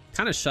and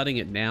kind of shutting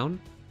it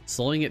down,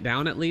 slowing it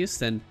down at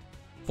least, and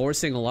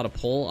forcing a lot of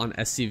pull on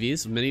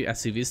SCVs, many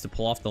SCVs to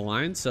pull off the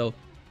line. So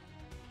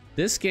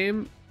this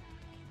game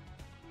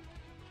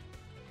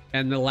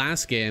and the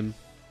last game,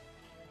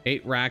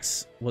 8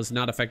 racks was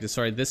not effective.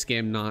 Sorry, this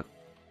game not.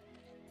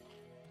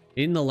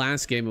 In the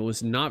last game, it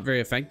was not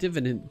very effective,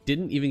 and it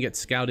didn't even get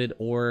scouted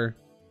or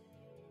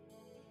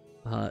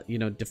you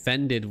know,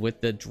 defended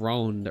with the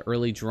drone, the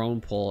early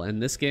drone pull.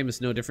 And this game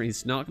is no different.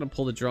 He's not going to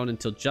pull the drone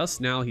until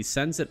just now. He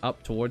sends it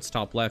up towards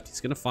top left.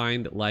 He's going to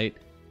find light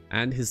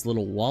and his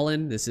little wall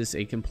in. This is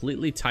a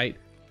completely tight,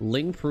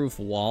 ling-proof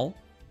wall.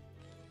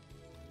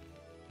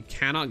 You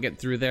cannot get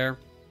through there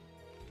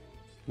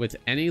with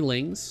any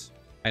lings,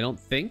 I don't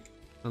think.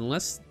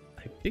 Unless,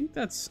 I think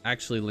that's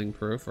actually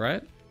ling-proof,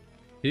 right?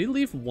 Did he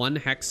leave one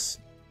hex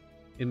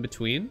in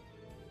between?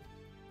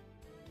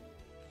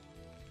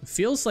 It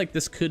feels like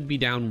this could be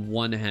down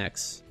one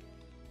hex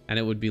and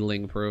it would be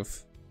ling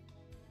proof.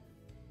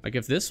 Like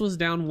if this was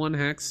down one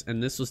hex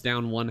and this was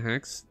down one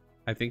hex,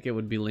 I think it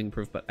would be ling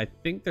proof, but I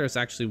think there's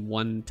actually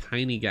one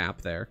tiny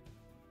gap there.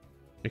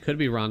 I could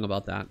be wrong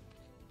about that.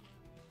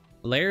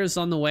 Layers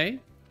on the way.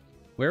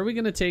 Where are we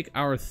going to take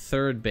our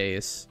third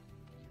base?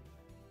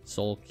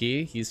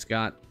 Soulkey, he's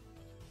got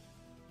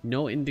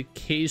no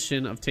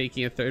indication of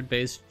taking a third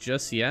base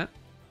just yet.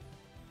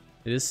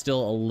 It is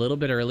still a little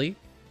bit early.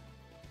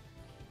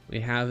 We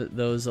have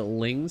those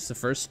lings, the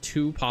first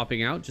two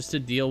popping out just to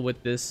deal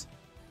with this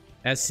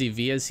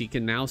SCV, as he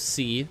can now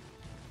see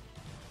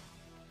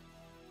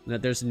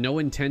that there's no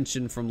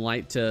intention from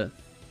light to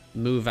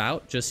move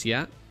out just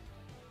yet.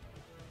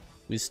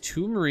 These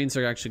two Marines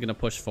are actually going to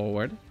push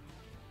forward.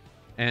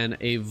 And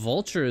a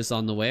Vulture is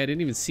on the way. I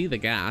didn't even see the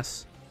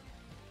gas.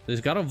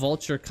 There's got a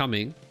Vulture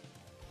coming.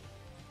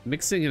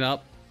 Mixing it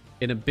up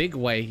in a big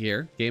way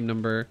here. Game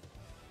number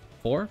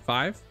 4,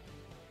 5.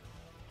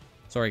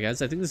 Sorry,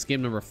 guys. I think this is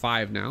game number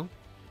 5 now.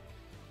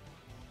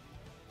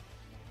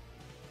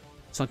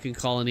 Sunken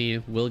Colony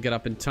will get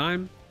up in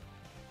time.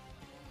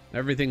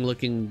 Everything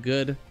looking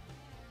good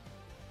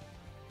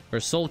for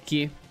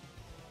Soulkey.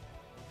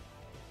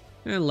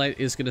 And Light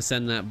is going to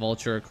send that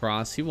Vulture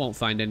across. He won't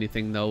find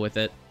anything, though, with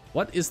it.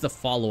 What is the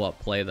follow-up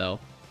play, though?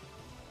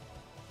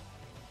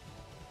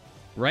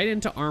 Right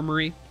into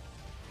Armory.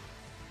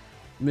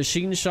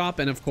 Machine Shop,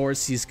 and of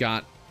course, he's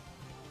got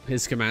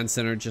his command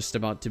center just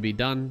about to be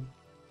done.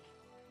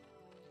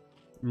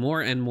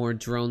 More and more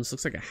drones.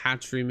 Looks like a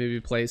hatchery may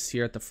be placed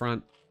here at the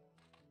front.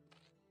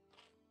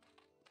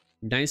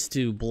 Nice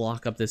to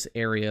block up this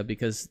area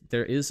because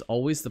there is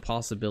always the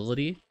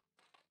possibility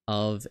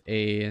of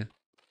a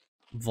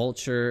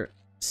Vulture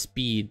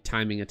speed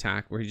timing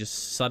attack where he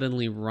just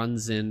suddenly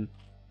runs in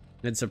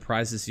and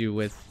surprises you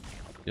with,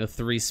 you know,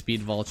 3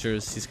 speed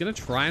Vultures. He's gonna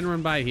try and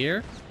run by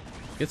here.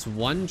 Gets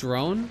one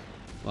drone.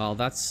 Well,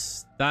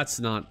 that's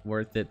not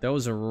worth it. That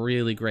was a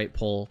really great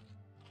pull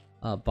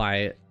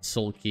by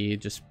Soulkey,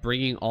 just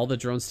bringing all the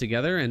drones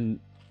together and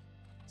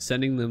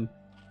sending them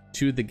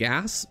to the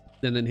gas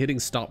and then hitting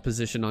stop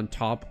position on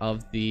top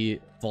of the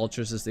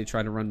Vultures as they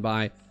try to run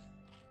by.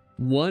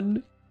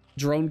 1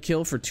 drone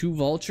kill for 2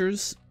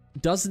 Vultures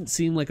doesn't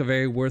seem like a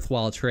very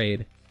worthwhile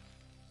trade.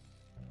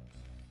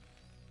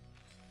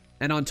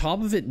 And on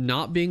top of it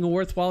not being a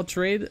worthwhile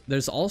trade,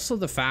 there's also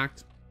the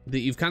fact that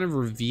you've kind of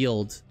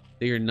revealed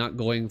that you're not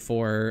going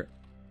for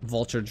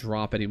Vulture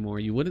drop anymore.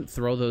 You wouldn't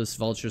throw those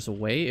Vultures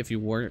away if you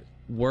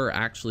were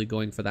actually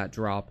going for that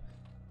drop.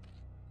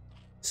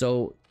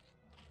 So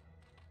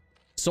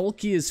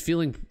Soulkey is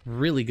feeling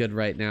really good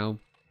right now.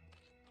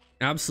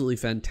 Absolutely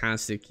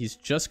fantastic. He's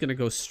just going to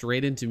go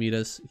straight into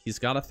Midas. He's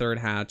got a 3rd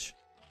hatch.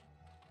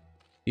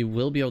 He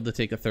will be able to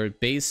take a 3rd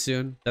base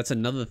soon. That's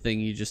another thing.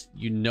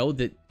 You know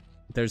that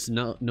there's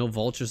no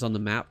Vultures on the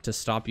map to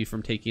stop you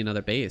from taking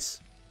another base.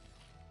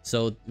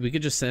 So we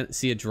could just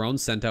see a drone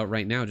sent out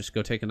right now. Just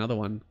go take another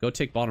one. Go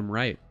take bottom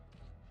right.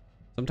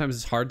 Sometimes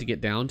it's hard to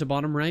get down to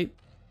bottom right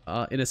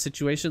in a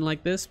situation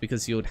like this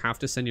because you would have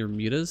to send your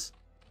mutas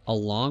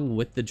along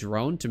with the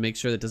drone to make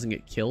sure that it doesn't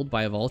get killed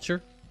by a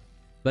Vulture.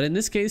 But in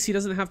this case, he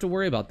doesn't have to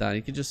worry about that.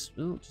 He could just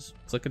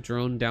click a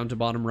drone down to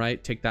bottom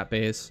right, take that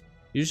base.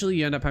 Usually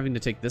you end up having to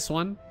take this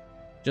one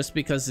just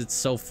because it's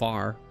so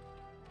far.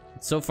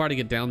 It's so far to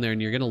get down there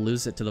and you're going to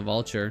lose it to the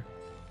Vulture.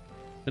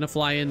 Gonna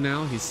fly in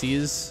now. He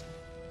sees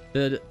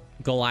the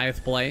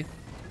Goliath play.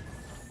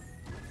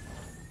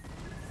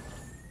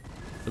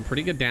 Some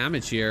pretty good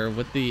damage here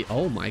with the...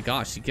 Oh my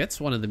gosh, he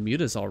gets one of the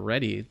mutas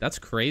already. That's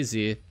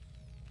crazy.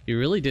 He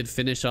really did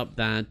finish up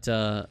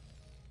that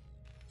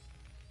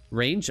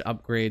range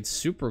upgrade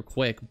super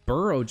quick.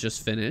 Burrow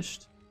just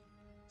finished.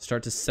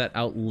 Start to set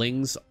out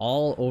lings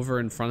all over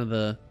in front of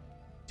the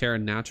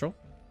Terran Natural.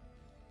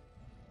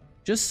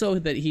 Just so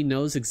that he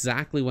knows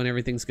exactly when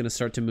everything's going to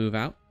start to move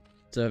out.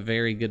 It's a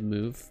very good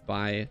move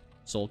by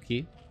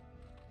Soulkey.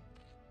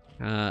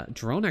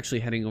 Drone actually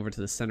heading over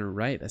to the center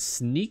right. A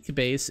sneak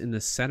base in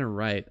the center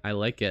right. I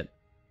like it.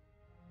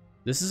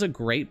 This is a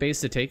great base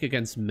to take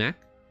against mech.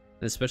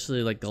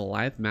 Especially like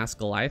Goliath, mass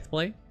Goliath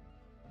play.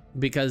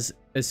 Because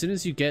as soon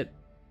as you get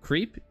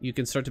creep, you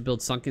can start to build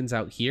Sunkens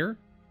out here.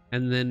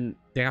 And then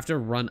they have to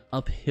run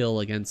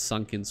uphill against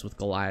Sunkens with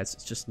Goliaths.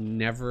 It's just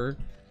never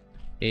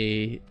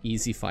a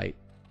easy fight.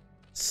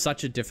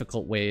 Such a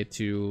difficult way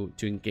to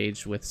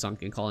engage with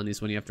sunken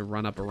colonies when you have to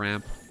run up a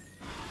ramp.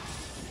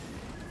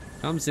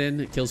 Comes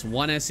in, kills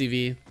 1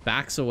 SCV,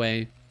 backs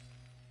away,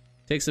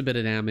 takes a bit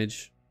of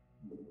damage.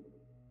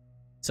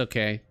 It's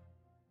okay.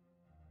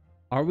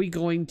 Are we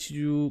going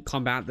to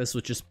combat this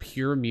with just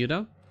pure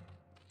Muta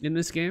in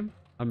this game?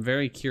 I'm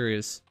very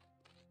curious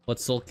what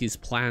Soulkey's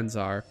plans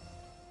are.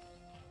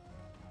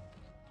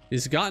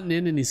 He's gotten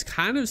in and he's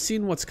kind of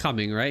seen what's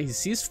coming, right? He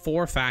sees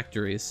 4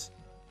 factories.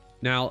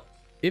 Now,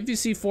 if you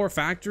see 4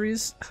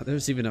 factories,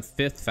 there's even a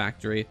 5th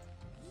factory.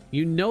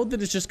 You know that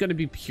it's just going to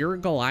be pure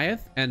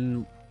Goliath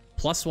and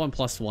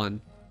 +1/+1.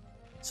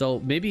 So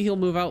maybe he'll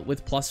move out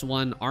with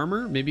 +1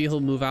 armor. Maybe he'll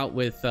move out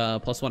with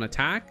 +1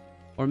 attack.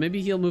 Or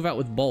maybe he'll move out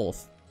with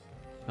both.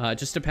 It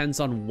just depends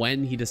on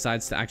when he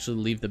decides to actually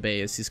leave the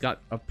base. He's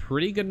got a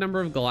pretty good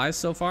number of Goliaths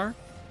so far.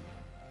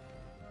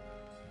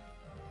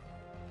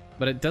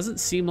 But it doesn't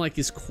seem like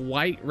he's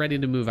quite ready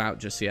to move out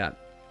just yet.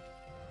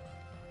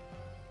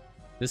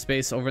 This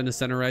base over in the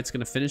center right is going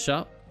to finish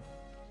up.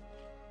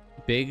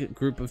 Big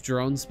group of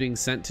drones being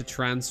sent to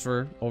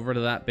transfer over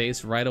to that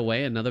base right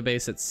away. Another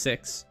base at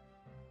 6.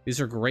 These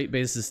are great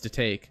bases to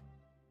take.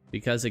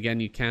 Because, again,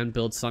 you can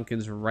build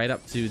Sunkens right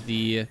up to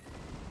the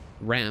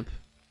ramp.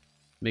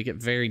 Make it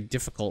very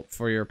difficult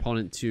for your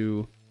opponent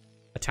to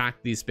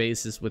attack these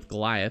bases with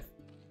Goliath.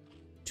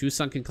 2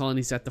 Sunken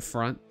colonies at the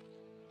front.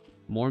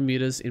 More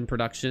Mutas in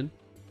production.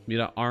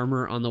 Muta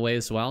armor on the way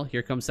as well.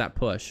 Here comes that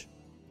push.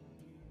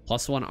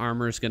 +1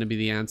 armor is going to be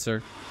the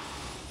answer.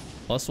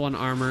 +1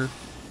 armor.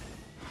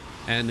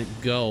 And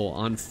go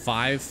on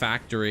 5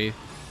 factory.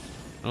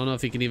 I don't know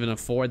if he can even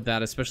afford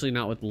that, especially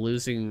not with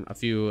losing a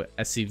few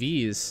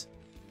SCVs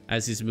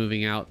as he's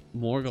moving out.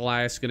 More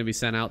Goliaths going to be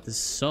sent out. There's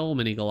so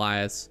many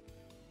Goliaths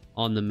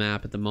on the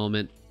map at the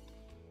moment.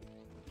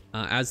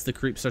 As the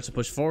creep starts to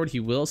push forward, he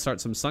will start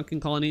some Sunken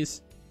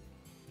colonies.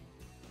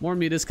 More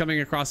Mutas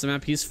coming across the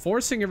map. He's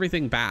forcing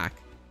everything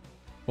back.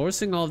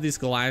 Forcing all of these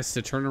Goliaths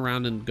to turn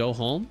around and go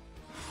home.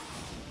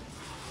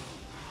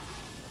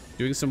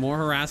 Doing some more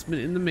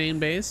harassment in the main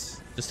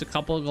base. Just a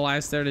couple of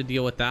Goliaths there to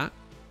deal with that.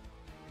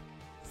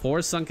 4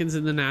 Sunkens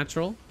in the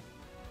natural.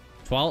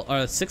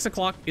 6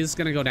 o'clock is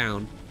going to go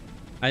down.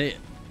 I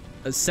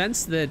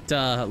sense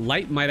that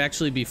Light might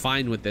actually be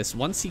fine with this.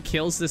 Once he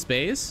kills this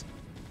base,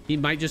 he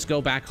might just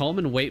go back home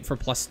and wait for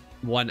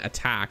 +1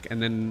 attack.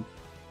 And then,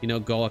 you know,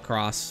 go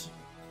across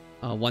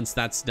once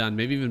that's done.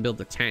 Maybe even build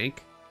a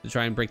tank to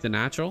try and break the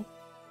natural.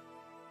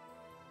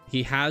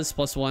 He has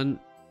 +1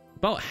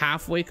 about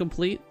halfway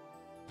complete.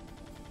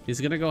 He's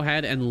going to go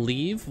ahead and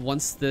leave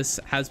once this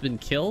has been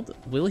killed.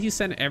 Will he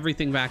send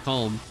everything back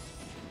home?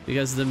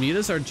 Because the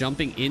Mutas are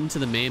jumping into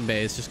the main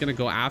base. Just going to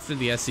go after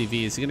the SCVs.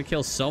 He's going to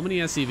kill so many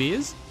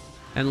SCVs.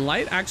 And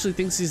Light actually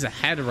thinks he's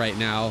ahead right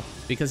now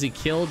because he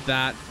killed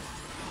that.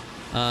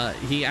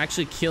 He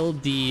actually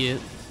killed the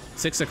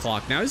 6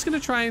 o'clock. Now he's going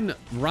to try and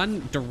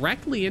run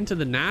directly into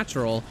the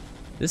natural.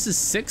 This is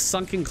 6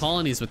 Sunken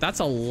colonies, but that's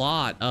a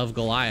lot of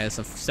Goliaths.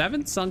 A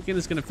 7th Sunken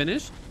is going to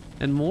finish.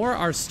 And more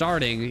are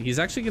starting. He's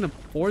actually going to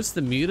force the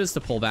Mutas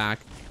to pull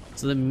back.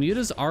 So the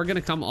Mutas are going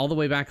to come all the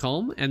way back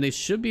home. And they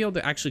should be able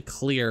to actually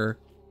clear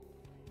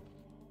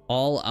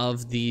all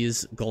of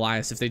these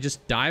Goliaths. If they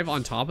just dive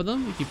on top of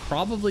them, he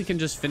probably can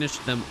just finish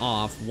them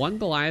off. 1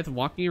 Goliath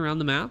walking around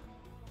the map.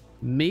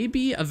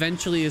 Maybe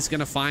eventually is going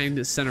to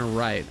find center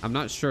right. I'm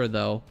not sure,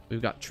 though.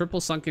 We've got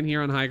triple Sunken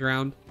here on high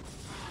ground.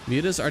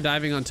 Mutas are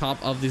diving on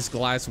top of these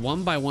Goliaths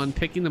one by one,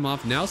 picking them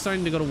off. Now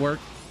starting to go to work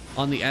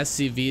on the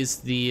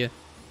SCVs. The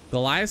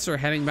Goliaths are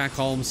heading back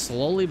home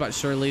slowly but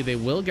surely. They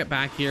will get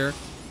back here,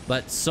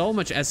 but so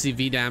much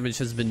SCV damage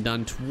has been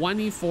done.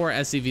 24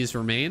 SCVs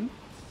remain.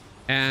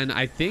 And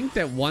I think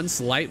that once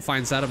Light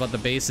finds out about the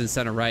base in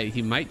center right,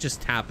 he might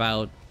just tap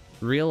out,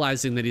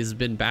 realizing that he's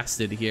been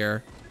bested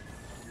here.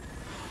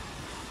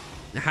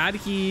 Had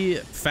he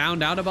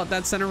found out about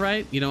that center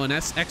right, you know, an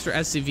extra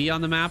SCV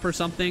on the map or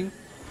something,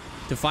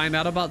 to find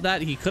out about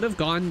that, he could have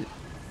gone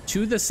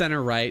to the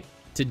center right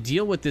to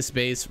deal with this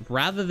base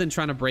rather than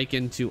trying to break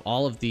into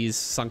all of these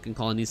Sunken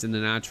colonies in the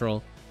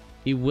natural.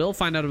 He will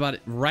find out about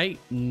it right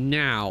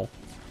now.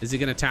 Is he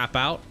going to tap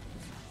out?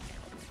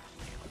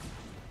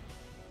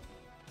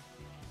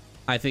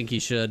 I think he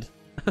should.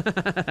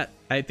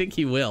 I think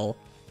he will.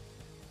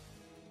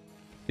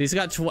 He's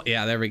got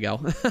yeah, there we go.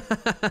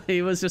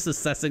 He was just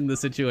assessing the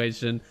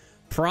situation,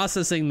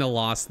 processing the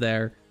loss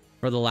there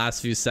for the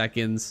last few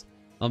seconds.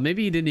 Well,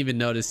 maybe he didn't even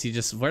notice. He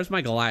just, where's my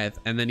Goliath?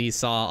 And then he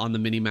saw on the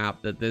mini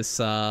map that this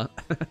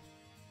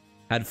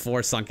had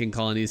 4 Sunken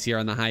colonies here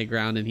on the high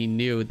ground, and he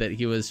knew that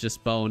he was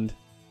just boned.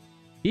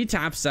 He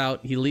taps out.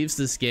 He leaves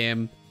this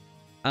game.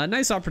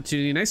 Nice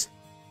opportunity. Nice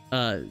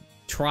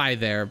try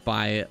there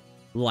by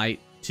Light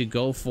to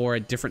go for a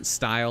different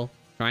style,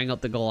 trying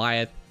out the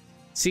Goliath.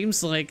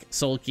 Seems like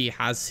Soulkey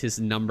has his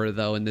number,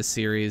 though, in this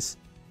series.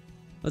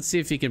 Let's see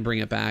if he can bring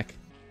it back.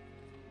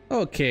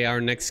 Okay, our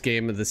next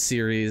game of the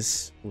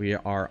series, we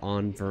are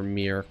on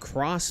Vermeer.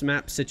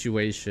 Cross-map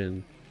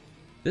situation.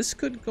 This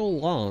could go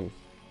long.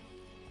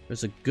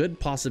 There's a good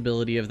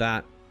possibility of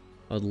that.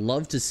 I would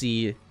love to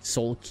see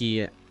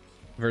Soulkey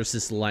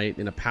versus Light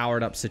in a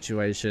powered-up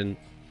situation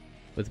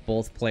with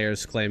both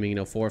players claiming, you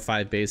know, 4 or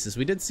 5 bases.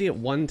 We did see it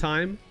one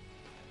time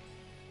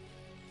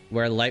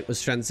where Light was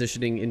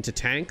transitioning into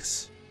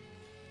tanks.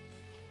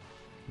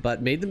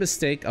 but made the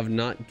mistake of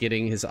not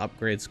getting his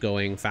upgrades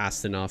going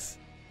fast enough.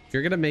 If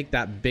you're going to make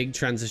that big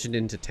transition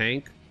into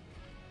tank,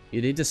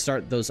 you need to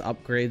start those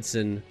upgrades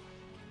and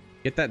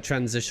get that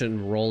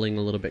transition rolling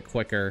a little bit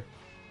quicker.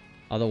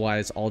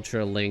 Otherwise,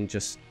 Ultra Ling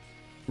just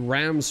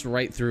rams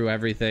right through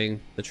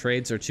everything. The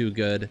trades are too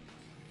good.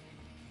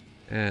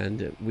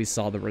 And we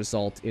saw the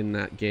result in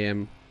that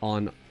game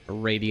on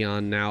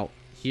Radeon. Now,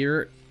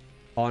 here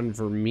on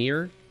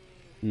Vermeer,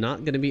 not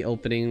going to be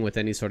opening with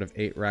any sort of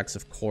 8 Rex,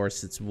 of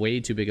course. It's way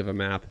too big of a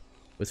map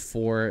with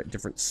 4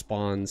 different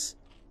spawns.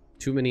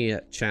 Too many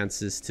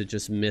chances to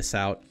just miss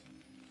out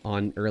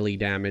on early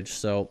damage.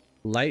 So,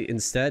 Light,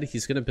 instead,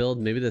 he's going to build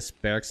maybe this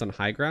barracks on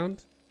high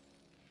ground.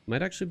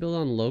 Might actually build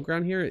on low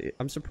ground here.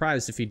 I'm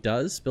surprised if he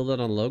does build it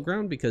on low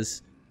ground,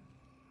 because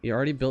he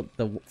already built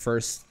the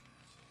first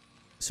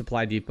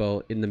supply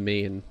depot in the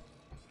main,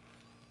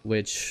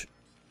 which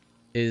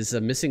is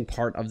a missing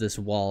part of this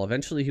wall.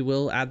 Eventually he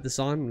will add this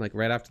on, like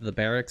right after the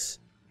barracks.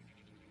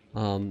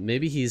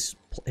 Maybe his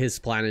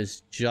plan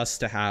is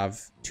just to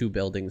have 2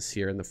 buildings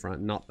here in the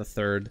front, not the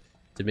 3rd,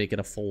 to make it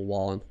a full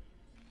wall.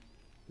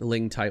 The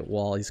Ling tight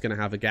wall. He's going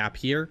to have a gap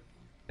here,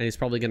 and he's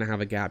probably going to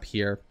have a gap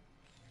here.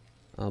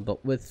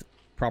 But with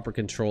proper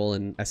control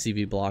and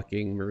SCV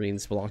blocking,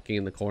 Marines blocking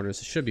in the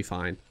corners, it should be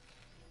fine.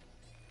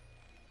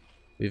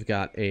 We've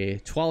got a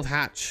 12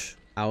 hatch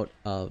out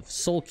of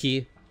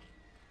Soulkey.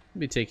 We'll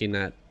be taking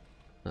that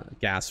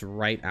gas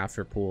right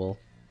after pool.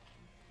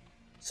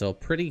 So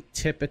pretty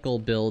typical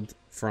build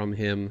from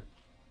him.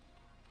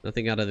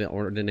 Nothing out of the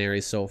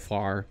ordinary so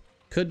far.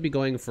 Could be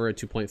going for a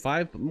 2.5,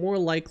 but more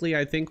likely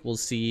I think we'll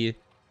see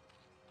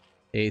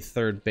a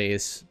 3rd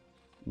base.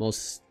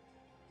 Most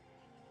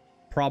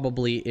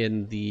probably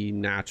in the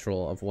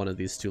natural of one of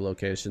these 2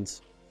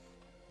 locations.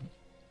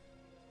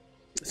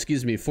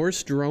 Excuse me,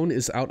 Force Drone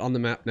is out on the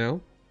map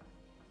now.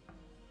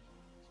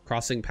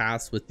 Crossing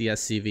paths with the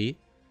SCV.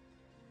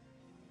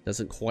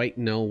 Doesn't quite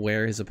know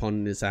where his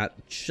opponent is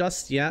at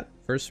just yet.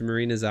 First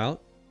Marine is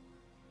out.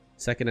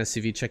 Second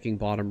SCV checking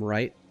bottom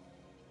right.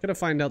 Gonna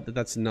find out that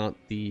that's not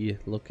the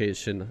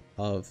location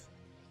of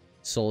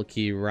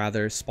Soulkey.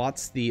 Rather,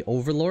 spots the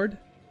Overlord.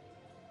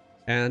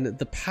 And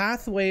the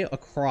pathway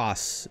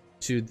across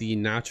to the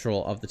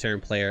natural of the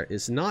Terran player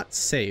is not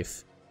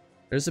safe.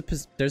 There's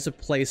a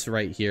place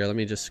right here. Let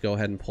me just go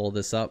ahead and pull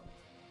this up.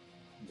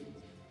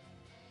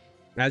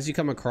 As you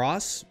come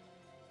across,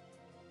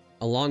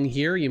 along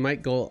here, you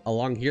might go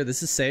along here.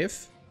 This is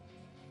safe.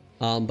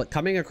 But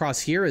coming across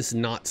here is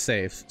not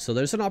safe. So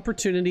there's an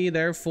opportunity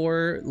there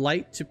for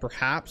Light to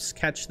perhaps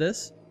catch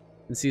this.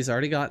 And see, he's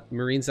already got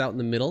Marines out in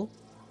the middle,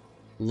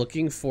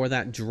 looking for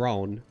that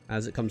drone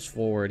as it comes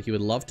forward. He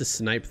would love to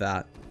snipe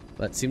that,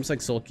 but it seems like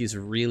Soulkey's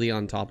really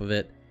on top of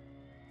it.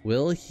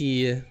 Will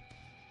he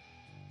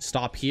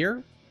stop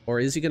here, or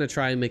is he going to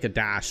try and make a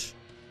dash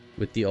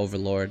with the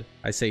Overlord?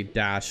 I say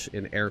dash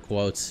in air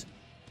quotes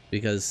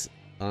because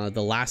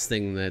the last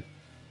thing that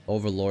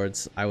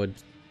Overlords I would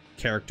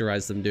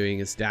characterize them doing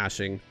is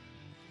dashing.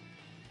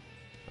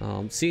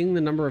 Seeing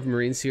the number of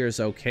Marines here is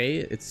okay.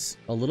 It's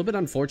a little bit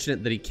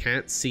unfortunate that he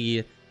can't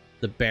see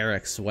the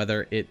barracks,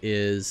 whether it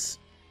is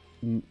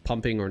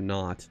pumping or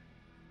not,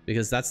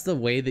 because that's the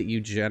way that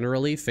you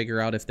generally figure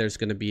out if there's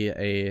going to be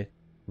a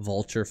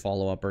vulture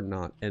follow-up or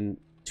not. And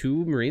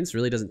 2 Marines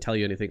really doesn't tell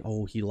you anything.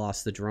 Oh, he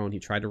lost the drone. He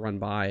tried to run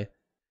by.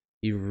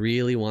 He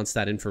really wants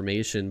that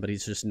information, but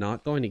he's just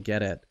not going to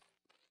get it.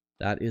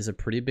 That is a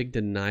pretty big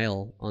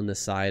denial on the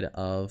side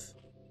of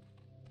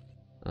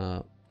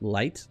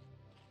Light.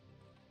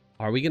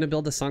 Are we going to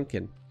build a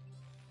sunken?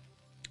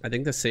 I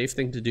think the safe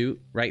thing to do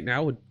right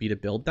now would be to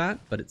build that,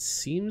 but it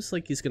seems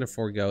like he's going to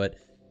forego it.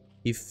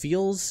 He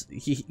feels...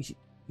 He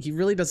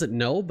really doesn't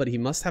know, but he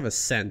must have a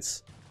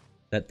sense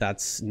that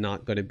that's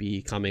not going to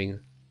be coming.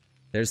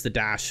 There's the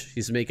dash.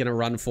 He's making a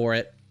run for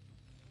it.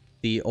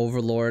 The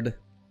Overlord.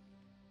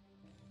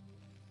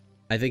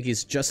 I think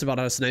he's just about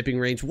out of sniping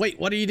range. Wait,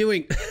 what are you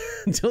doing?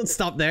 Don't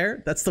stop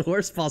there. That's the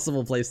worst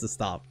possible place to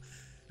stop.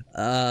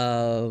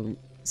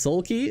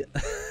 Soulkey?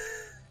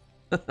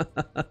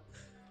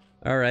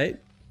 Alright.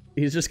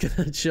 He's just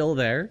gonna chill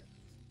there.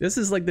 This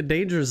is like the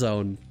danger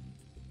zone.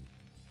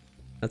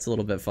 That's a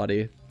little bit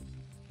funny.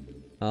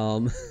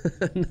 I'm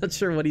not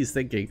sure what he's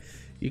thinking.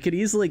 You could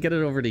easily get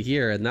it over to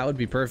here, and that would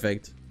be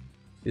perfect.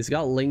 He's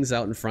got Lings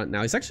out in front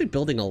now. He's actually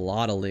building a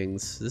lot of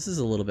Lings. This is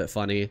a little bit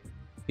funny.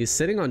 He's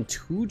sitting on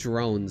 2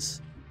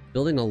 drones,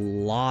 building a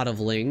lot of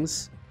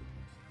Lings.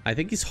 I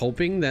think he's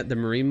hoping that the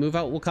Marine move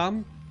out will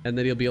come, and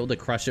then he'll be able to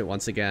crush it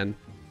once again.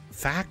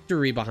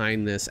 Factory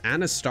behind this,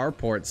 and a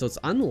starport, so it's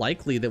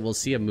unlikely that we'll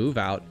see a move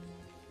out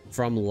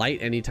from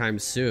Light anytime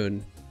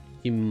soon.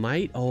 He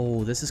might...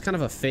 Oh, this is kind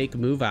of a fake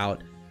move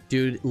out.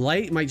 Dude,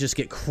 Light might just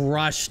get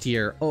crushed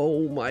here.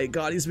 Oh my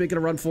god, he's making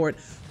a run for it.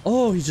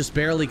 Oh, he just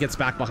barely gets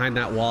back behind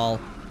that wall.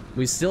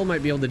 We still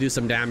might be able to do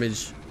some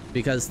damage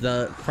because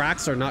the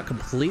cracks are not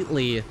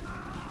completely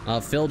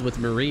filled with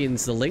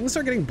Marines. The Lings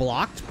are getting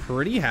blocked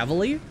pretty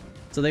heavily,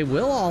 so they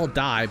will all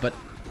die, but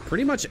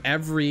pretty much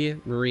every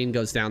Marine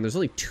goes down. There's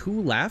only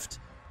 2 left.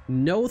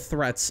 no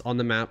threats on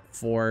the map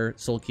for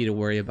Soulkey to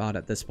worry about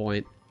at this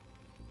point.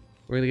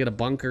 We're going to get a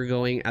bunker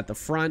going at the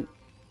front.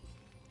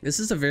 This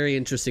is a very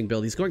interesting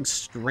build. He's going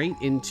straight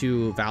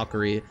into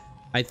Valkyrie.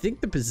 I think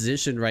the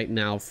position right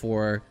now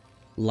for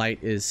Light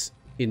is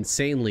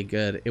insanely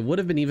good. It would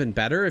have been even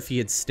better if he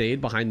had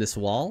stayed behind this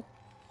wall,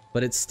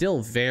 but it's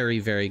still very,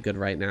 very good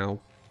right now.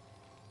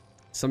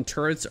 Some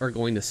turrets are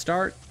going to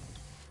start.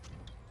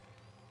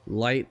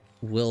 Light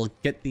will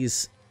get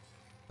these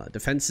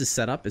defenses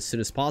set up as soon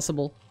as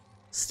possible.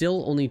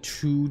 Still only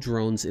 2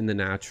 drones in the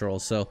natural,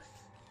 so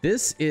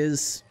this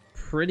is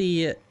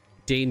pretty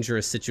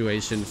dangerous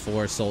situation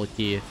for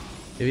Soulkey.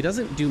 If he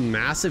doesn't do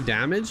massive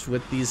damage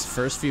with these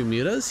first few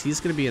mutas, he's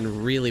going to be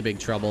in really big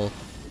trouble.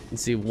 You can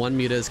see one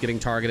muta is getting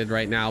targeted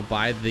right now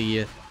by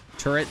the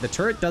turret. The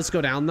turret does go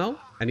down though,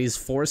 and he's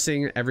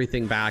forcing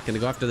everything back and to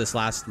go after this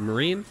last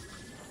marine.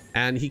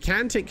 And he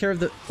can take care of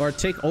the, or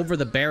take over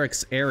the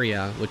barracks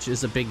area, which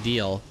is a big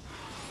deal.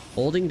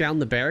 Holding down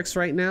the barracks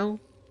right now,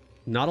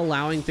 not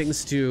allowing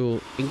things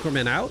to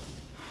increment out.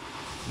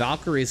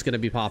 Valkyrie's going to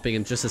be popping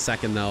in just a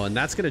second though, and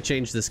that's going to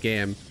change this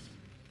game.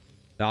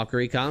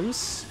 Valkyrie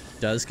comes,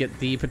 does get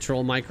the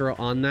patrol micro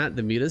on that.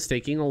 The muta's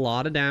taking a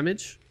lot of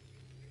damage.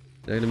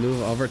 They're going to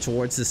move over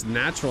towards this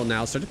natural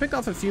now. Start to pick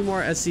off a few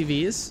more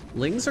SCVs.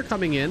 Lings are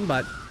coming in,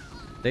 but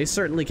they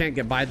certainly can't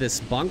get by this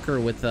bunker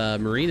with a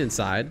marine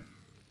inside.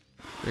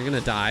 They're going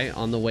to die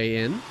on the way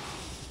in.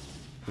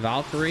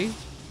 Valkyrie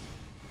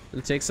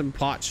going to take some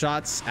pot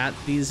shots at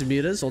these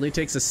mutas. Only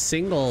takes a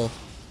single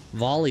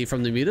volley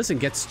from the mutas and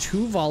gets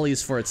 2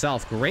 volleys for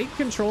itself. Great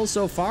control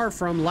so far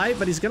from Light,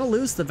 but he's going to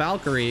lose the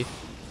Valkyrie.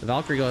 The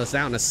Valkyrie goes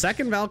down. A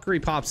second Valkyrie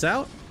pops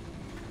out.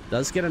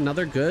 Does get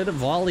another good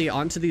volley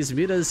onto these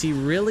mutas. He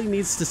really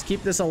needs to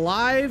keep this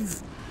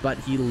alive, but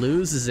he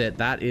loses it.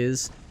 That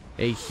is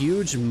a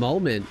huge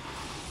moment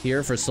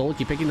here for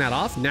Soulkey picking that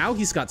off. Now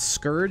he's got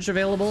Scourge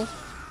available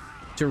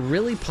to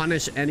really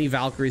punish any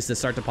Valkyries that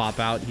start to pop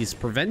out. He's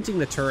preventing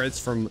the turrets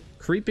from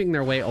creeping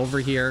their way over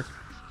here.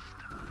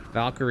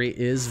 Valkyrie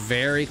is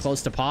very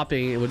close to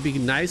popping. It would be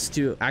nice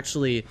to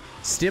actually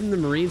stim the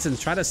Marines and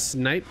try to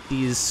snipe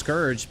these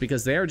Scourge,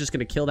 because they're just going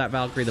to kill that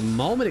Valkyrie the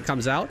moment it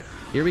comes out.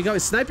 Here we go.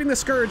 He's sniping the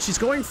Scourge. He's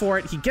going for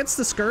it. He gets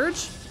the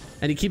Scourge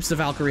and he keeps the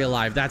Valkyrie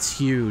alive. That's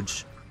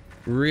huge.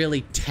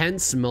 Really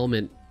tense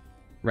moment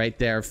right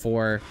there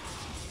for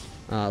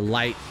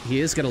Light. He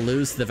is going to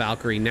lose the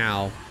Valkyrie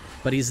now,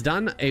 but he's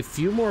done a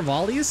few more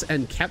volleys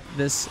and kept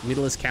this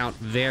mutalist count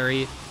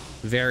very,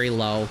 very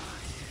low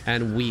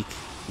and weak.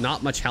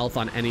 Not much health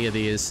on any of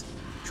these.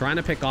 Trying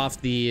to pick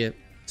off the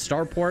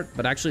starport,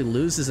 but actually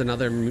loses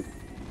another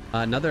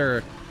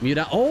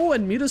muta. Oh,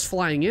 and muta's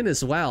flying in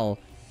as well.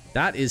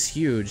 That is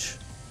huge.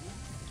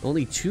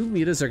 Only 2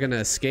 mutas are going to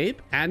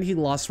escape, and he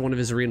lost one of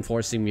his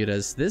reinforcing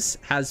mutas. This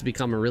has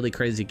become a really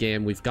crazy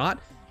game. We've got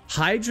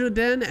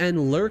Hydroden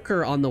and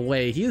Lurker on the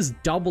way. He is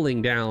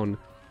doubling down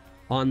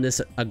on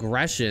this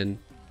aggression.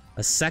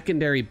 A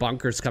secondary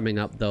bunker's coming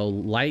up, though.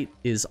 Light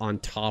is on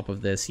top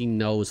of this. He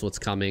knows what's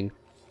coming.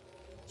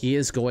 He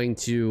is going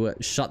to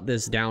shut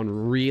this down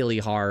really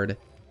hard.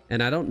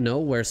 And I don't know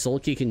where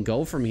Soulkey can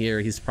go from here.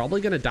 He's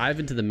probably going to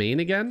dive into the main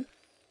again.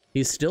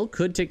 He still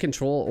could take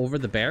control over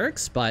the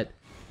barracks, but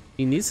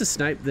he needs to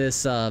snipe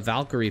this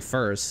Valkyrie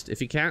first. If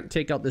he can't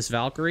take out this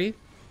Valkyrie,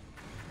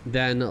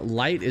 then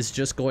Light is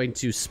just going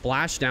to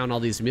splash down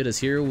all these mutas.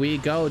 Here we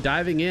go,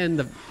 diving in.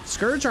 The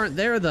Scourge aren't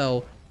there,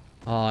 though.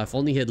 If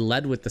only he had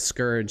led with the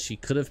Scourge, he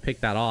could have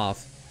picked that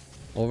off.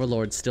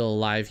 Overlord's still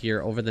alive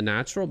here over the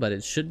natural, but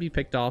it should be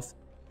picked off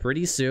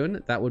pretty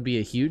soon. That would be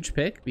a huge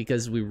pick,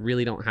 because we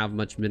really don't have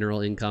much mineral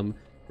income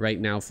right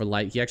now for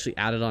Light. He actually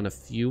added on a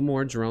few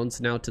more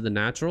drones now to the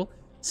natural.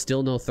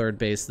 Still no third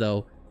base,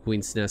 though.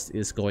 Queen's Nest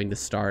is going to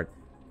start.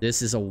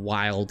 This is a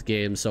wild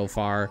game so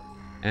far,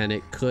 and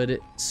it could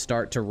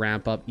start to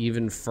ramp up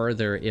even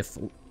further if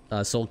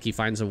Soulkey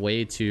finds a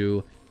way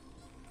to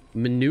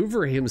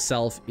maneuver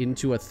himself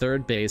into a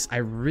third base. I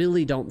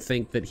really don't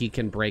think that he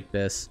can break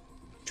this.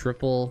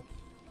 Triple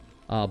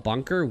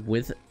bunker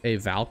with a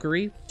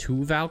Valkyrie.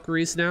 2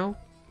 Valkyries now.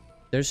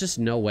 There's just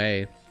no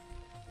way.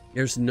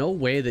 There's no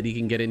way that he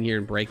can get in here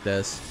and break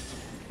this.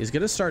 He's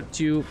going to start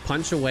to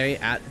punch away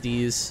at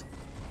these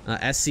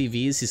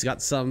SCVs. He's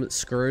got some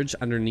Scourge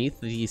underneath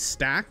the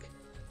stack.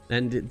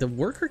 And the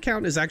worker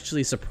count is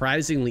actually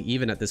surprisingly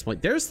even at this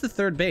point. There's the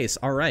third base.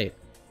 All right.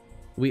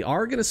 We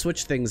are going to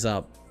switch things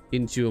up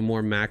into a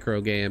more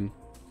macro game.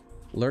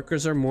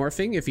 Lurkers are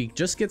morphing. If he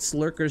just gets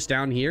Lurkers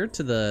down here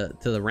to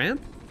the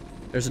ramp,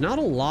 there's not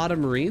a lot of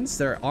Marines.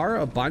 There are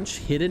a bunch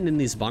hidden in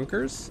these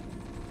bunkers,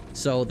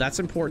 so that's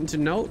important to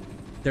note.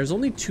 There's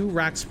only 2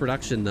 racks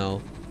production,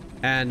 though,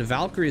 and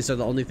Valkyries are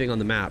the only thing on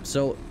the map.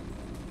 So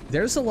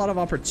there's a lot of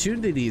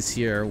opportunities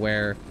here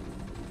where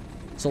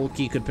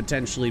Soulkey could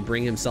potentially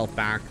bring himself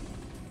back.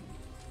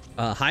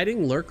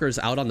 Hiding Lurkers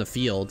out on the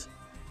field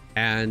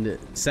and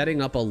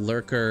setting up a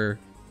Lurker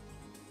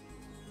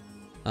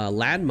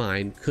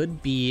landmine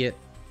could be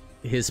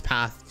his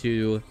path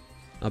to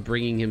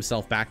bringing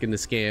himself back in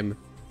this game.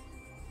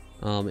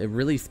 It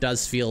really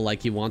does feel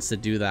like he wants to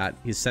do that.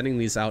 He's sending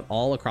these out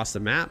all across the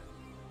map.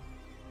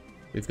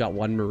 We've got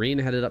one Marine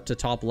headed up to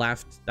top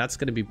left. That's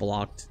going to be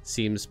blocked,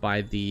 seems,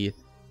 by the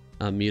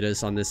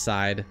mutas on this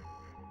side.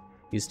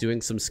 He's doing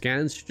some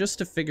scans just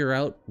to figure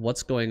out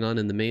what's going on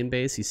in the main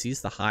base. He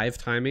sees the hive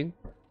timing,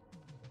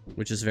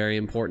 which is very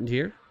important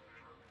here.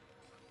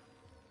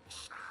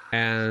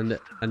 And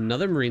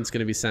another Marine's going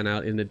to be sent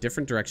out in a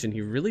different direction.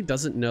 He really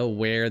doesn't know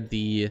where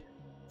the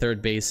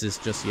third base is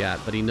just yet,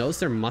 but he knows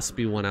there must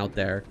be one out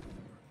there.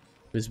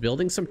 He's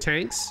building some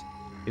tanks,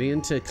 getting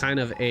into kind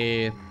of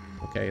a...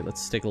 Okay,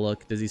 let's take a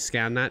look. Does he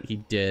scan that? He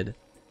did.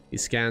 He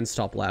scans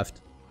top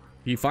left.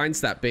 He finds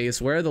that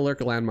base. Where are the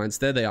lurker landmines?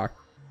 There they are.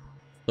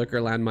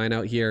 Lurker landmine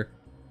out here.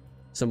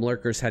 Some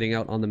lurkers heading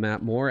out on the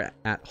map. More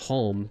at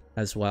home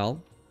as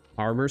well.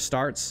 Armor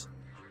starts.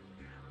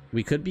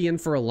 We could be in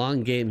for a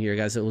long game here,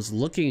 guys. It was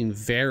looking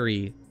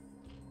very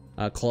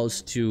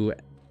close to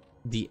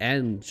the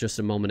end just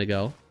a moment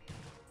ago.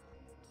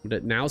 But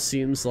it now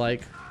seems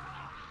like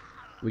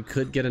we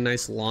could get a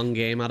nice long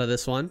game out of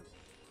this one.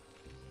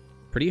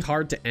 Pretty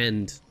hard to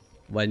end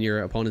when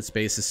your opponent's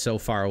base is so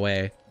far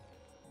away.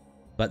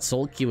 But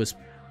Soulkey was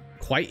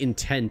quite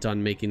intent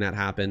on making that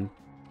happen.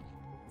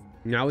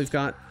 Now we've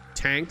got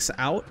tanks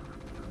out.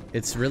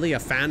 It's really a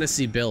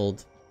fantasy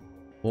build,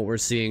 what we're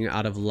seeing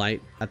out of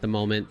Light at the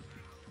moment.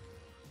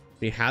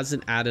 He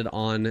hasn't added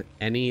on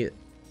any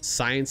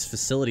science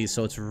facilities,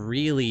 so it's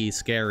really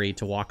scary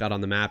to walk out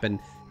on the map. And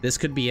this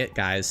could be it,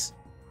 guys.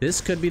 This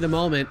could be the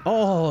moment.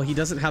 Oh, he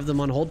doesn't have them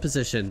on hold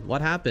position.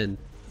 What happened?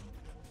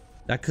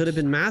 That could have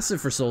been massive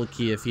for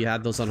Soulkey if he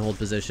had those on hold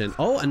position.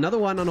 Oh, another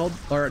one on hold,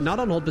 or not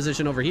on hold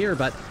position over here,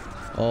 but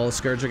oh,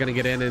 Scourge are going to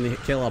get in and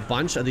kill a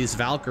bunch of these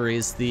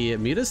Valkyries. The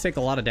mutas take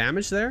a lot of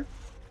damage there,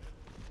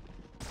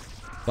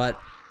 but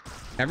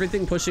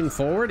everything pushing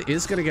forward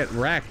is going to get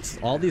wrecked.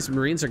 All these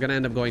Marines are going to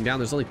end up going down.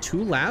 There's only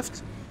 2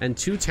 left and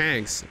 2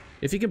 tanks.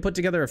 If he can put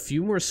together a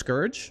few more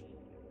Scourge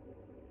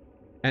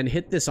and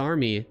hit this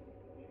army,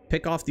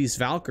 pick off these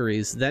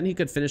Valkyries, then he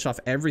could finish off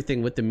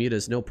everything with the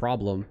mutas, no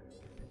problem.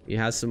 He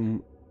has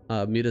some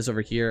mutas over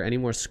here. Any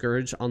more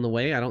Scourge on the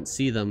way? I don't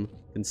see them.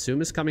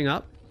 Consume is coming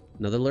up.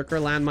 Another lurker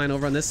landmine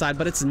over on this side,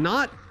 but it's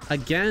not,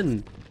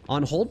 again,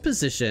 on hold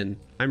position.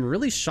 I'm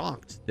really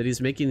shocked that he's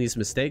making these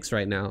mistakes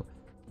right now.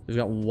 We've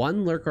got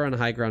 1 lurker on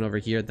high ground over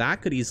here.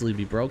 That could easily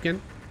be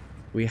broken.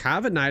 We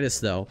have a Nidus,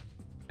 though,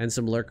 and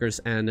some lurkers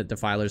and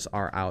defilers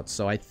are out.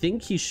 So I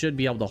think he should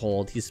be able to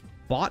hold. He's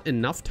bought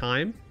enough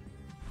time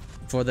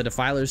for the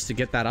defilers to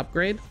get that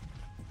upgrade,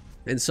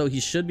 and so he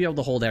should be able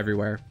to hold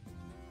everywhere.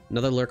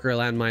 Another lurker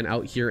landmine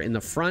out here in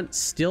the front.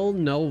 Still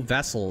no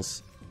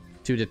vessels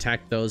to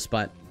detect those,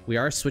 but we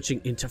are switching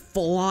into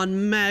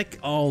full-on mech.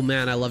 Oh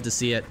man, I love to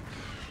see it.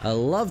 I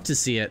love to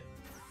see it.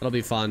 That'll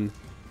be fun.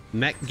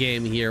 Mech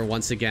game here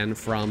once again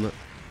from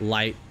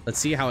Light. Let's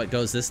see how it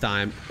goes this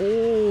time.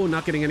 Oh,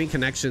 not getting any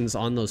connections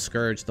on those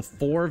Scourge. The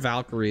 4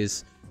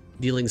 Valkyries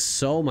dealing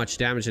so much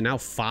damage, and now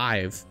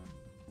 5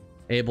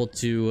 able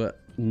to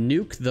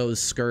nuke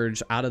those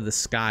Scourge out of the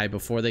sky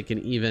before they can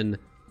even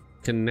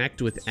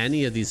connect with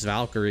any of these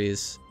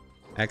Valkyries.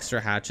 Extra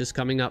hatches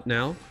coming up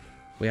now.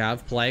 We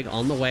have Plague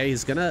on the way.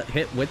 He's gonna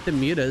hit with the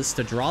mutas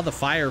to draw the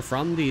fire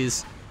from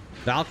these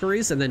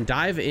Valkyries and then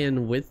dive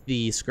in with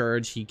the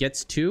Scourge. He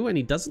gets 2 and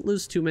he doesn't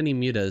lose too many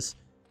mutas.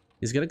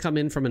 He's gonna come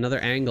in from another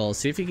angle.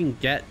 See if he can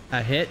get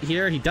a hit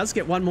here. He does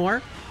get 1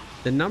 more.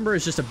 The number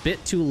is just a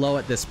bit too low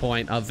at this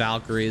point of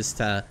Valkyries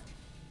to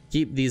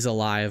keep these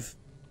alive,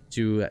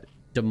 to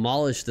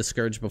demolish the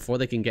Scourge before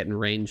they can get in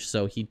range.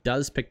 So he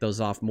does pick those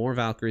off. More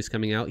Valkyries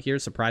coming out here,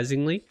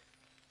 surprisingly,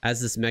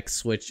 as this mech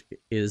switch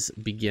is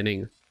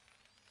beginning.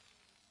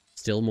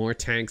 Still more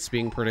tanks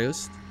being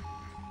produced.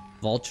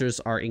 Vultures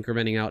are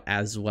incrementing out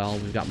as well.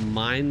 We've got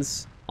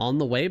mines on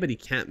the way, but he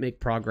can't make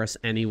progress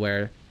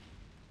anywhere.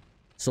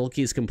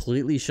 Soulkey is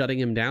completely shutting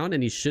him down,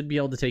 and he should be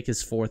able to take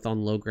his 4th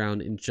on low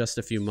ground in just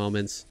a few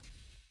moments.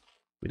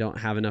 We don't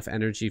have enough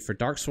energy for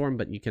Darkswarm,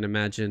 but you can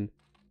imagine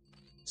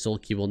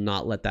Soulkey will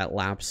not let that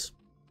lapse.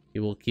 He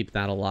will keep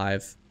that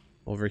alive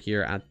over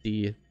here at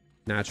the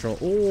natural.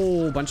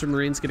 Oh, a bunch of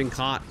Marines getting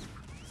caught.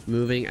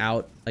 Moving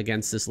out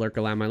against this lurker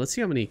landmine. Let's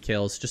see how many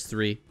kills. Just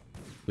 3.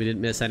 We didn't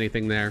miss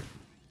anything there.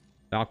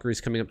 Valkyrie's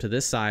coming up to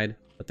this side,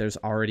 but there's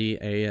already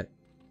a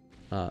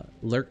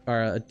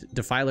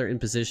defiler in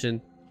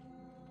position.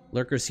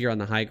 Lurkers here on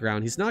the high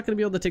ground. He's not going to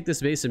be able to take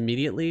this base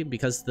immediately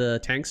because the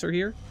tanks are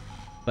here,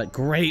 but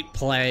great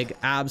Plague.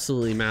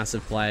 Absolutely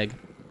massive Plague.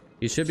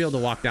 He should be able to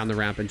walk down the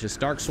ramp and just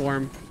Dark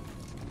Swarm.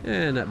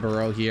 And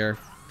Burrow here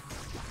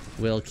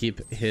will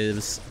keep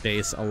his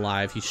base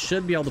alive. He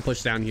should be able to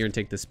push down here and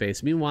take this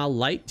base. Meanwhile,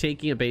 Light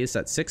taking a base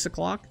at 6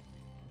 o'clock.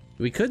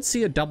 We could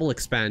see a double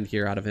expand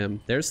here out of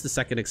him. There's the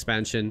 2nd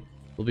expansion.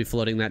 We'll be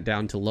floating that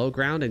down to low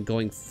ground and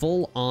going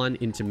full on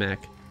into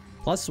mech.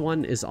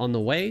 +1 is on the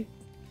way.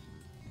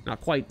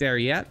 Not quite there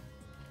yet.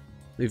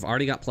 We've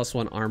already got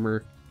 +1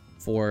 armor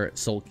for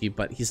Soulkey,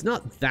 but he's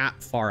not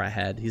that far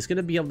ahead. He's going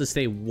to be able to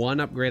stay 1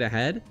 upgrade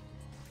ahead.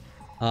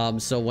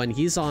 So when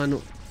he's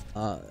on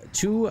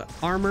 2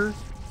 armor,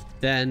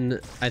 Then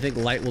I think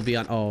light will be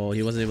on. Oh,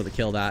 he wasn't able to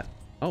kill that.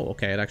 Oh,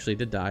 okay. It actually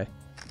did die.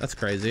 That's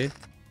crazy.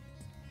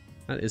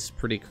 That is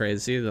pretty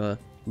crazy. The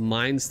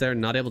mines there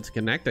not able to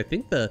connect. I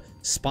think the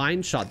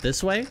spine shot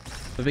this way,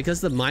 but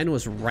because the mine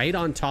was right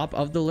on top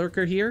of the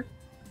lurker here,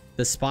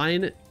 the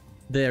spine,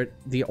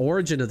 the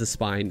origin of the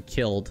spine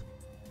killed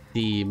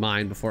the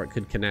mine before it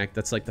could connect.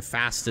 That's like the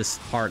fastest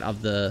part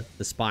of the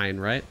spine,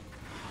 right?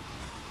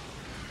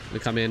 We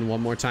come in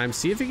one more time,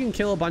 see if he can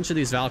kill a bunch of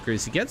these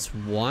Valkyries. He gets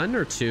 1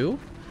 or 2,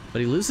 but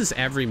he loses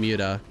every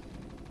muta.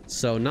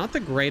 So not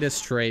the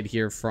greatest trade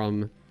here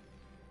from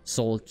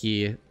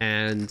Soulkey,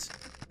 and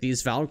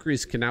these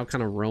Valkyries can now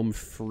kind of roam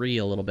free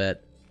a little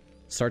bit.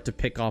 Start to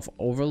pick off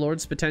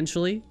overlords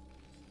potentially.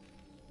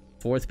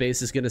 4th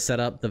base is going to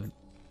set up. The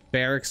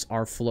barracks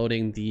are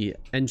floating, the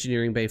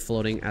engineering bay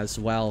floating as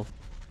well.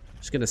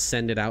 Just going to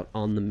send it out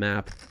on the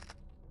map.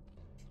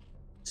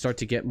 Start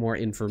to get more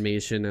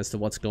information as to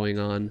what's going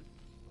on.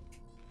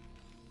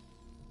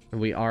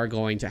 And we are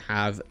going to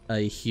have a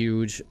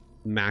huge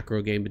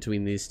macro game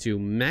between these two.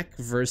 Mech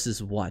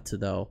versus what,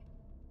 though?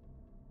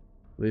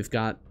 We've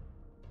got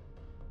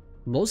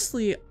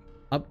mostly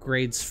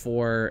upgrades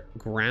for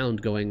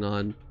ground going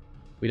on.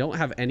 We don't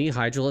have any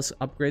Hydralisk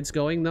upgrades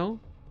going, though.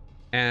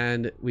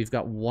 And we've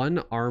got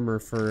 1 armor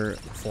for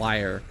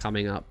Flyer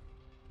coming up.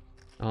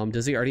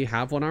 Does he already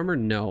have 1 armor?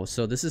 No.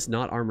 So this is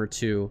not armor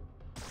 2.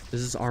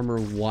 This is armor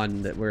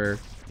 1 that we're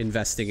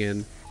investing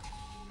in.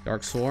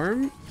 Dark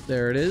Swarm.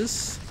 There it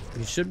is.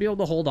 He should be able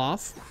to hold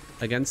off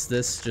against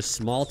this just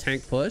small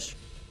tank push.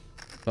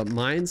 But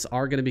mines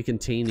are going to be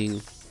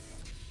containing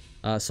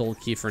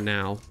Soulkey for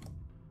now.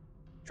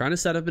 Trying to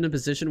set up in a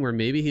position where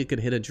maybe he could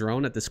hit a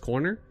drone at this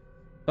corner.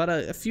 But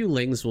a few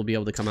lings will be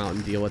able to come out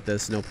and deal with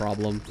this, no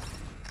problem.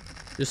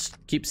 Just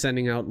keep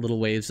sending out little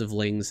waves of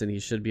lings and he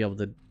should be able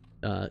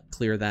to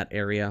clear that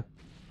area.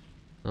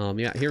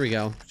 Yeah, here we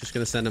go. Just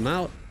gonna send him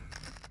out.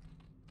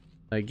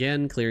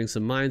 Again, clearing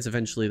some mines.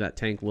 Eventually that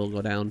tank will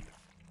go down.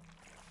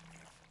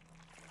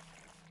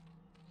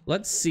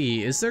 Let's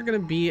see. Is there gonna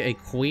be a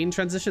queen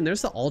transition?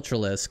 There's the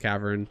Ultralisk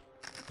Cavern.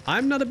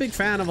 I'm not a big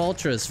fan of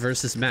Ultras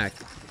versus Mech.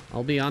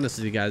 I'll be honest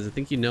with you guys. I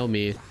think you know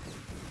me.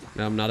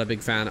 I'm not a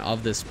big fan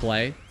of this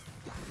play.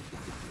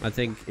 I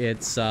think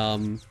it's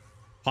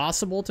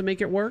possible to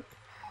make it work.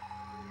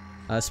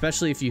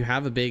 Especially if you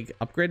have a big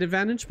upgrade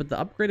advantage, but the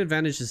upgrade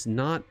advantage is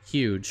not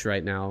huge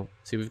right now.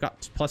 See, we've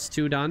got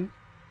 +2 done,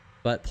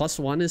 but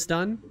 +1 is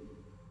done,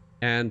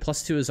 and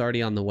 +2 is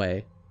already on the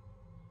way.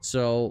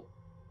 So,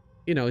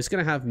 you know, he's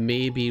gonna have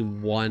maybe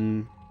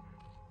 1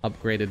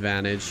 upgrade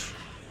advantage.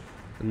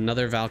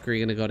 Another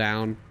Valkyrie gonna go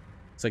down.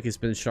 Looks like he's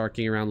been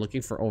sharking around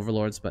looking for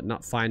overlords, but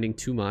not finding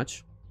too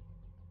much.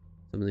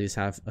 Some of these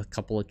have a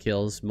couple of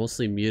kills,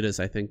 mostly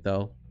mutas, I think,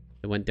 though.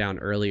 It went down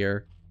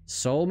earlier.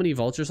 So many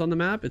vultures on the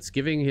map. It's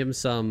giving him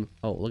some...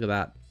 Oh, look at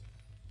that.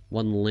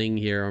 1 ling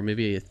here, or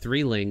maybe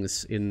 3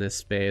 lings in this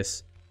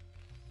space.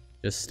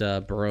 Just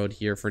burrowed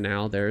here for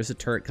now. There is a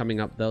turret coming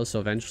up, though,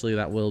 so eventually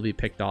that will be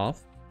picked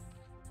off.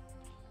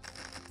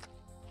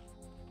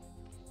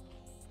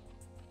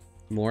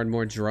 More and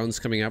more drones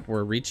coming up.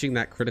 We're reaching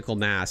that critical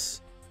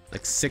mass.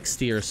 Like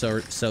 60 or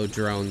so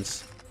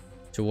drones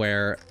to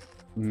where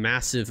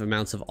massive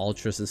amounts of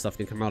ultras and stuff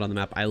can come out on the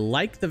map. I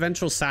like the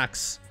ventral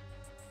sacks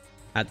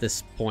at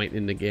this point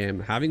in the game.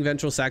 Having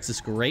ventral sacks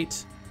is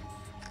great.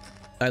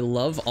 I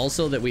love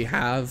also that we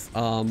have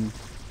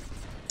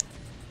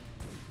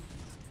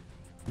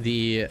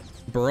the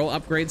burrow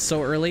upgrade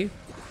so early.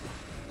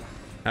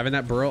 Having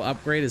that burrow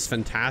upgrade is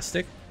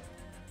fantastic.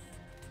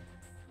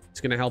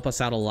 It's going to help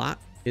us out a lot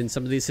in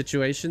some of these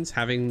situations.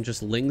 Having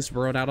just lings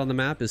burrowed out on the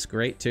map is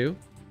great too.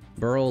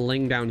 Burrow a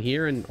ling down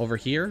here and over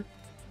here.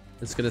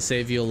 It's going to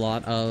save you a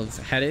lot of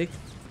headache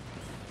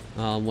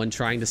when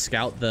trying to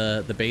scout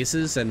the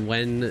bases and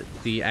when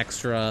the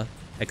extra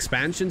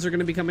expansions are going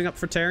to be coming up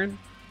for Terran.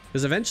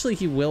 Because eventually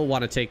he will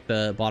want to take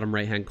the bottom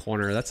right-hand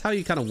corner. That's how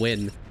you kind of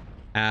win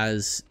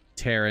as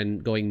Terran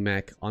going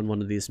mech on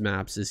one of these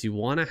maps, is you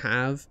want to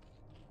have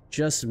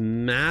just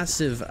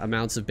massive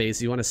amounts of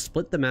base. You want to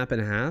split the map in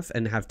half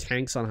and have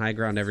tanks on high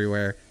ground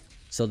everywhere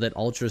so that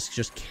ultras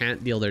just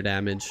can't deal their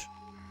damage.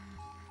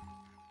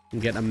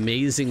 And get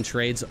amazing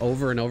trades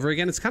over and over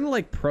again. It's kind of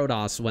like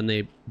Protoss when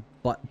they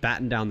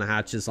batten down the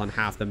hatches on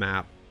half the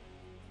map.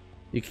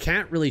 You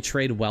can't really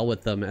trade well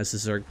with them as a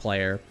Zerg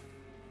player.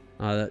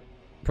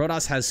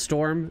 Protoss has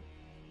Storm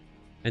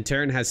and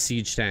Terran has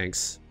Siege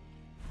tanks.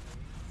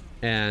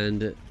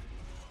 And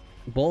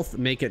both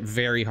make it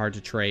very hard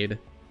to trade.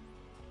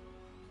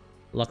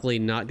 Luckily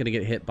not going to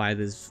get hit by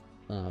these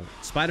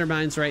spider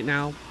mines right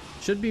now.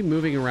 Should be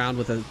moving around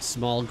with a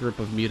small group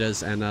of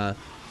mutas and a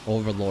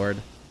overlord.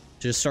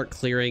 Just start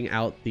clearing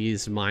out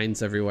these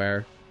mines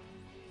everywhere.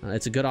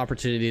 It's a good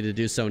opportunity to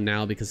do so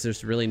now because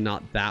there's really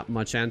not that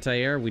much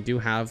anti-air. We do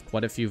have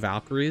quite a few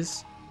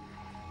Valkyries,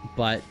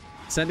 but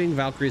sending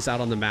Valkyries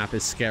out on the map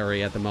is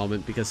scary at the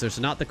moment because there's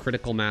not the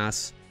critical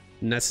mass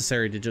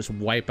necessary to just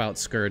wipe out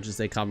Scourge as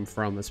they come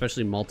from,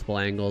 especially multiple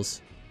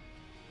angles.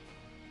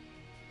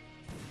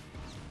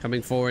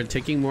 coming forward,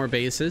 taking more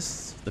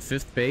bases. The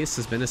 5th base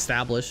has been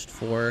established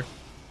for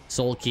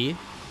Soulkey.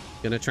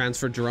 Gonna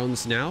transfer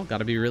drones now.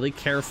 Gotta be really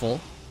careful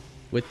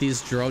with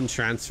these drone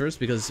transfers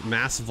because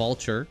Mass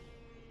Vulture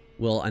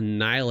will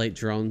annihilate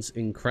drones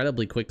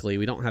incredibly quickly.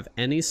 We don't have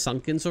any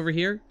sunkens over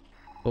here,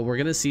 but we're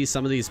gonna see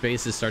some of these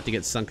bases start to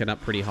get sunken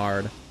up pretty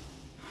hard.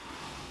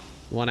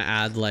 Want to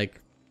add like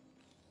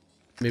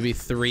maybe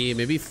 3,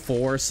 maybe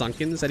 4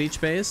 sunkens at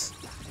each base,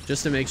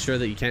 just to make sure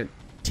that you can't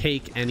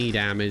take any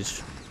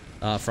damage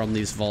from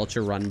these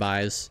vulture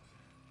run-bys.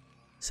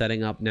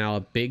 Setting up now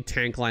a big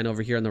tank line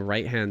over here on the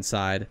right-hand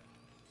side.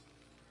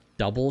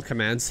 Double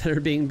command center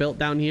being built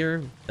down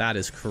here. That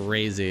is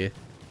crazy.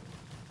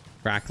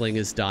 Crackling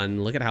is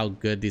done. Look at how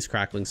good these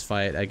cracklings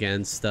fight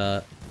against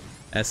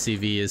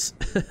SCVs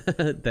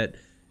that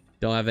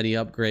don't have any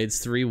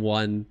upgrades.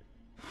 3-1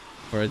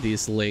 for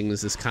these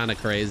lings is kind of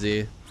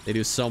crazy. They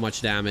do so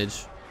much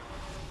damage.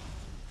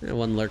 And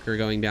one lurker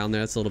going down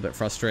there. That's a little bit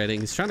frustrating.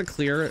 He's trying to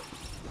clear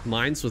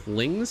mines with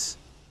lings,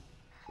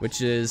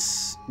 which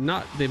is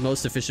not the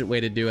most efficient way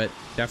to do it.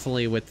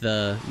 Definitely with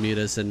the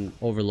mutas and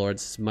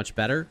overlords, it's much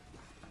better.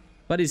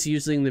 But he's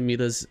using the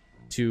mutas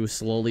to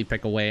slowly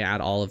pick away at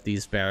all of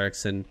these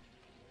barracks and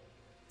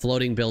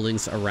floating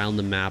buildings around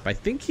the map. I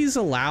think he's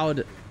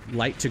allowed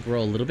Light to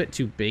grow a little bit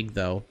too big,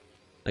 though.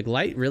 Like,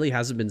 Light really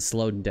hasn't been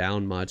slowed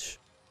down much.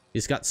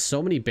 He's got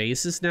so many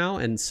bases now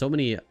and so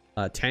many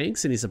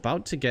tanks, and he's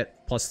about to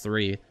get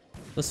 +3.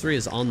 +3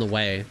 is on the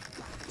way.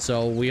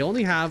 So we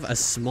only have a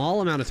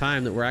small amount of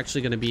time that we're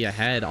actually going to be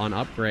ahead on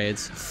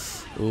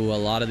upgrades. Ooh, a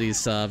lot of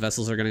these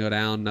vessels are going to go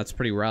down. That's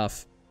pretty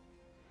rough.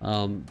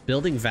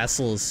 Building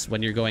vessels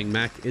when you're going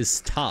mech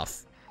is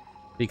tough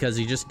because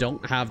you just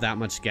don't have that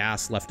much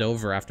gas left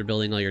over after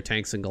building all your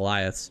tanks and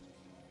Goliaths.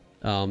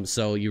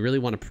 So you really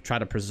want to try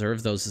to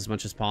preserve those as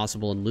much as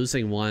possible, and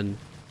losing one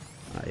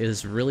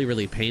is really,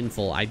 really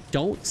painful. I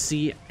don't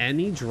see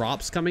any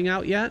drops coming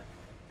out yet,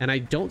 and I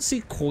don't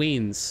see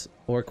queens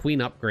or queen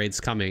upgrades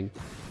coming.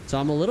 So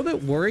I'm a little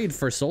bit worried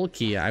for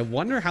Soulkey. I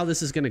wonder how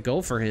this is going to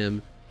go for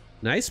him.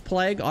 Nice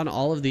plague on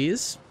all of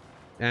these,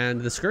 and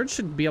the Scourge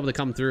should be able to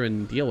come through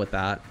and deal with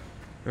that.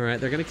 All right,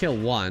 they're going to kill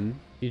one.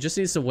 He just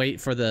needs to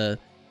wait for the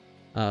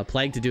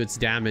plague to do its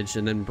damage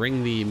and then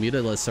bring the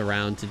Mutalisk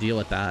around to deal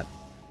with that.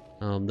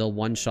 They'll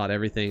one-shot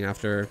everything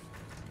after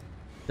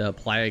the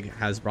plague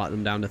has brought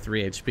them down to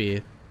 3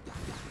 HP.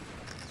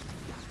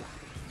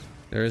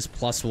 There is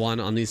 +1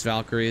 on these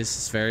Valkyries.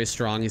 It's very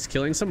strong. He's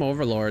killing some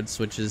overlords,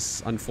 which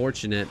is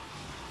unfortunate.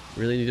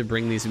 Really need to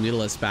bring these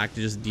Mutalisks back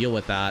to just deal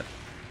with that.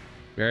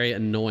 Very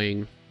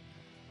annoying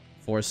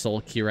for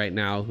Soulkey right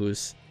now,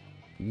 who's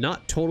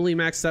not totally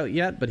maxed out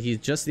yet, but he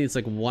just needs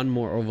like 1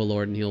 more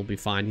overlord and he'll be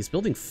fine. He's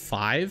building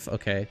 5.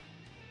 Okay.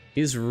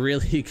 He's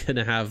really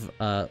gonna have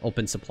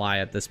open supply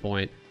at this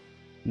point.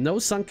 No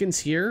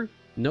sunkens here.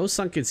 No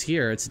sunkens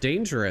here. It's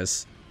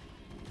dangerous.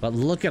 But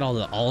look at all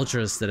the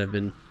ultras that have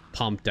been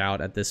pumped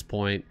out at this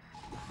point.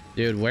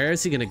 Dude, where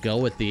is he gonna go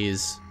with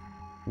these?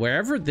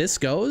 Wherever this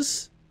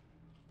goes,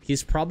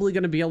 he's probably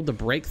gonna be able to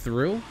break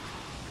through.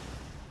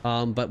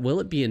 But will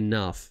it be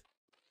enough?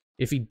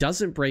 If he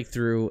doesn't break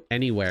through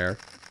anywhere,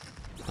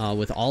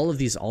 with all of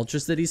these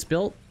ultras that he's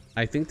built,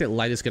 I think that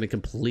Light is gonna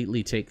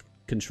completely take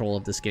control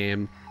of this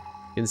game.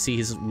 You can see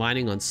he's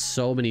mining on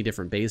so many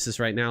different bases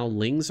right now.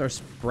 Lings are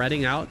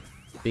spreading out,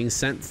 being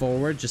sent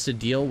forward just to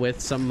deal with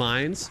some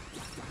mines.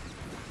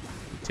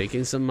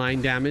 Taking some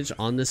mine damage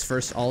on this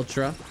first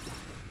Ultra.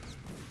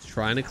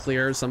 Trying to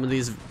clear some of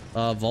these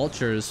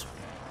vultures,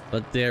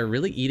 but they're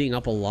really eating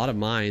up a lot of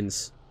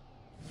mines.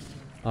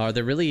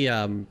 They're really,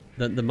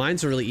 the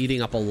mines are really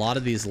eating up a lot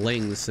of these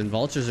lings, and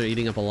vultures are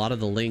eating up a lot of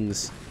the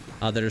lings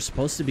that are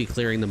supposed to be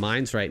clearing the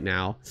mines right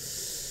now.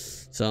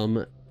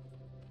 Some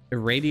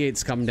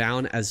irradiates come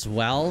down as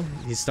well.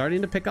 He's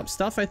starting to pick up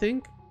stuff, I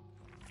think.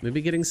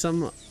 Maybe getting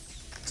some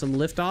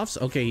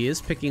liftoffs. Okay, he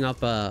is picking up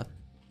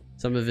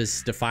some of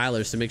his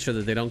defilers to make sure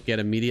that they don't get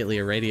immediately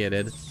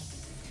irradiated.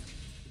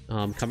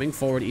 Coming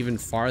forward even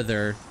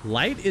farther.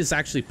 Light is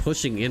actually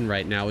pushing in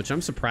right now, which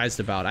I'm surprised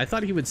about. I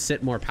thought he would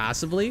sit more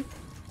passively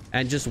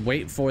and just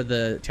wait for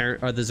the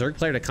Zerg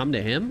player to come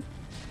to him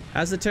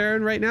as the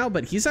Terran right now,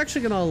 but he's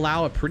actually going to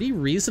allow a pretty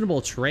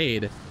reasonable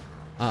trade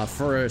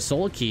for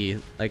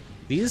Soulkey. Like,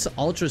 these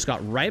ultras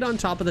got right on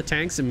top of the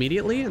tanks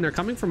immediately, and they're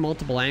coming from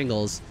multiple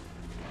angles.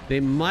 They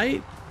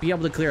might be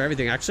able to clear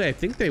everything. Actually, I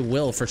think they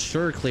will for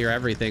sure clear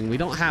everything. We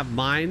don't have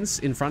mines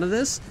in front of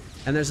this,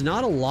 and there's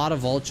not a lot of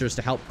vultures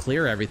to help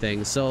clear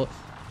everything. So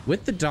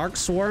with the Dark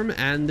Swarm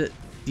and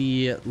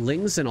the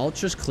Lings and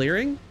Ultras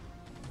clearing,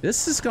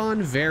 this has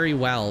gone very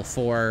well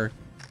for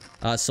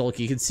Soulkey.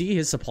 You can see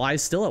his supply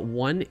is still at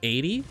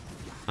 180.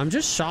 I'm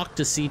just shocked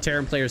to see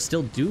Terran players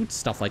still do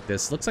stuff like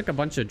this. Looks like a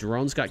bunch of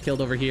drones got killed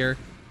over here.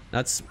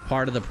 That's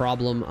part of the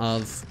problem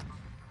of,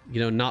 you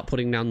know, not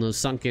putting down those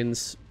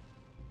sunkens.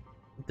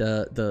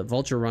 The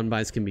vulture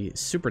run-bys can be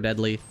super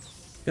deadly.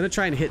 Gonna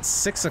try and hit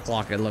 6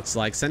 o'clock, it looks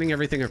like. Sending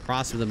everything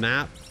across the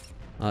map.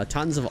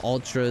 Tons of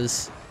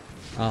ultras.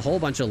 A whole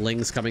bunch of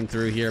lings coming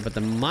through here, but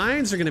the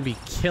mines are gonna be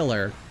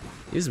killer.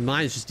 These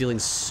mines just dealing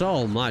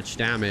so much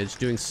damage,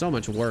 doing so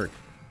much work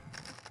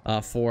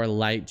for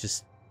Light.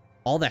 Just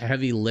all the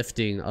heavy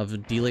lifting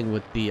of dealing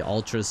with the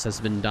ultras has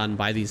been done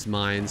by these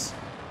mines.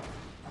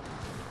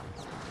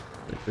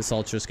 This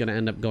ultra is going to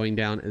end up going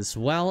down as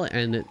well,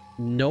 and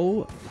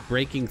no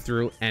breaking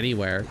through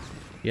anywhere.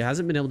 He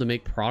hasn't been able to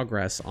make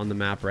progress on the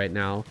map right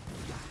now.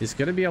 He's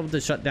going to be able to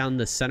shut down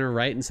the center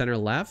right and center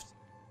left,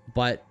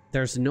 but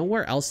there's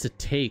nowhere else to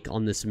take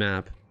on this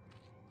map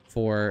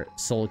for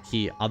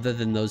Soulkey other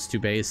than those two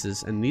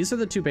bases, and these are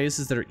the two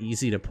bases that are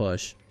easy to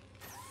push.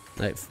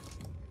 Like,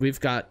 we've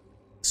got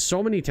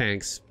so many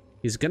tanks.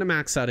 He's gonna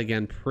max out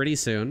again pretty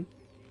soon,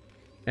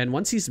 and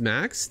once he's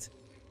maxed,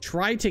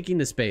 try taking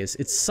this base.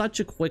 It's such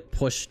a quick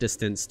push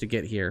distance to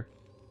get here.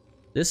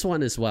 This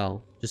one as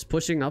well, just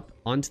pushing up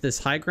onto this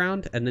high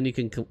ground, and then you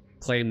can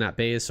claim that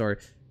base, or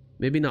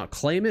maybe not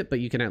claim it, but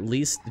you can at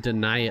least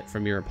deny it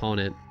from your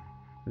opponent.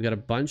 We've got a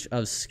bunch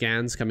of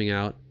scans coming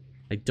out.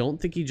 I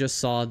don't think he just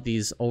saw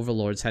these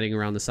overlords heading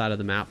around the side of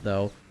the map,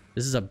 though.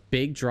 This is a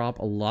big drop,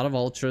 a lot of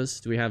ultras.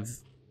 Do we have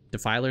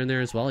Defiler in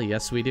there as well?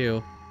 Yes, we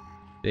do.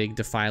 Big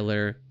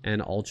Defiler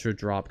and ultra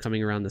drop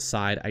coming around the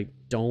side. I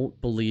don't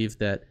believe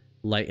that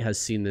Light has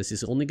seen this.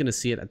 He's only going to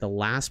see it at the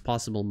last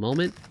possible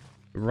moment,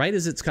 right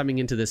as it's coming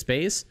into this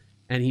base,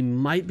 and he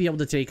might be able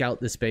to take out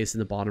this base in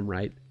the bottom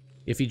right.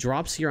 If he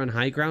drops here on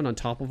high ground on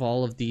top of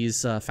all of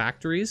these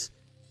factories,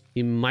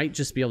 he might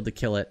just be able to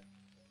kill it.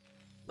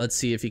 Let's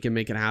see if he can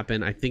make it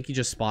happen. I think he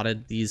just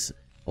spotted these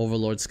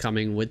overlords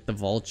coming with the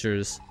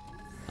vultures.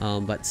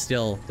 But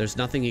still, there's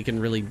nothing he can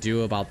really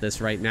do about this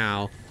right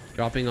now.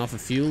 Dropping off a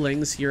few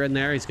lings here and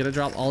there. He's going to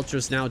drop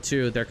ultras now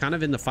too. They're kind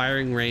of in the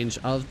firing range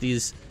of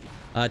these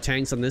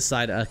tanks on this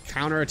side. A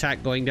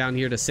counterattack going down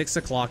here to 6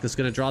 o'clock is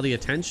going to draw the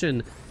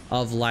attention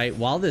of Light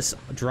while this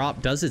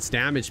drop does its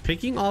damage.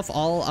 Picking off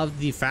all of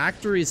the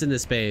factories in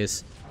this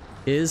base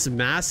is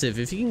massive.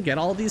 If he can get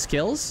all these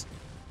kills,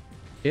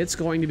 it's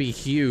going to be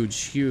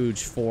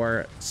huge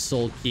for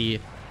Soulkey.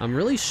 I'm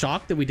really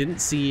shocked that we didn't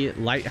see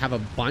Light have a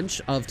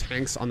bunch of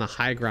tanks on the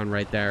high ground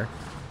right there.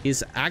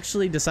 He's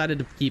actually decided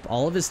to keep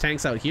all of his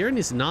tanks out here, and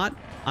he's not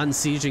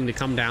unsieging to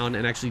come down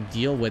and actually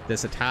deal with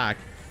this attack.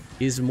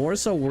 He's more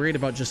so worried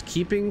about just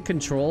keeping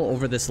control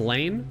over this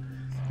lane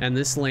and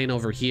this lane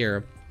over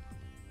here,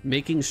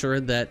 making sure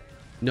that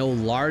no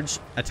large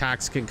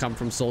attacks can come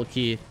from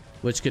Soulkey,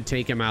 which could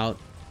take him out,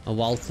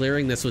 while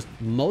clearing this with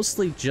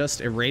mostly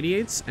just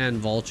irradiates and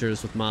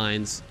vultures with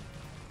mines.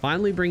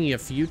 Finally bringing a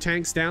few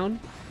tanks down.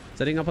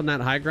 Setting up on that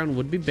high ground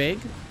would be big.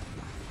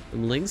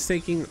 And Ling's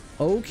taking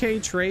okay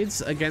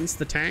trades against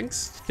the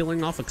tanks,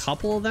 killing off a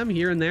couple of them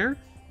here and there,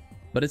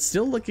 but it's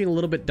still looking a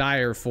little bit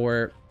dire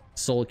for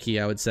Soulkey,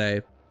 I would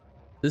say.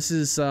 This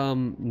is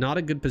not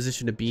a good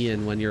position to be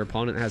in when your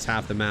opponent has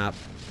half the map.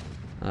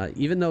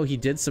 Even though he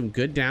did some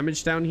good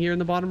damage down here in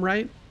the bottom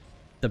right,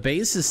 the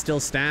base is still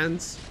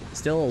stands.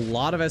 Still a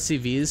lot of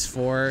SCVs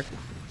for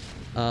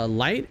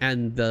Light,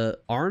 and the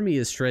army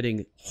is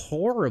shredding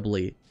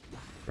horribly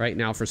right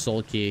now for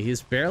Soulkey.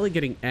 He's barely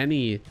getting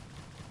any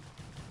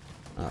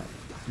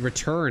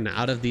return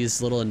out of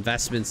these little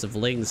investments of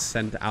lings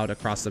sent out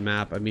across the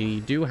map. I mean,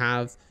 you do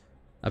have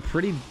a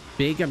pretty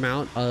big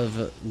amount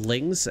of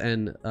lings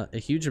and a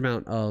huge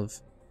amount of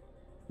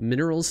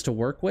minerals to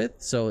work with,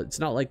 so it's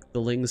not like the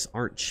lings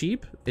aren't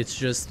cheap. It's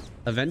just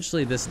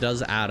eventually this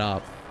does add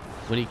up.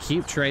 When you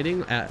keep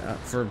trading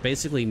for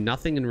basically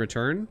nothing in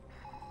return,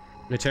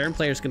 the Terran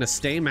player is going to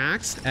stay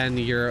maxed, and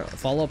your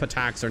follow-up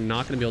attacks are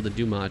not going to be able to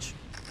do much.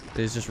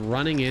 He's just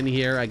running in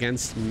here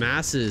against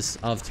masses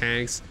of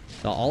tanks.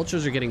 The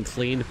ultras are getting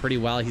cleaned pretty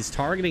well. He's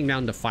targeting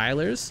down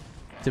defilers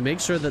to make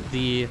sure that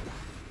the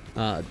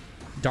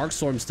dark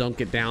storms don't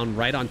get down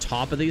right on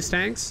top of these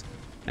tanks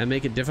and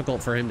make it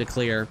difficult for him to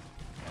clear.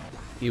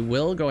 He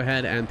will go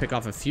ahead and pick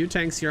off a few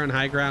tanks here on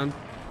high ground.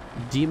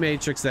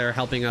 D-Matrix there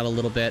helping out a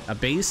little bit. A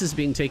base is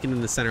being taken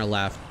in the center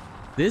left.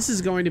 This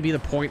is going to be the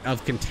point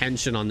of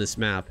contention on this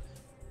map.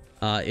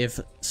 If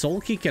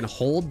Soulkey can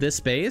hold this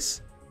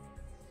base,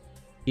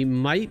 he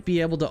might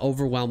be able to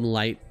overwhelm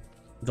Light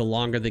the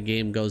longer the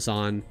game goes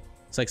on.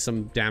 Looks like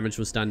some damage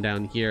was done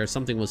down here.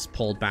 Something was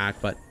pulled back,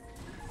 but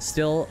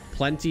still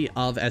plenty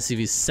of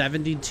SCVs.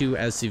 72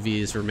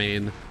 SCVs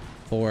remain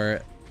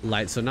for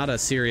Light, so not a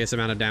serious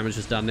amount of damage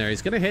was done there.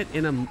 He's going to hit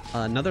in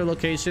another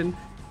location.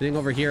 Hitting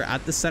over here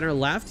at the center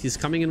left. He's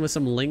coming in with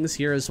some lings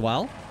here as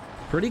well.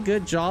 Pretty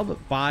good job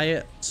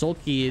by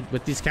Soulkey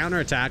with these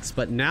counterattacks,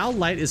 but now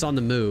Light is on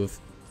the move.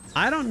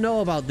 I don't know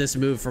about this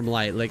move from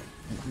Light. Like,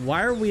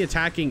 why are we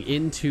attacking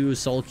into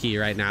Soulkey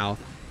right now?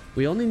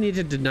 We only need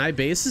to deny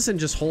bases and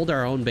just hold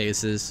our own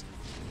bases.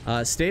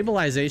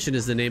 Stabilization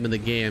is the name of the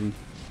game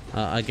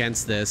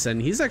against this,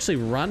 and he's actually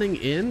running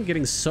in,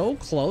 getting so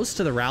close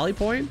to the rally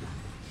point.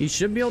 He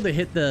should be able to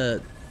hit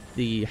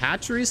the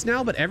hatcheries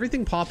now, but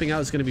everything popping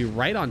out is going to be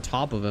right on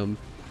top of him.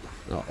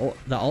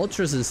 The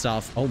ultras and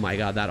stuff. Oh my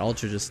god, that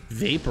ultra just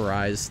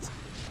vaporized.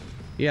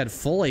 He had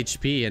full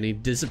HP and he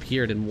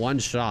disappeared in one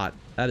shot.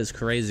 That is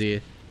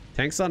crazy.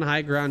 Tanks on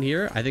high ground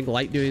here. I think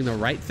Light doing the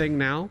right thing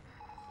now.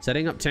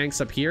 Setting up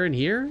tanks up here and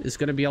here is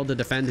going to be able to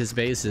defend his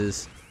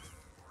bases.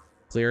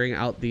 Clearing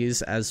out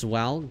these as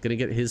well. Going to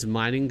get his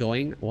mining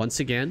going once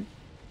again.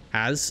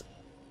 Has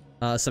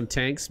some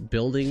tanks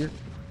building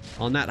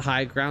on that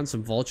high ground.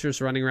 Some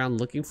vultures running around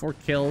looking for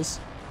kills.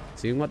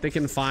 Seeing what they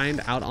can find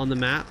out on the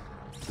map.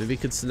 Maybe he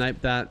could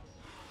snipe that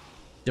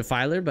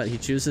Defiler, but he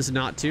chooses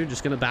not to.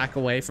 Just going to back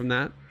away from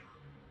that.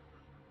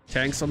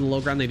 Tanks on the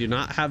low ground. They do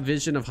not have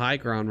vision of high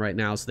ground right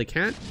now, so they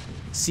can't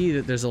see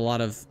that there's a lot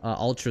of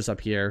ultras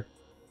up here.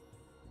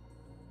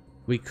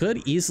 We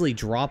could easily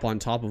drop on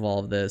top of all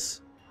of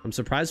this. I'm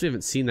surprised we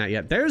haven't seen that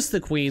yet. There's the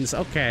queens.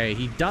 Okay,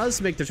 he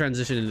does make the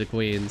transition into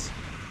queens.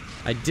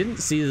 I didn't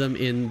see them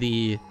in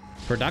the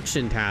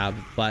production tab,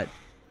 but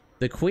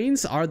the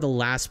queens are the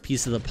last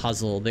piece of the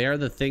puzzle. They are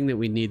the thing that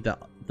we need,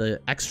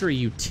 the extra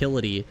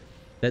utility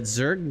that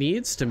Zerg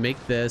needs to make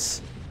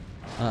this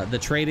the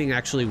trading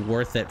actually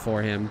worth it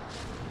for him.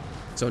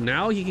 So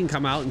now he can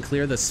come out and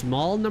clear the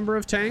small number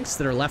of tanks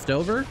that are left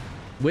over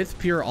with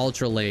pure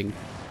ultraling.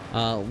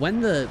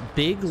 When the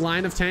big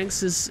line of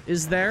tanks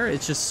is there,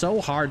 it's just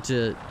so hard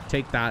to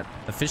take that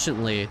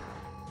efficiently.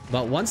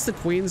 But once the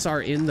queens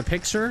are in the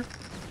picture,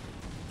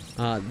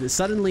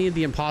 suddenly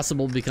the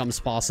impossible becomes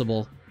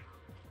possible.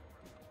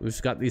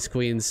 We've got these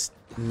queens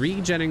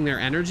regenerating their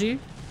energy,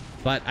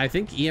 but I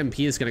think EMP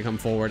is going to come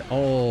forward.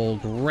 Oh,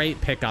 great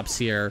pickups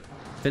here.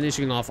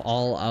 Finishing off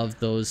all of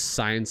those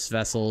science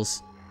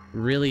vessels.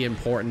 Really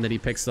important that he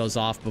picks those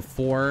off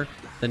before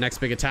the next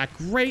big attack.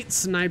 Great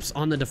snipes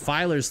on the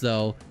Defilers,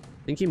 though.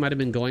 I think he might have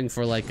been going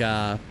for like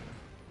a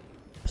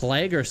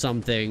plague or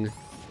something.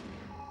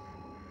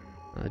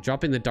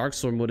 Dropping the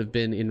Darkstorm would have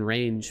been in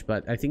range,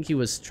 but I think he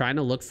was trying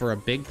to look for a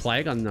big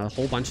plague on a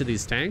whole bunch of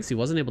these tanks. He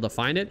wasn't able to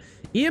find it.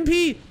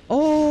 EMP!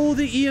 Oh,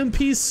 the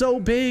EMP is so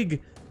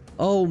big.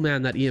 Oh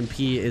man, that EMP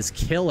is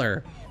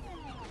killer.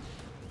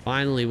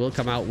 Finally, we'll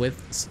come out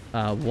with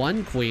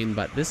one queen,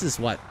 but this is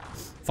what?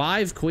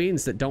 5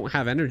 queens that don't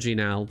have energy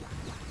now.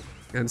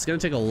 And it's going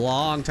to take a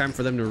long time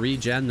for them to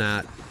regen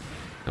that.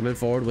 Coming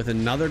forward with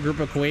another group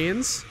of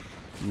queens.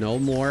 No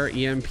more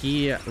EMP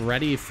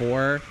ready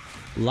for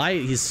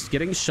Light. He's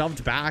getting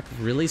shoved back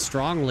really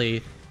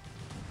strongly.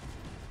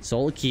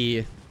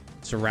 Soulkey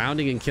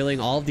surrounding and killing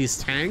all of these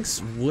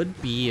tanks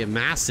would be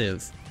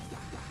massive.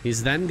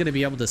 He's then going to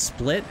be able to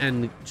split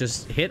and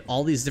just hit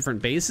all these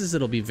different bases.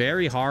 It'll be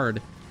very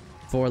hard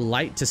for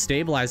Light to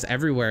stabilize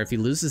everywhere if he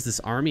loses this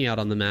army out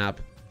on the map.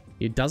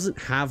 He doesn't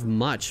have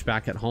much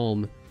back at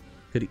home.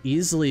 Could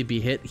easily be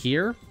hit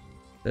here.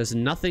 There's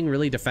nothing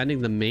really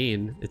defending the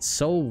main. It's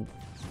so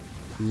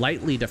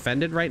lightly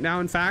defended right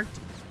now, in fact.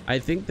 I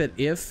think that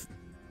if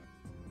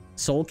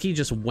Soulkey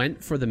just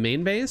went for the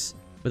main base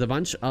with a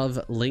bunch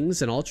of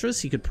Lings and Ultras,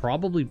 he could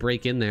probably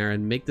break in there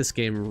and make this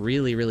game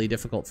really, really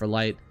difficult for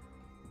Light.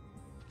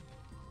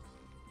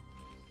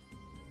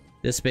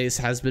 This base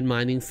has been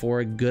mining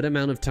for a good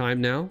amount of time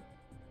now.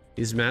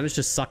 He's managed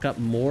to suck up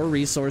more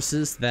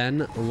resources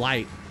than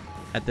Light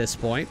at this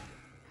point.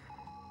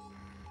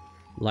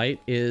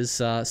 Light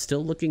is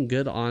still looking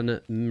good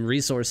on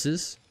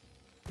resources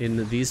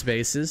in these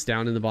bases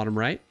down in the bottom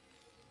right.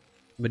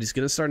 But he's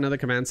going to start another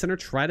command center.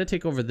 Try to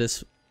take over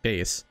this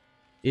base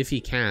if he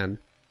can.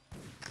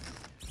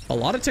 A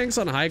lot of tanks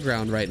on high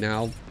ground right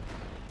now.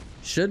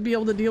 Should be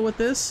able to deal with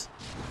this.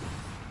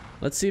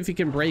 Let's see if he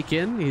can break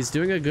in. He's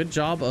doing a good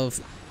job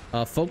of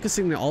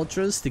focusing the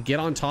Ultras to get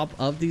on top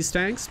of these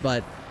tanks.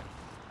 But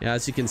yeah,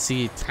 as you can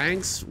see,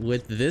 tanks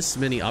with this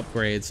many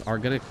upgrades are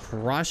going to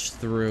crush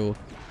through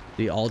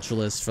the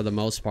Ultralists for the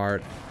most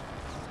part.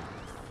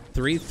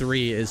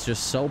 3-3 is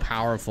just so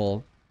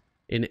powerful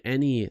in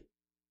any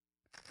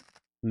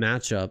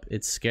matchup.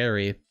 It's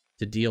scary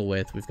to deal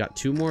with. We've got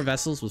 2 more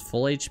vessels with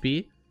full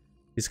HP.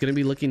 He's going to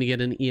be looking to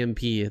get an EMP.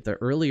 The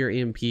earlier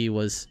EMP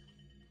was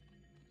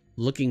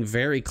looking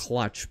very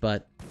clutch,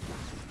 but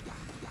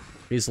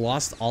he's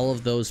lost all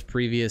of those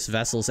previous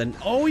vessels. And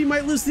oh, he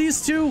might lose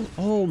these too.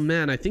 Oh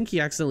man, I think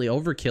he accidentally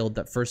overkilled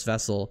that first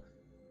vessel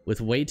with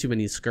way too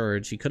many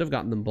Scourge. He could have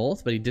gotten them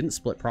both, but he didn't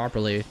split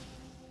properly.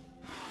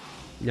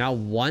 Now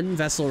 1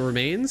 vessel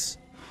remains.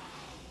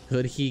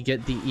 Could he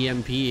get the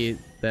EMP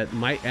that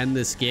might end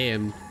this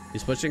game?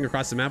 He's pushing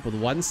across the map with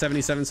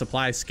 177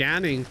 supply,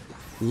 scanning,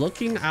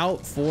 looking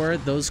out for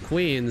those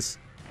queens.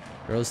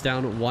 Throws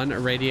down 1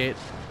 irradiate.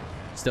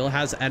 Still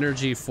has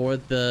energy for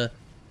the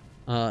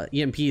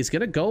EMP. He's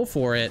gonna go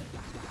for it.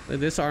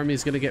 This army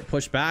is gonna get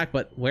pushed back,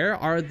 but where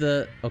are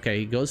the... Okay,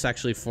 he goes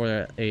actually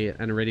for an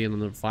Iridium on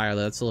the fire.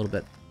 That's a little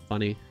bit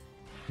funny.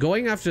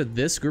 Going after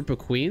this group of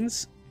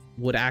queens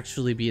would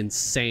actually be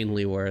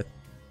insanely worth.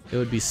 It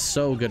would be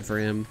so good for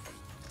him.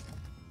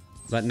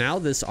 But now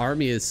this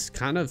army is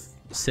kind of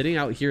sitting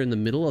out here in the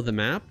middle of the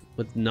map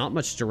with not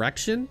much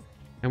direction,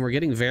 and we're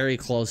getting very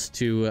close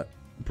to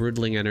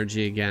Broodling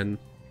energy again.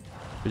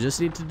 We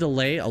just need to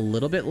delay a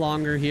little bit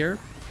longer here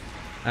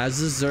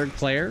as a Zerg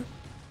player.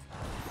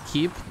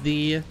 Keep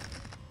the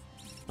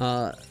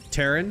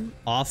Terran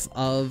off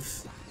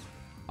of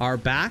our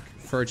back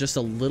for just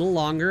a little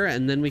longer,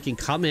 and then we can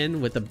come in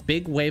with a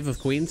big wave of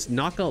queens,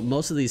 knock out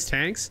most of these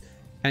tanks,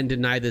 and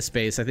deny this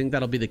base. I think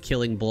that'll be the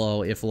killing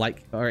blow if Light,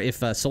 or if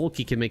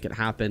Soulkey can make it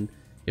happen.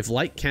 If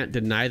Light can't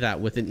deny that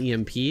with an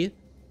EMP,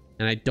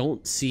 and I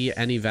don't see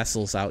any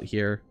vessels out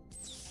here.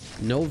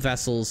 No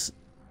vessels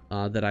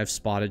that I've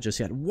spotted just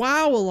yet.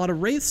 Wow, a lot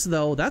of Wraiths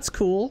though. That's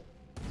cool.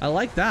 I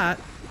like that.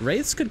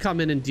 Wraiths could come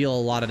in and deal a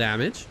lot of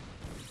damage.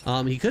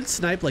 He could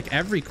snipe like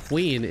every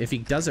queen if he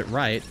does it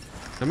right.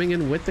 Coming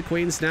in with the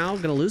queens now.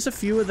 Gonna lose a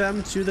few of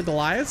them to the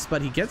Goliaths,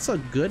 but he gets a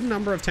good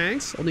number of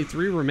tanks. Only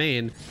 3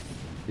 remain.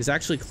 He's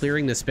actually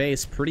clearing the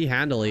space pretty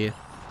handily.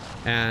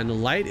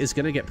 And Light is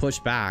gonna get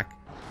pushed back.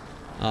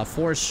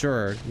 For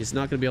sure. He's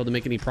not gonna be able to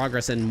make any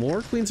progress, and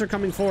more queens are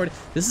coming forward.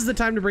 This is the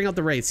time to bring out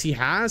the Wraiths. He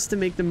has to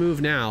make the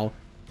move now.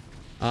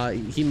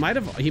 He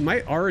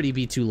might already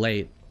be too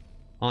late,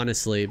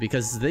 honestly,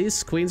 because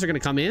these queens are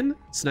gonna come in,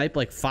 snipe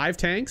like 5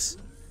 tanks,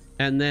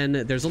 and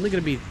then there's only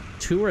gonna be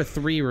 2 or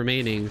 3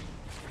 remaining.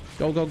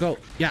 Go, go, go.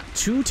 Yeah,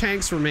 2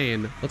 tanks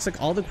remain. Looks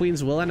like all the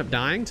queens will end up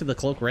dying to the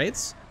Cloak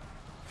Wraiths,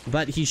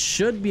 but he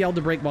should be able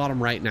to break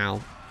bottom right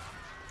now.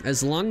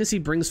 As long as he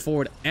brings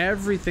forward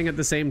everything at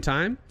the same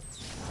time,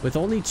 with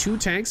only 2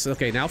 tanks.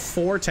 Okay, now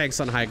 4 tanks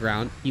on high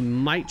ground. He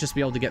might just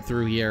be able to get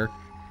through here.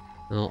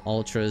 Oh,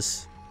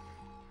 Ultras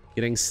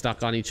getting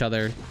stuck on each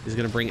other. He's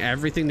going to bring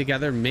everything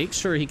together, make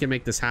sure he can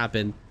make this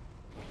happen.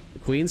 The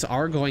queens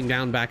are going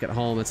down back at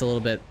home. It's a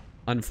little bit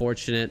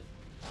unfortunate.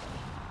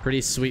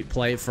 Pretty sweet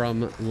play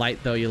from Light,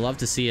 though. You love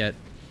to see it.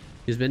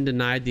 He's been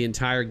denied the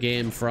entire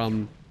game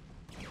from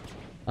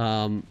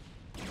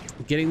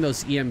getting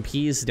those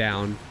EMPs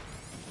down.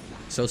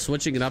 So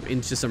switching it up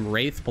into some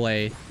Wraith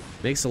play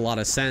makes a lot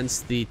of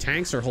sense. The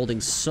tanks are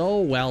holding so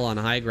well on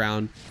high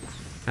ground.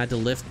 Had to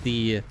lift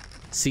the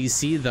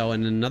CC, though,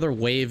 and another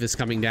wave is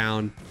coming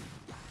down.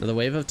 Another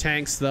wave of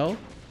tanks, though.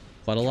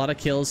 Quite a lot of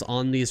kills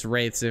on these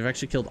Wraiths. They've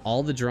actually killed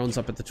all the drones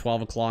up at the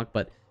 12 o'clock,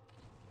 but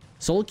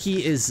Soulkey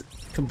is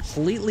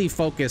completely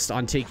focused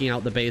on taking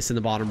out the base in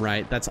the bottom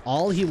right. That's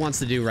all he wants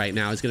to do right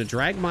now. He's going to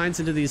drag mines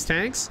into these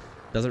tanks.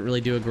 Doesn't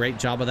really do a great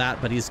job of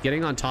that, but he's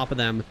getting on top of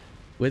them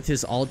with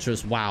his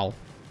Ultras. Wow.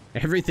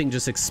 Everything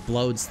just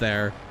explodes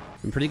there.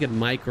 And pretty good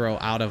micro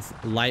out of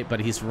Light, but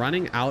he's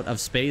running out of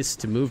space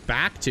to move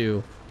back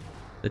to.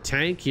 The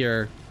tank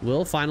here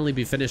will finally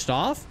be finished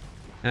off,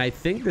 and I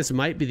think this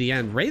might be the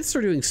end. Wraiths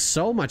are doing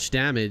so much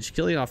damage,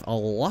 killing off a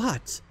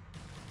lot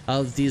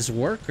of these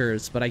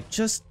workers, but I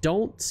just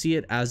don't see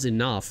it as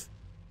enough.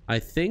 I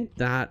think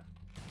that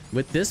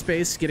with this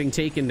base getting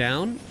taken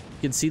down, you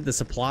can see the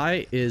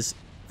supply is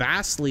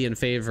vastly in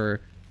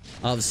favor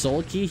of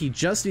Soulkey. He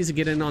just needs to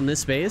get in on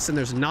this base, and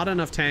there's not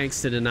enough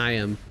tanks to deny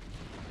him.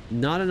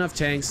 Not enough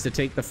tanks to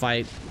take the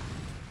fight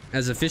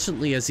as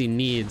efficiently as he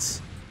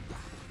needs.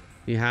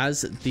 He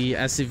has the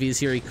SCVs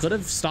here. He could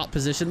have stopped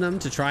positioned them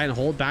to try and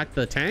hold back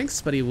the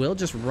tanks, but he will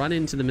just run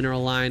into the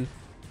mineral line.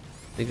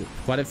 I think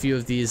quite a few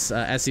of these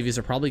SCVs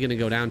are probably going to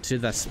go down to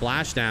the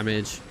splash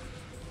damage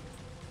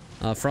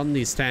from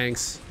these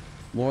tanks.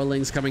 More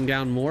Lings coming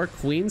down, more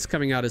Queens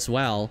coming out as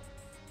well.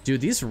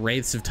 Dude, these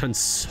Wraiths have done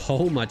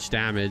so much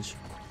damage.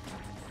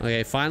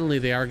 Okay, finally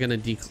they are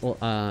going to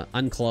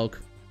uncloak.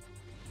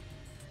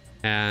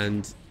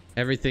 And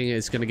everything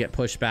is going to get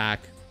pushed back.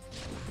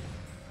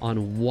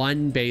 On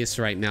one base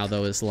right now,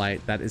 though, is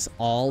Light. That is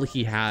all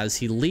he has.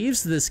 He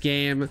leaves this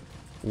game.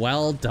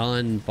 Well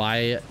done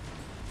by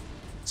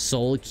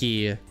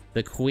Soulkey.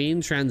 The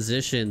Queen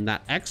transition,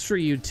 that extra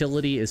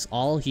utility is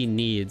all he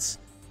needs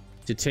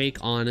to take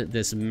on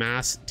this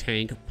mass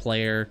tank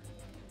player.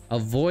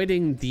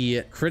 Avoiding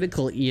the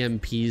critical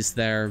EMPs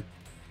there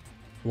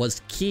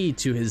was key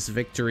to his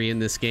victory in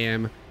this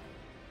game.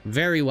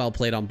 Very well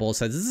played on both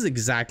sides. This is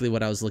exactly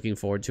what I was looking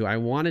forward to. I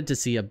wanted to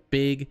see a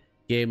big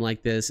game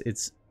like this.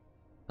 It's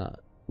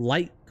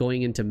Light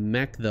going into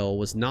mech, though,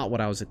 was not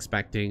what I was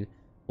expecting.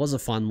 Was a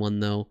fun one,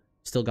 though.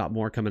 Still got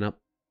more coming up.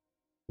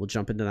 We'll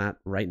jump into that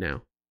right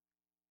now.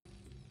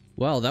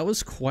 Well, that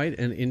was quite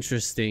an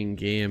interesting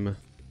game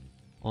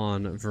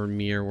on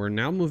Vermeer. We're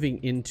now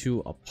moving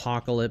into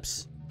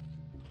Apocalypse.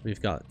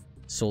 We've got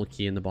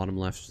Soulkey in the bottom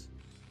left.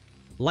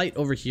 Light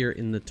over here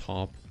in the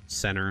top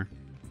center.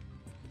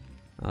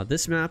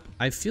 This map,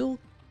 I feel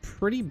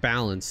pretty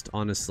balanced,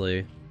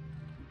 honestly.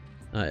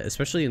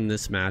 Especially in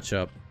this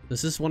matchup.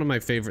 This is one of my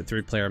favorite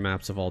 3-player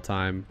maps of all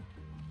time.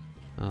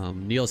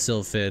 Neo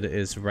Sylphid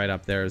is right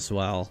up there as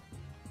well.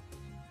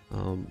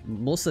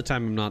 Most of the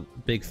time I'm not a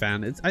big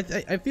fan.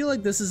 I feel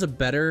like this is a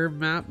better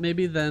map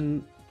maybe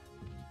than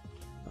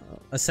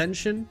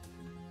Ascension,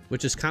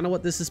 which is kind of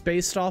what this is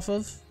based off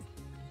of.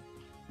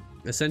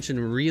 Ascension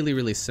really,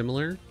 really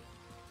similar.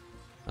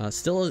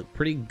 Still a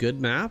pretty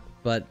good map,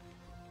 but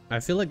I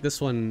feel like this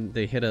one,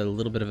 they hit a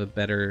little bit of a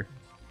better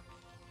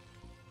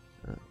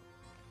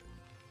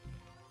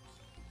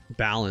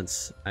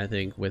balance, I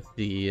think, with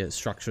the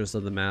structures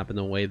of the map and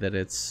the way that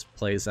it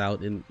plays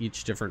out in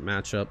each different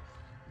matchup.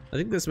 I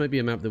think this might be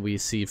a map that we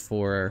see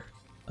for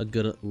a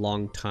good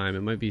long time.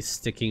 It might be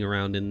sticking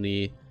around in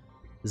the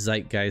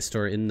zeitgeist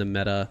or in the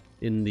meta,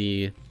 in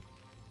the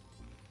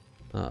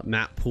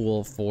map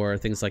pool for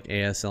things like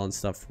ASL and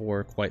stuff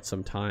for quite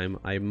some time.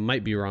 I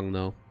might be wrong,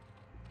 though.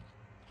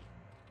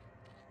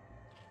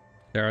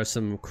 There are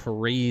some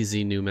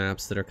crazy new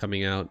maps that are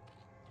coming out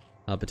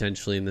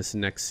potentially in this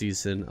next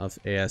season of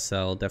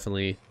ASL.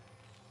 Definitely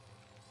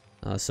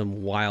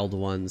some wild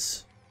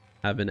ones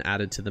have been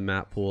added to the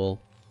map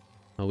pool.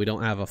 We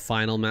don't have a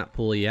final map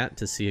pool yet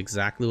to see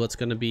exactly what's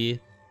going to be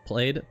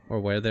played or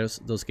where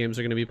those games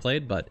are going to be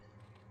played, but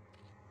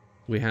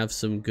we have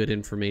some good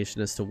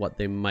information as to what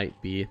they might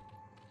be.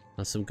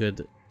 Some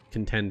good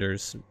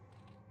contenders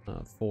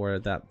for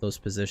those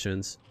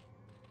positions.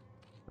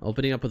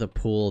 Opening up with a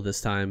pool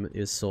this time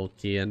is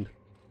Soulkey, and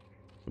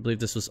I believe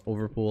this was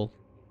Overpool.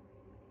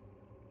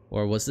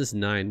 Or was this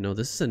 9? No,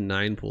 this is a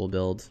 9 pool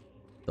build.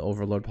 The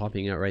Overlord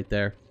popping out right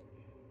there.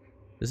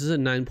 This is a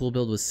 9 pool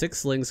build with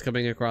 6 lings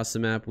coming across the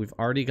map. We've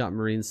already got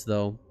Marines,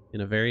 though,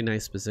 in a very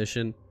nice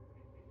position.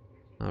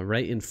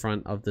 Right in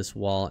front of this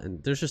wall,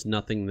 and there's just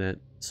nothing that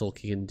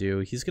Soulkey can do.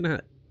 He's going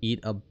to eat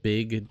a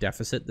big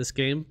deficit this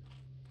game.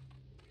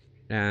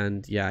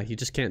 And yeah, he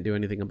just can't do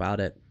anything about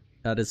it.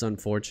 That is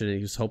unfortunate.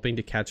 He was hoping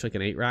to catch like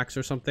an 8 racks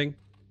or something.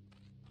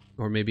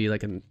 Or maybe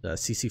like a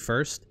CC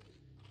first.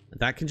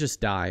 That can just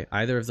die.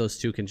 Either of those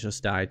two can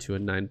just die to a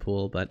 9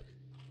 pool. But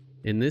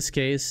in this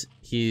case,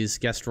 he's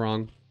guessed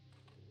wrong.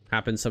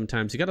 Happens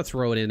sometimes. You got to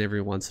throw it in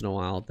every once in a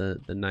while, the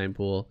 9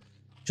 pool.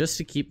 Just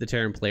to keep the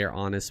Terran player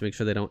honest. Make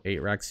sure they don't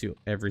 8 racks you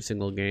every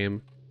single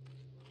game.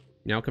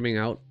 Now coming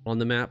out on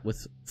the map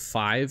with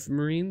 5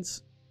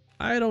 Marines.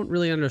 I don't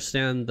really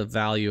understand the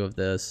value of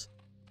this.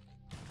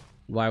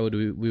 Why would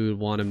we would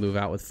want to move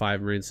out with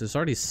 5 Marines? There's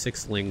already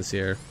 6 lings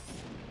here.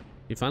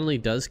 He finally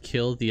does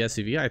kill the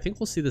SCV. I think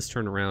we'll see this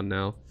turn around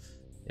now.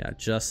 Yeah,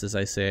 just as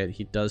I say it,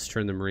 he does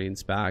turn the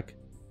Marines back.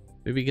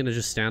 Maybe gonna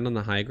just stand on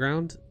the high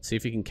ground, see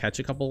if he can catch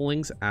a couple of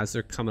lings as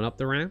they're coming up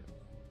the ramp.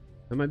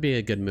 That might be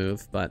a good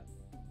move, but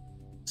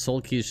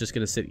Soulkey is just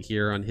gonna sit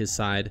here on his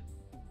side.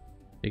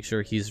 Make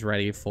sure he's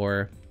ready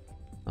for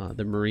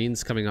the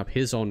Marines coming up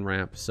his own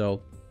ramp.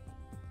 So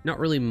not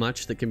really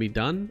much that can be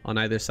done on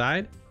either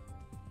side.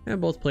 And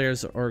both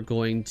players are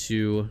going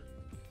to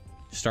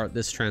start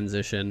this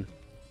transition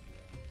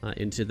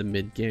into the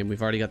mid game.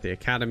 We've already got the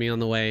Academy on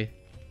the way.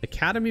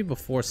 Academy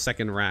before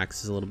second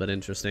racks is a little bit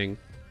interesting.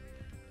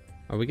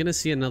 Are we going to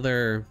see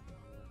another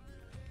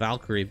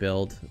Valkyrie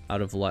build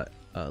out of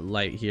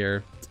light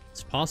here?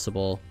 It's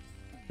possible.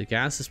 The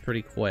gas is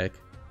pretty quick.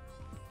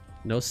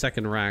 No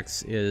second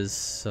racks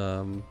is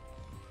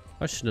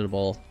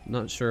questionable.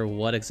 Not sure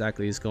what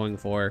exactly he's going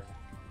for.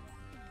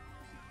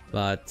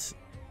 But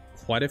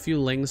quite a few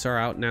lings are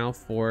out now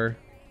for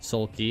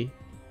Soulkey.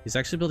 He's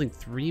actually building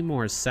 3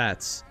 more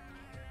sets.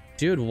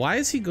 Dude, why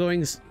is he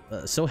going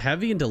so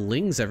heavy into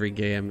lings every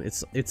game?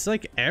 It's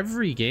like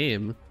every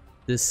game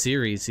this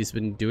series he's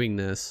been doing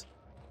this.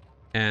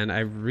 And I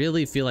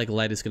really feel like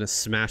Light is going to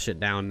smash it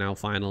down now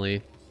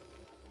finally.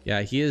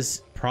 Yeah, he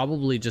is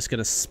probably just going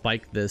to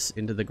spike this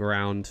into the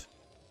ground.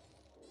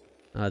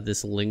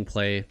 This ling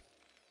play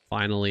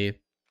finally.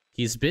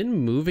 He's been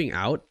moving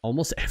out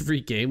almost every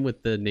game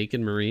with the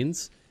Naked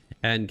Marines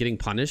and getting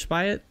punished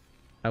by it.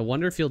 I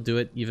wonder if he'll do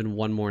it even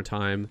one more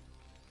time.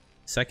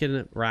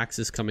 Second racks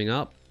is coming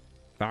up.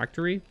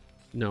 Factory?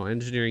 No,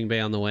 engineering bay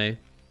on the way.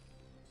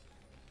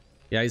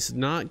 Yeah, he's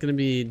not going to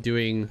be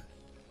doing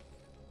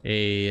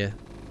a...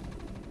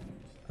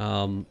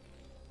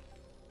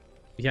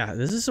 Yeah,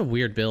 this is a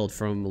weird build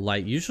from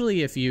Light.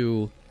 Usually if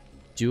you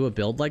do a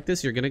build like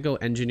this, you're going to go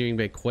engineering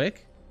bay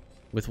quick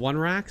with 1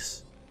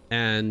 racks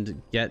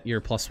and get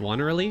your +1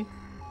 early.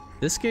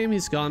 This game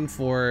he's gone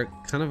for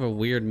kind of a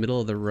weird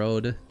middle of the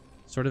road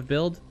sort of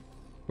build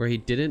where he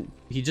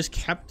just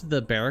kept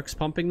the barracks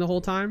pumping the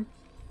whole time,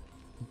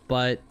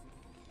 but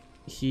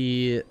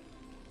he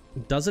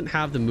doesn't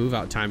have the move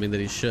out timing that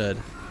he should.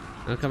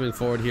 Now coming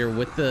forward here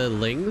with the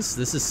lings,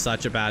 this is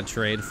such a bad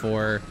trade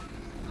for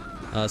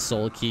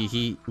Soulkey.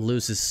 He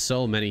loses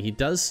so many. He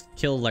does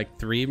kill like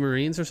 3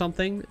 Marines or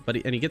something, but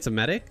he gets a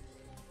medic.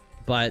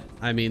 But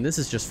I mean, this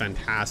is just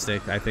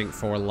fantastic, I think,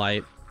 for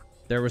Light.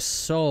 There was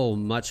so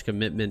much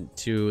commitment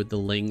to the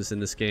lings in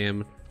this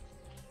game,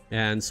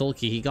 and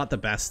Soulkey, he got the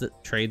best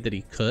trade that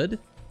he could,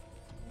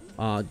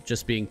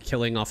 just being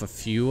killing off a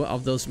few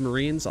of those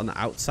Marines on the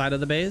outside of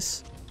the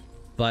base.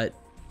 But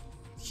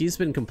he's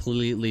been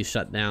completely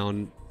shut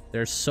down.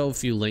 There's so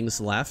few lings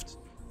left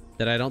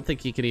that I don't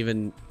think he can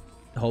even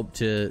hope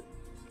to,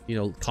 you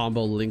know,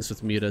 combo lings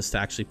with mutas to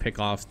actually pick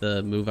off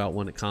the move out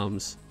when it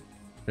comes.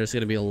 There's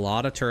going to be a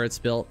lot of turrets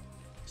built.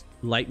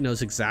 Light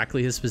knows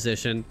exactly his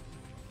position.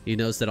 He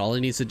knows that all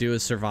he needs to do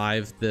is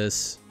survive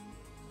this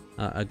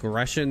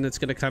aggression that's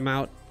going to come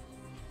out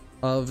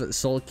of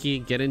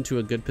Soulkey, get into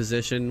a good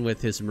position with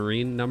his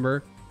Marine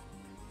number,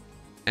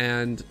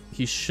 and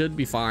he should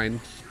be fine.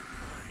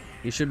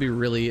 He should be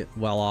really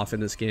well off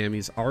in this game.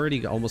 He's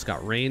already almost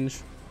got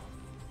range.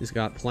 He's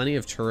got plenty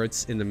of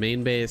turrets in the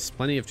main base,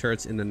 plenty of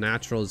turrets in the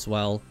natural as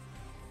well.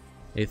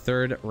 A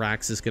third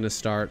Rax is going to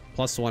start.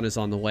 +1 is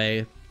on the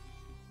way.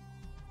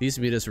 These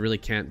mutas really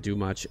can't do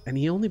much. And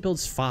he only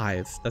builds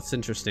 5. That's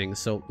interesting.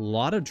 So a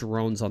lot of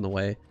drones on the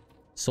way.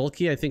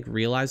 Soulkey, I think,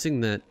 realizing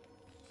that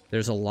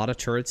there's a lot of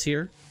turrets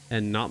here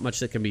and not much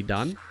that can be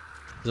done,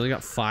 He's only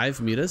got 5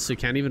 mutas, so he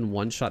can't even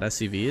one-shot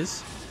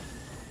SCVs.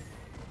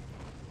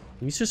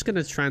 He's just going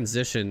to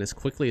transition as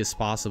quickly as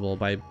possible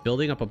by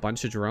building up a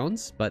bunch of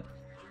drones, but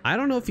I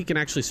don't know if he can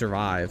actually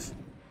survive.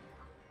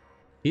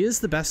 He is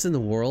the best in the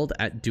world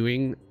at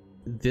doing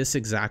this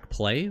exact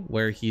play,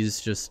 where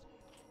he's just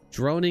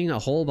droning a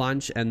whole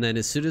bunch, and then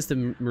as soon as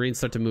the Marines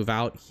start to move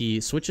out, he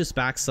switches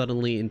back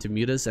suddenly into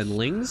mutas and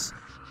lings,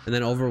 and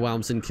then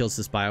overwhelms and kills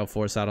this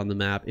Bioforce out on the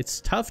map.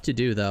 It's tough to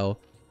do, though.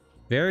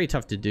 Very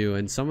tough to do,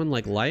 and someone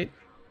like Light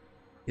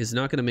is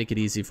not going to make it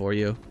easy for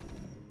you.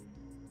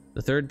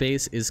 The third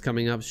base is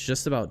coming up. It's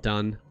just about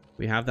done.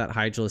 We have that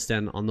Hydralisk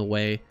Den on the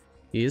way.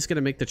 He is going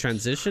to make the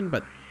transition,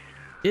 but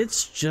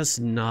it's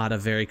just not a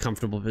very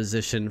comfortable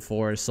position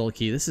for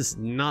Soulkey. This is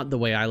not the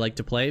way I like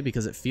to play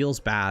because it feels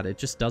bad. It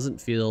just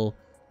doesn't feel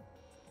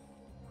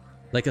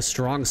like a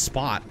strong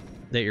spot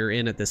that you're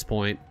in at this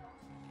point.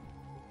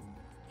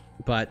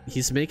 But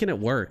he's making it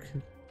work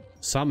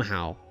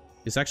somehow.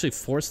 He's actually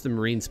forced the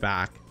Marines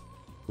back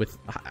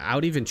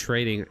without even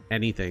trading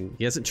anything.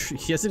 He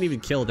hasn't even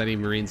killed any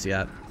Marines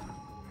yet.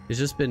 He's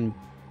just been,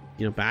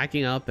 you know,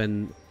 backing up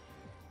and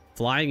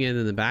flying in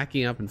and then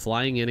backing up and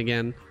flying in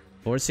again,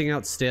 forcing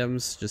out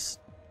stims, just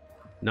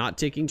not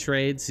taking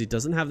trades. He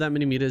doesn't have that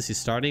many mutas. He's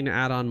starting to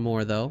add on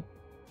more, though.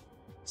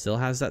 Still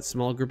has that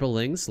small group of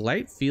lings.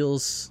 Light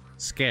feels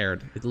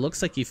scared. It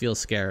looks like he feels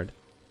scared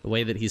the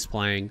way that he's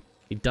playing.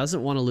 He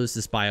doesn't want to lose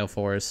this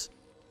Bioforce.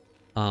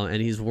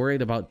 And he's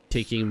worried about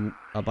taking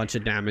a bunch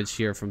of damage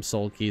here from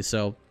Soulkey.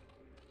 So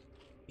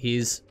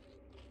he's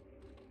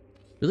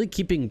really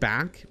keeping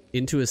back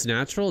into his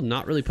natural,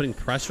 not really putting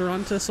pressure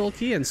onto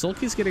Soulkey. And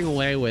Soulkey's getting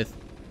away with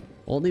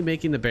only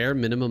making the bare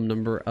minimum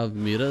number of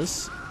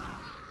mutas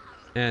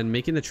and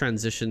making the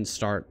transition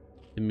start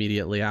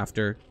immediately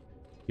after.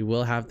 He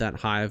will have that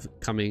hive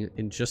coming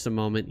in just a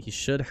moment. He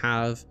should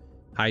have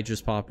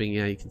Hydras popping.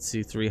 Yeah, you can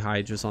see 3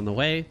 Hydras on the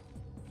way.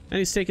 And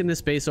he's taking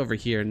this base over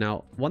here.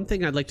 Now, one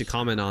thing I'd like to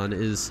comment on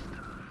is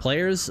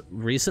players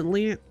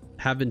recently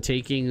have been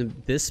taking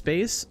this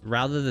space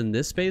rather than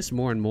this space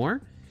more and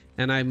more.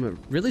 And I'm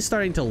really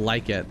starting to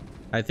like it.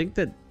 I think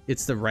that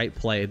it's the right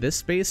play. This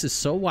space is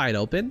so wide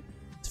open.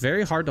 It's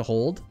very hard to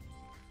hold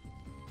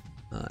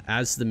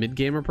as the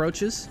mid-game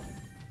approaches.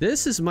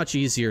 This is much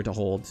easier to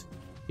hold.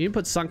 You can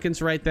put Sunkens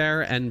right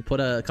there and put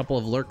a couple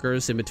of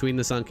Lurkers in between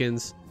the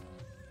Sunkens.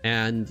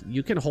 And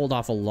you can hold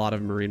off a lot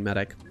of Marine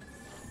Medic.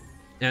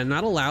 And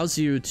that allows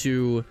you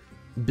to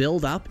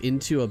build up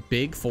into a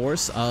big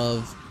force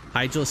of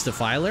Hydralisk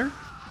Defiler,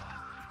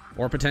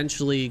 or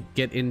potentially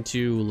get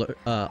into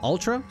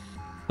Ultra,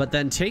 but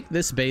then take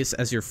this base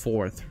as your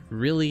 4th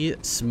really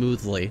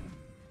smoothly.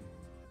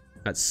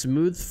 That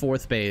smooth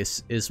 4th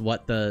base is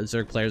what the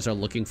Zerg players are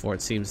looking for,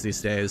 it seems,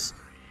 these days.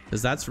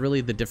 Because that's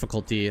really the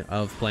difficulty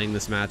of playing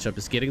this matchup,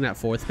 is getting that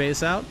 4th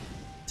base out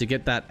to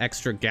get that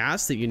extra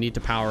gas that you need to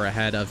power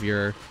ahead of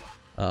your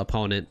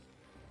opponent.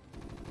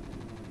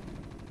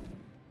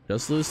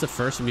 Just lose the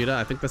first muta.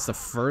 I think that's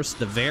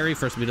the very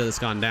first muta that's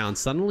gone down.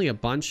 Suddenly a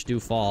bunch do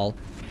fall.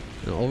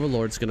 And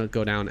Overlord's gonna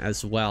go down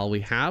as well. We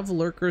have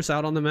Lurkers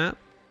out on the map,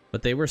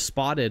 but they were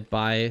spotted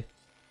by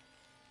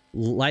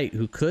Light,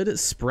 who could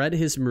spread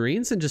his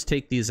Marines and just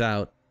take these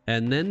out.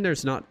 And then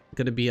there's not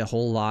gonna be a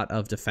whole lot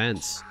of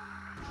defense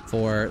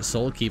for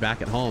Soulkey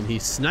back at home. He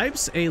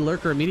snipes a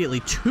Lurker immediately.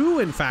 2,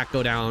 in fact,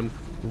 go down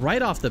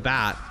right off the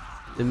bat.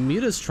 The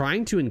muta's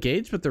trying to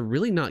engage, but they're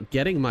really not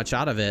getting much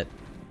out of it.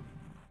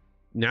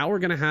 Now we're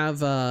gonna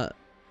have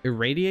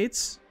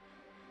Irradiates,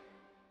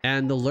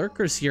 and the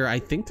Lurkers here, I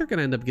think they're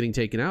gonna end up getting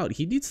taken out.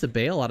 He needs to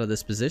bail out of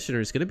this position, or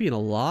he's gonna be in a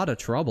lot of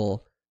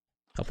trouble.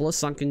 A couple of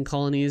Sunken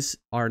colonies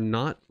are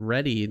not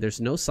ready. There's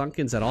no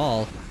Sunkens at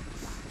all.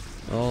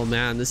 Oh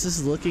man, this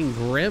is looking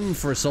grim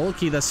for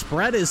Soulkey. The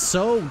spread is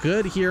so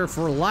good here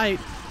for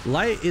Light.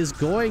 Light is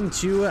going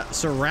to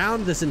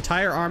surround this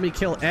entire army,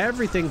 kill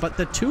everything, but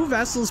the 2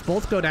 vessels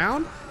both go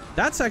down.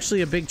 That's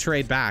actually a big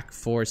trade back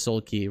for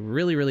Soulkey.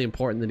 Really, really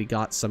important that he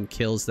got some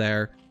kills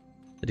there.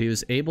 That he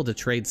was able to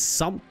trade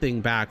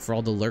something back for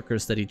all the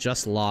Lurkers that he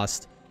just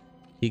lost.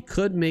 He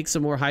could make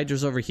some more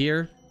Hydras over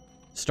here,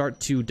 start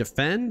to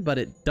defend, but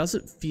it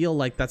doesn't feel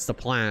like that's the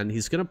plan.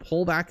 He's going to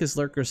pull back his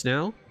Lurkers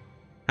now.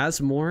 Has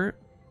more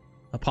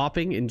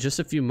popping in just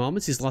a few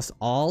moments. He's lost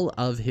all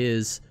of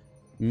his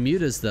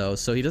mutas, though,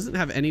 so he doesn't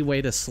have any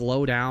way to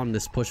slow down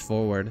this push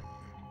forward.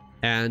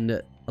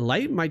 And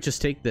Light might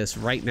just take this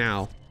right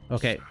now.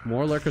 Okay,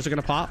 more Lurkers are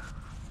gonna pop,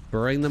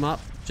 burrowing them up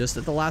just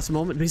at the last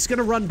moment. He's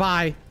gonna run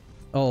by.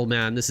 Oh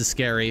man, this is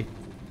scary.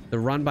 The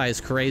run by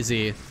is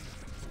crazy.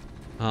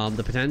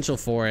 The potential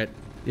for it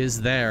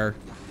is there.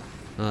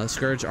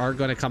 Scourge are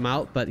going to come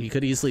out, but he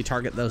could easily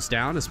target those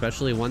down,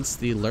 especially once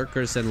the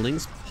Lurkers and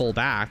Lings pull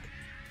back.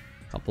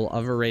 A couple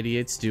of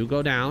Irradiates do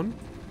go down,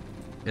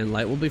 and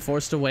Light will be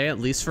forced away, at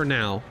least for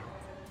now.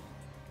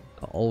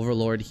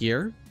 Overlord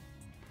here.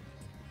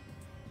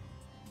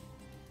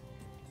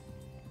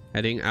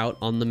 Heading out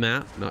on the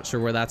map. Not sure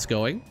where that's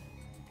going.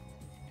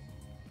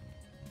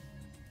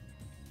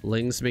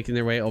 Lings making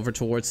their way over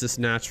towards this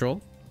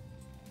natural.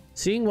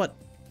 Seeing what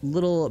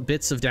little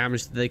bits of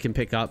damage that they can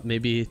pick up.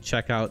 Maybe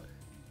check out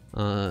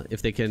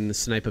if they can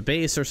snipe a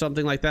base or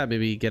something like that.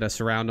 Maybe get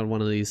us around on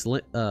one of these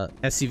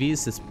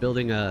SCVs that's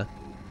building a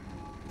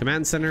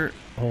command center.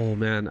 Oh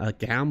man, a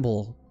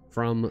gamble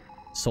from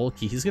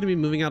Soulkey. He's going to be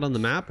moving out on the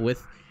map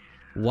with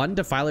one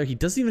Defiler. He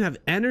doesn't even have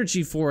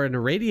energy for an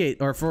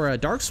Irradiate or for a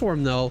Dark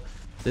Swarm though.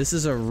 This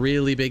is a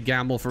really big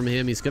gamble from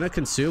him. He's going to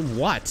consume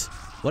what?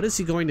 What is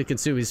he going to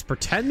consume? He's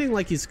pretending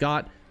like he's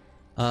got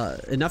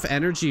enough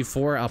energy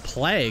for a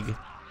Plague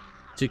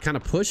to kind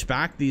of push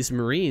back these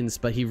Marines,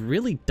 but he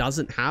really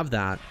doesn't have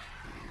that.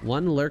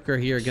 One Lurker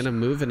here going to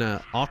move in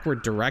an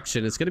awkward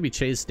direction. It's going to be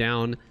chased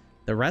down.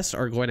 The rest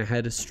are going to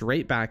head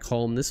straight back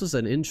home. This was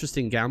an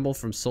interesting gamble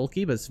from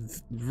Soulkey, but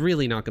it's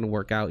really not going to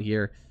work out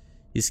here.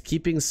 He's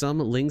keeping some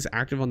Lings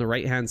active on the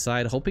right-hand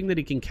side, hoping that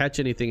he can catch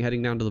anything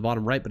heading down to the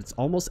bottom right, but it's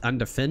almost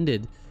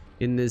undefended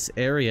in this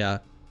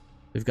area.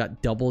 We've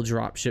got double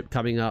dropship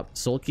coming up.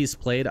 Soulkey's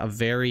played a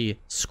very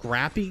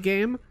scrappy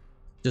game,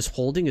 just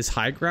holding his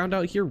high ground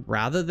out here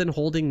rather than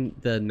holding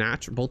the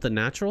both the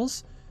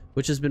naturals,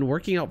 which has been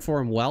working out for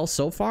him well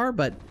so far,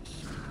 but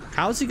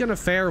how's he gonna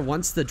fare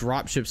once the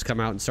dropships come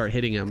out and start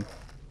hitting him?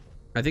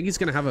 I think he's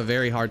gonna have a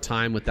very hard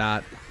time with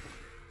that.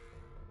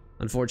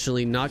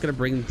 Unfortunately, not gonna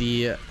bring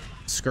the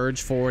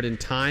Scourge forward in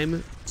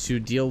time to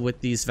deal with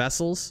these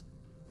vessels.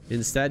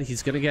 Instead,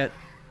 he's gonna get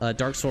a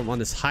Dark Swarm on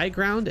this high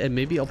ground and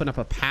maybe open up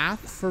a path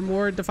for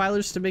more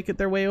Defilers to make it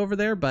their way over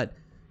there, but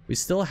we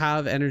still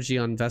have energy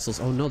on vessels.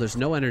 Oh no, there's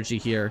no energy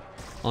here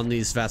on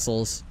these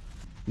vessels.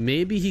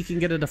 Maybe he can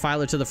get a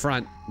Defiler to the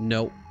front.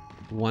 Nope.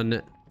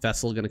 One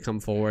vessel gonna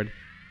come forward.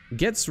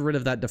 Gets rid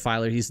of that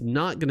Defiler. He's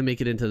not gonna make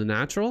it into the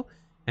natural,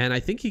 and I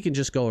think he can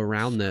just go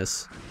around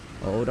this.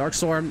 Oh, Dark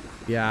Swarm.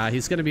 Yeah,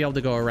 he's gonna be able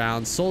to go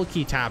around.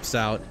 Soulkey taps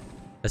out,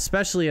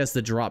 especially as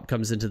the drop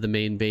comes into the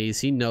main base.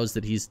 He knows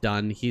that he's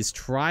done. He's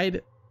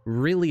tried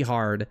really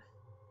hard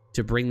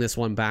to bring this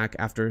one back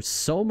after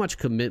so much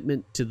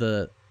commitment to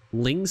the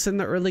Lings in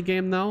the early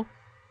game though.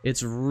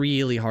 It's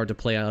really hard to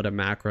play out a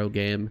macro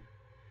game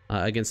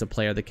against a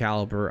player the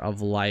caliber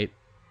of Light.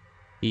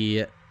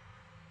 He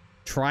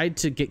tried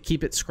to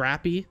keep it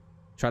scrappy,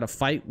 try to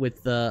fight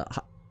with the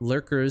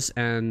Lurkers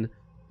and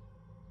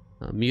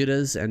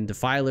Mutas and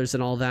Defilers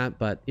and all that,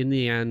 but in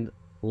the end,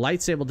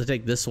 Light's able to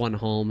take this one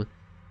home.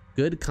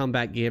 Good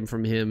comeback game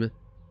from him,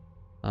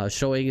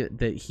 showing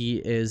that he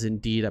is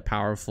indeed a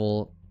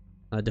powerful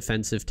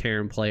defensive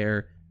Terran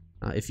player.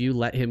 If you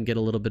let him get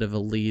a little bit of a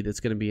lead, it's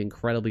going to be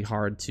incredibly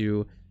hard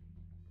to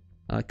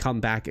come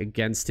back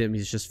against him.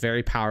 He's just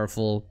very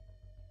powerful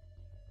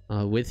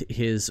with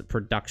his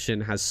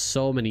production, has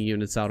so many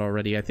units out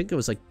already. I think it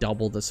was like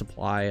double the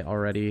supply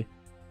already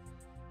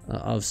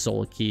of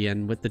Soulkey,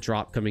 and with the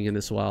drop coming in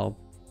as well,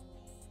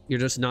 you're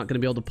just not going to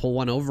be able to pull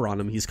one over on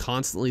him. He's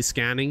constantly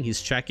scanning,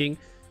 he's checking,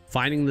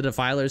 finding the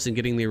Defilers and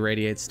getting the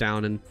Irradiates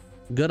down, and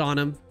good on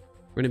him.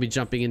 We're going to be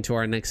jumping into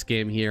our next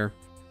game here.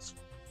 Let's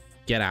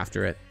get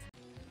after it.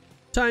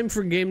 Time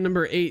for game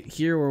number 8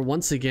 here. We're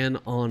once again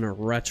on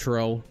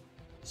Retro.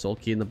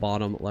 Soulkey in the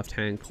bottom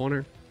left-hand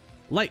corner,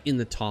 Light in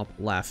the top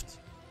left.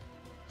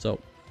 So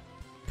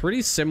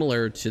pretty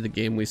similar to the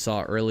game we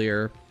saw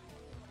earlier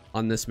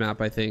on this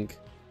map, I think.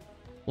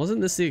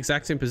 Wasn't this the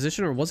exact same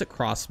position, or was it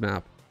cross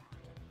map?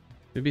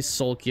 Maybe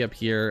Soulkey up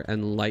here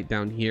and Light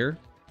down here.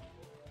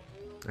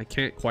 I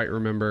can't quite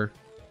remember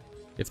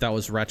if that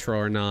was Retro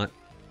or not,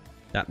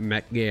 that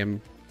mech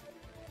game.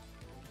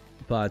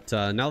 But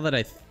now that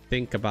I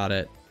think about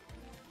it,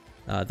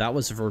 that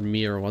was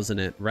Vermeer, wasn't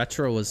it?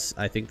 Retro was,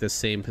 I think, the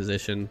same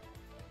position.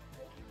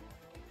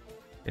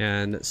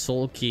 And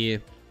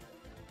Soulkey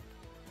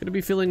gonna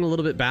be feeling a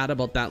little bit bad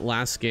about that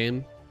last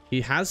game. He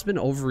has been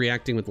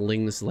overreacting with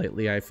Lings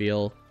lately, I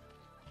feel.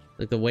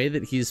 Like the way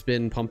that he's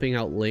been pumping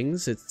out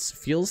Lings, it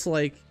feels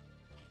like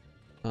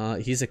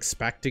he's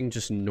expecting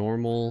just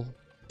normal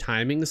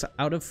timings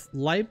out of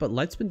Light, but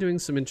Light's been doing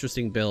some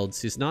interesting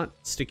builds. He's not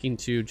sticking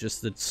to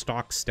just the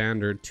stock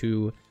standard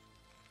two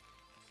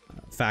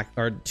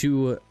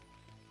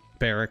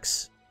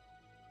barracks,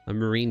 a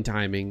Marine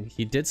timing.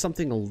 He did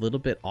something a little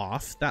bit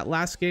off that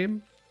last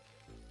game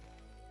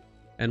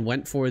and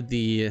went for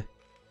the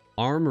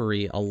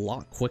armory a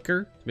lot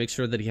quicker to make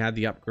sure that he had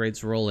the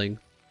upgrades rolling,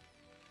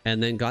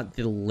 and then got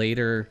the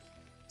later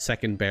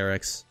second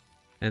barracks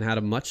and had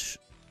a much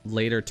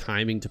later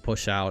timing to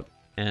push out,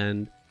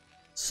 and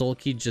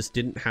Soulkey just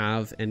didn't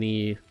have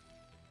any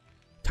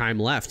time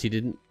left.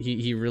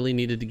 He really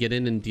needed to get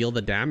in and deal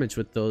the damage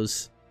with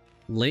those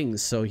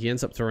Lings, so he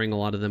ends up throwing a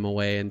lot of them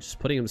away and just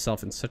putting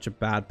himself in such a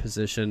bad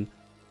position.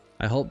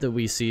 I hope that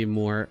we see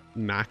more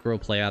macro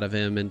play out of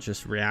him and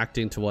just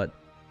reacting to what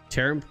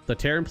the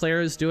Terran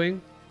player is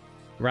doing,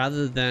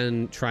 rather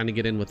than trying to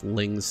get in with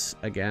Lings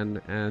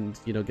again and,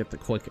 you know, get the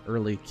quick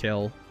early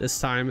kill. This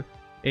time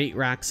 8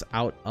 racks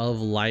out of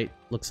Light.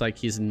 Looks like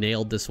he's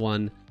nailed this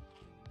one.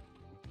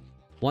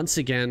 Once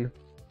again,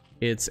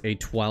 it's a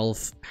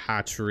 12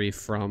 hatchery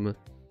from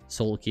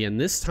Soulkey, and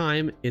this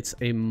time it's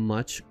a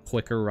much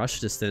quicker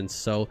rush distance.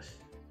 So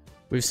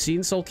we've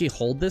seen Soulkey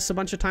hold this a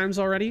bunch of times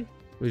already,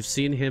 We've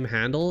seen him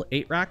handle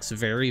 8 racks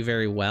very,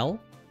 very well.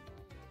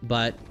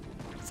 But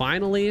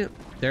finally,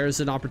 there's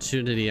an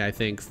opportunity, I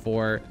think,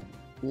 for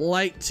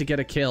Light to get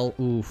a kill.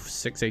 Ooh,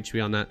 6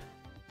 HP on that.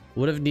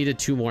 Would have needed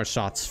 2 more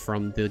shots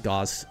from the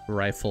Gauss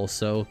rifle.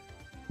 So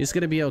he's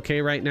going to be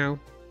okay right now.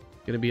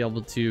 Going to be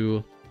able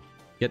to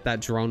get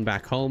that drone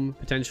back home,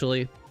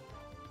 potentially.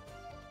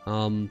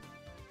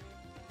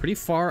 Pretty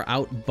far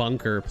out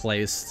bunker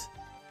placement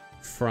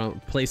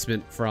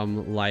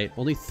from Light.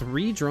 Only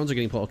 3 drones are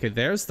getting pulled. Okay,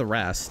 there's the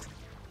rest.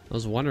 I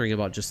was wondering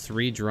about just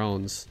 3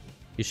 drones.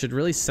 You should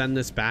really send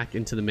this back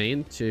into the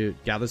main to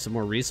gather some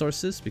more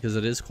resources because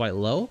it is quite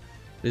low.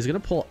 He's gonna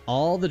pull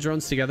all the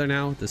drones together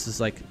now. This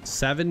is like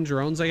 7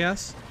 drones, I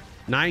guess.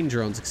 9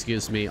 drones,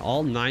 excuse me.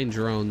 All 9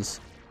 drones.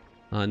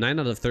 9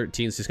 out of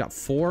 13. So he's got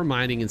 4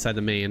 mining inside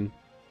the main.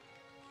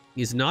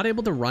 He's not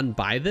able to run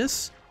by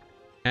this.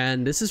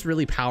 And this is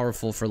really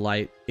powerful for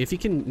Light. If he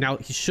can, now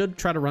he should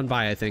try to run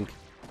by, I think.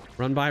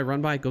 Run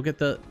by, go get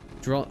the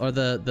drone or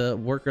the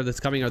worker that's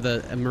coming or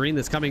the marine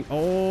that's coming.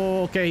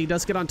 Oh, okay, he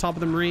does get on top of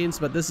the marines,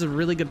 but this is a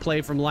really good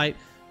play from Light.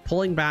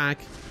 Pulling back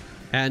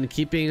and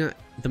keeping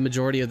the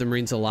majority of the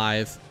marines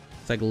alive.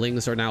 It's like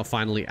Lings are now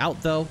finally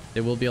out though. They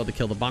will be able to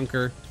kill the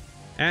bunker.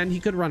 And he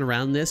could run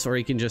around this or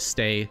he can just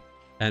stay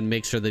and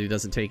make sure that he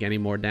doesn't take any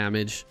more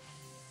damage.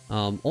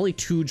 Only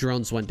 2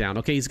 drones went down.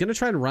 Okay, he's gonna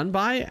try and run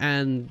by,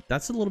 and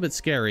that's a little bit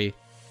scary.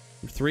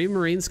 3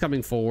 marines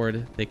coming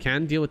forward. They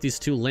can deal with these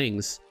 2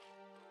 Lings.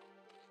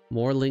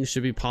 More Lings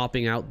should be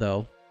popping out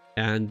though,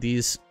 and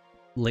these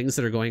Lings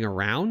that are going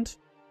around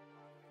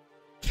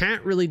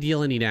can't really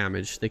deal any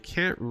damage. They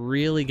can't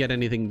really get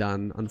anything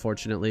done,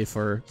 unfortunately,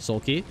 for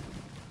Soulkey.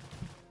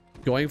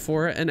 Going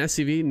for an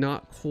SCV,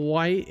 not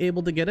quite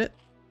able to get it.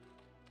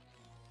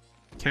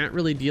 Can't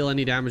really deal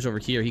any damage over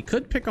here. He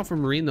could pick off a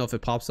marine though if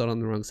it pops out on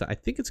the wrong side. I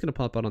think it's gonna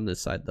pop out on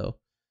this side though.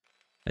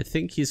 I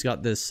think he's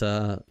got this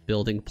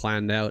building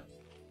planned out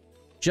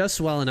just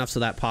well enough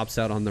so that pops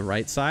out on the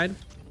right side.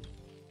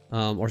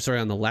 Or sorry,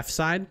 on the left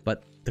side,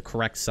 but the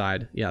correct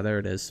side. Yeah, there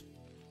it is.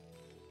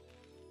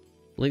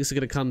 Link's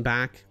gonna come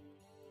back,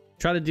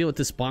 try to deal with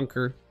this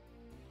bunker.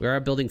 We are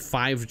building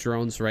 5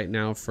 drones right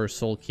now for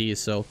Soulkey,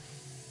 so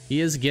he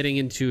is getting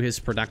into his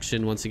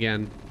production once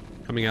again.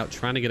 Coming out,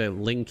 trying to get a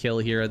Ling kill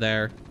here or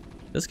there.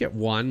 Does get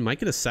 1, might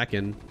get a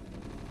second.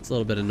 It's a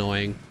little bit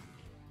annoying.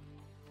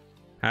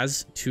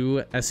 Has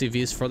 2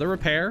 SCVs for the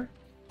repair.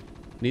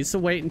 Needs to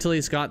wait until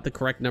he's got the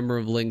correct number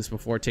of Lings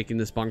before taking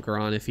this bunker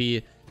on. If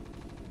he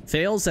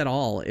fails at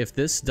all, if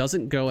this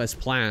doesn't go as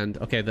planned,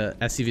 okay, the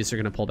SCVs are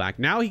going to pull back.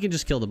 Now he can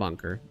just kill the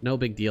bunker. No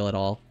big deal at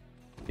all.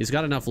 He's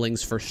got enough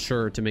Lings for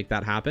sure to make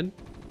that happen.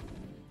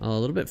 A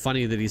little bit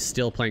funny that he's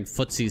still playing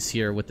footsies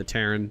here with the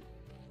Terran.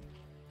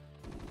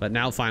 But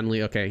now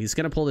finally, okay, he's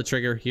going to pull the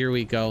trigger. Here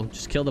we go.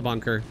 Just kill the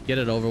bunker. Get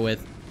it over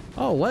with.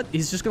 Oh, what?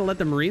 He's just going to let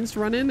the Marines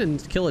run in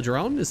and kill a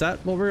drone? Is that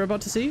what we're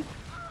about to see?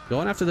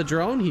 Going after the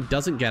drone. He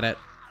doesn't get it.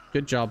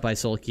 Good job by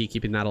Soulkey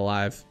keeping that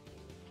alive.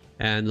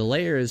 And the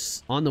layer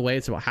is on the way.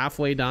 It's about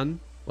halfway done.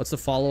 What's the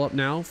follow-up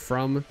now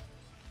from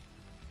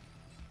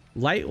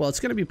Light? Well, it's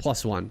going to be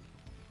 +1.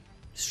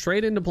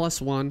 Straight into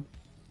 +1.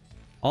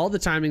 All the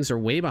timings are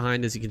way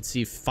behind. As you can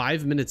see,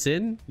 5 minutes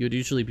in, you would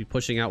usually be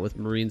pushing out with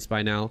Marines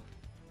by now.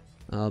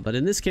 But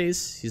in this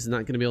case, he's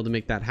not going to be able to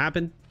make that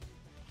happen.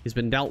 He's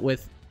been dealt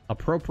with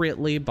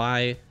appropriately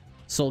by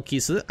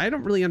Soulkey. So I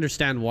don't really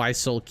understand why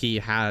Soulkey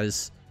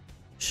has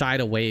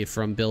shied away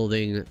from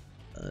building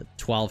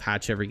 12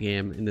 hatch every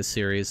game in this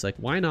series. Like,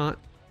 why not?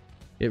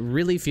 It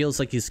really feels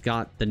like he's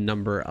got the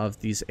number of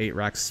these 8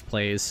 racks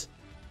plays.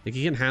 Like,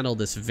 he can handle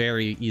this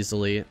very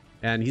easily.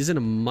 And he's in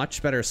a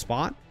much better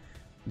spot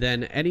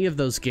than any of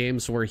those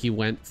games where he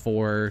went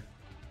for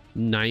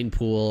 9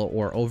 pool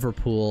or over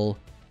pool.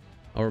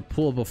 Or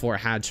pool before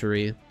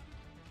hatchery.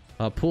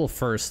 Pool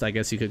first, I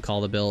guess you could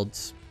call the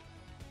builds.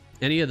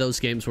 Any of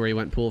those games where he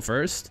went pool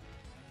first,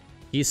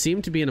 he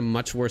seemed to be in a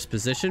much worse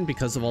position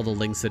because of all the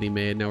links that he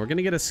made. Now we're going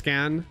to get a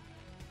scan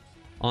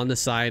on the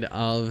side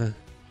of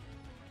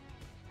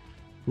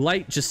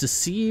Light just to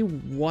see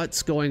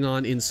what's going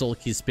on in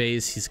Soulkey's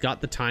base. He's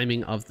got the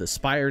timing of the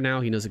Spire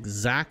now. He knows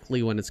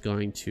exactly when it's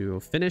going to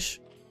finish.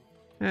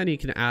 And he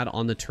can add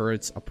on the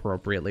turrets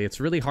appropriately. It's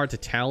really hard to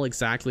tell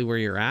exactly where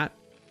you're at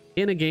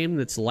in a game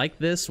that's like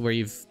this, where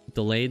you've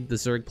delayed the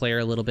Zerg player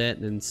a little bit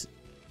and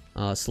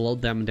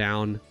slowed them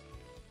down.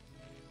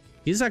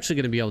 He's actually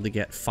going to be able to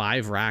get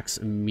 5 racks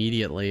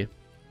immediately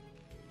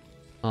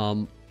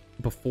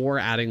before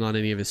adding on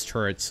any of his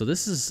turrets. So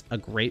this is a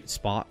great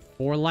spot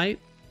for Light,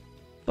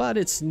 but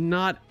it's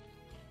not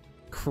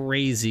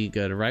crazy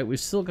good, right? We've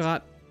still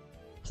got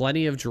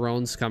plenty of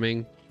drones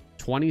coming.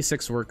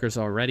 26 workers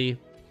already.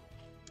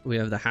 We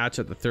have the hatch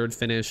at the 3rd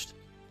finished.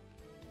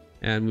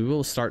 And we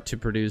will start to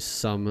produce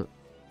some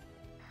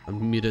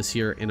mutas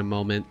here in a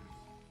moment.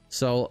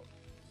 So,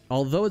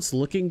 although it's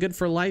looking good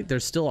for Light,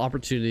 there's still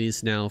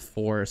opportunities now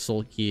for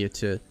Soulkey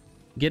to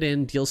get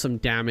in, deal some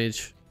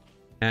damage.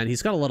 And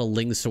he's got a lot of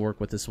Lings to work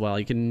with as well.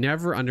 You can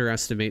never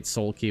underestimate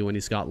Soulkey when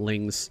he's got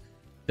Lings.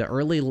 The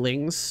early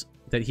Lings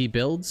that he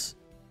builds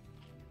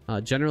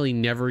generally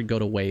never go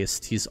to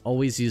waste. He's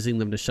always using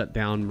them to shut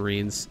down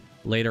Marines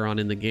later on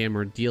in the game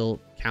or deal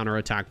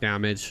counterattack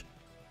damage.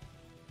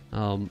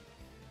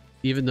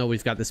 Even though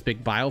we've got this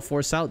big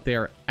Bioforce out, they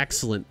are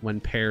excellent when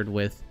paired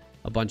with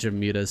a bunch of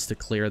mutas to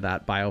clear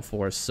that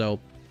Bioforce. So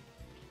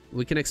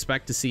we can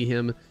expect to see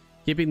him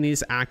keeping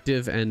these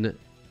active and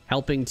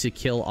helping to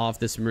kill off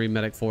this Marine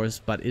Medic Force,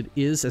 but it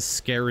is a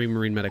scary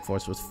Marine Medic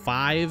Force with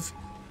 5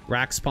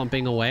 racks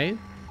pumping away.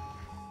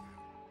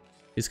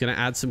 He's going to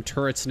add some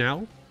turrets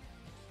now,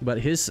 but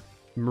his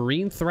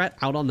Marine threat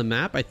out on the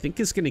map, I think,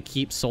 is going to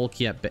keep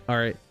Soulkey at bay.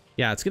 Or,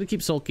 yeah, it's going to keep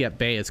Soulkey at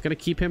bay. It's going to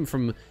keep him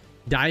from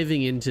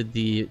diving into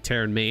the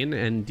Terran main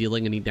and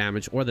dealing any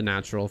damage, or the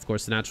natural. Of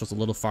course, the natural's a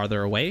little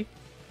farther away,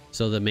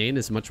 so the main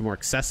is much more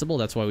accessible.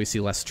 That's why we see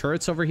less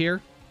turrets over here.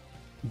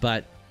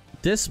 But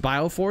this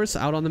Bioforce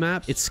out on the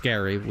map, it's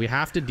scary. We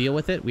have to deal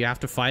with it. We have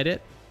to fight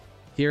it.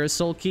 Here is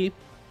Soulkey.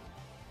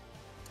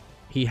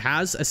 He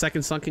has a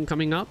second Sunken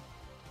coming up,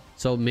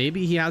 so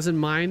maybe he has in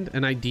mind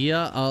an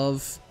idea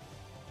of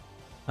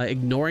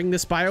ignoring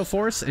this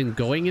Bioforce and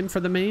going in for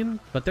the main.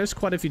 But there's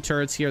quite a few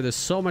turrets here. There's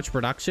so much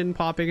production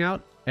popping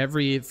out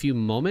every few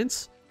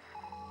moments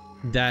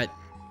that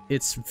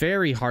it's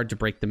very hard to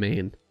break the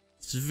main.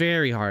 It's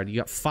very hard. You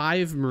got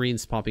 5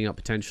 Marines popping up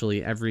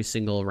potentially every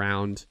single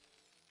round,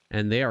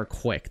 and they are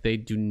quick. They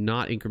do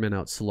not increment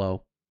out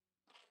slow.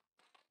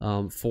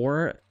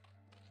 4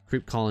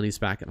 creep colonies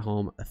back at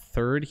home. A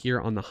 3rd here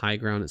on the high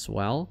ground as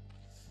well.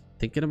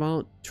 Thinking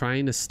about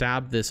trying to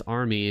stab this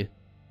army.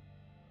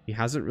 He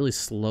hasn't really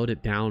slowed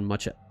it down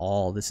much at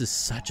all. This is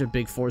such a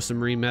big force of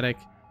Marine Medic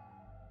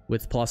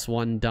with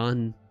 +1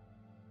 done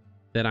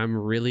that I'm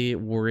really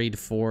worried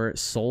for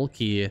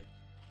Soulkey.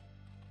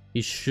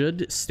 He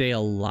should stay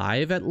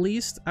alive at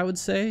least, I would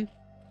say.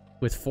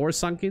 With 4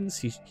 Sunkens,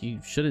 he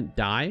shouldn't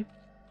die,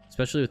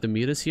 especially with the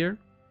mutas here.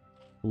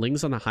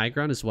 Lings on the high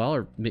ground as well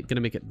are going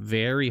to make it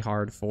very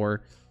hard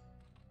for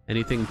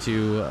anything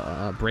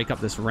to break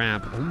up this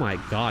ramp. Oh my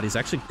god, he's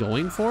actually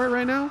going for it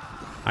right now?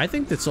 I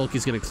think that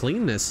Soulkey's going to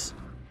clean this.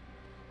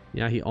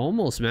 Yeah, he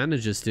almost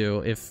manages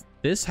to. If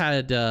this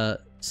had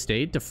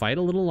stayed to fight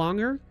a little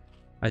longer,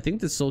 I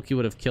think that Soulkey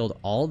would have killed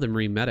all the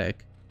Marine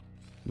Medic.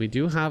 We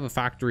do have a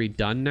factory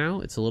done now.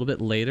 It's a little bit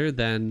later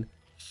than,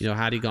 you know,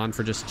 had he gone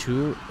for just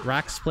 2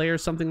 racks play or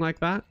something like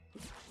that.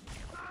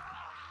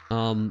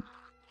 And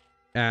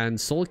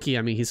Soulkey,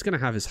 I mean, he's going to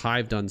have his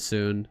hive done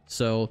soon.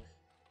 So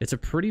it's a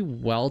pretty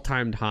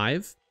well-timed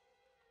hive.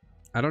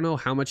 I don't know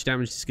how much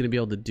damage he's going to be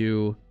able to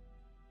do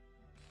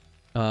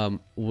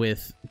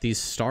with these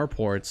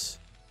starports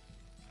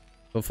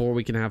before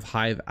we can have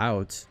hive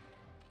out.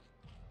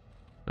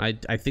 I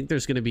think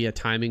there's going to be a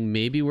timing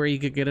maybe where you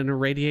could get an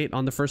irradiate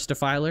on the first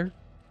defiler,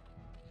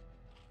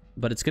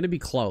 but it's going to be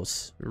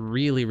close.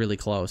 Really, really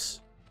close.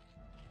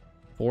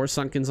 4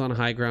 Sunkens on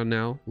high ground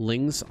now.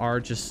 Lings are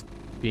just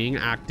being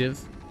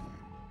active,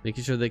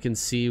 making sure they can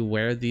see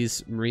where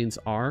these Marines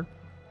are.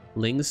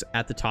 Lings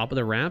at the top of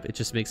the ramp, it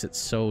just makes it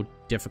so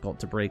difficult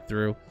to break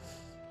through.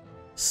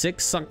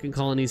 6 Sunken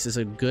colonies is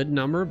a good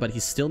number, but he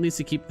still needs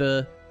to keep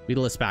the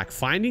Mutalisk back.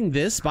 Finding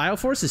this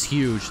Bioforce is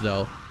huge,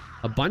 though.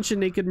 A bunch of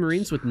naked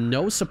Marines with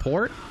no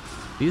support.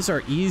 These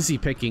are easy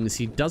pickings.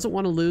 He doesn't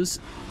want to lose,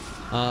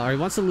 or he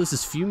wants to lose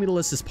as few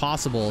Mutalisks as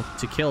possible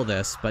to kill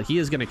this, but he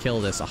is going to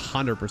kill this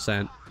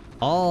 100%.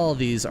 All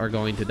these are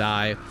going to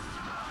die,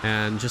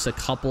 and just a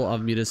couple of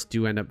mutas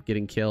do end up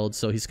getting killed.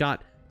 So he's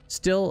got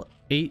still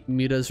 8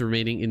 mutas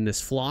remaining in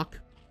this flock.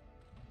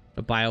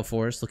 A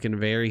Bioforce looking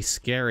very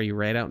scary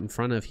right out in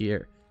front of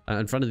here,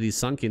 in front of these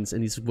Sunkens,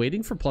 and he's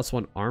waiting for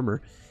 +1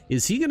 armor.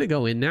 Is he going to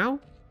go in now?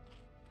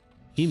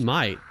 He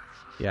might.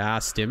 Yeah,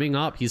 stimming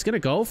up. He's going to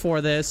go for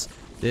this.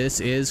 This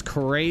is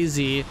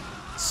crazy.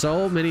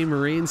 So many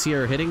Marines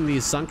here hitting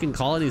these Sunken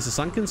colonies. The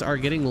Sunkens are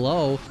getting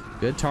low.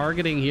 Good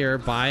targeting here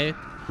by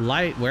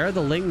Light. Where are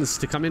the Lings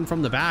to come in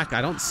from the back?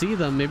 I don't see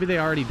them. Maybe they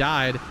already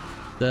died.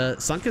 The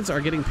Sunkens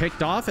are getting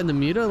picked off, and the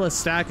Mutalisk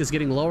stack is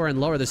getting lower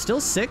and lower. There's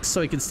still 6,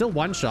 so he can still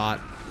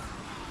one-shot.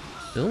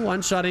 Still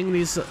one-shotting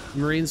these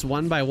Marines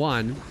one by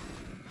one.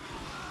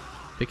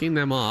 Picking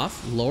them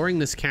off. Lowering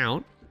this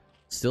count.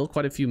 Still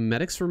quite a few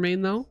medics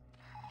remain, though.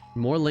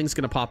 More Ling's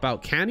gonna pop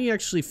out. Can he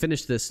actually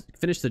finish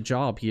the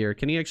job here?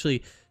 Can he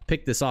actually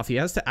pick this off? He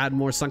has to add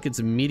more Sunkens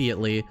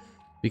immediately,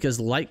 because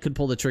Light could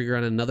pull the trigger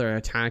on another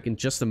attack in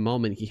just a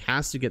moment. He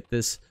has to get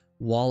this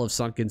wall of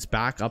Sunkens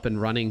back up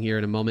and running here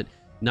in a moment.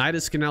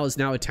 Nidus Canal is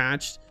now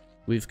attached.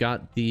 We've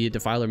got the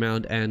Defiler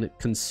Mound and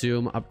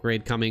Consume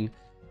upgrade coming.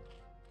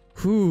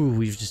 Whew,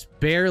 we've just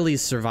barely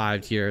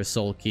survived here,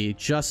 Soulkey.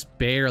 Just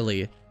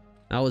barely.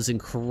 That was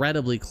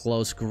incredibly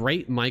close.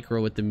 Great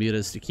micro with the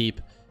mutas to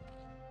keep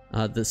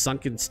the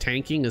Sunkens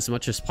tanking as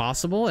much as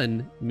possible,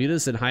 and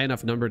mutas in high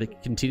enough number to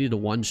continue to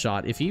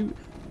one-shot. If he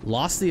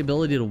lost the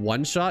ability to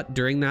one-shot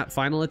during that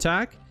final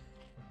attack,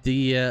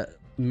 the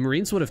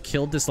Marines would have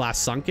killed this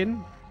last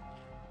Sunken,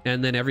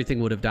 and then everything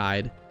would have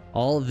died.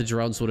 All of the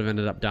drones would have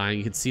ended up dying.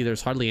 You can see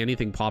there's hardly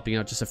anything popping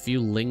out, just a few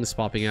Lings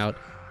popping out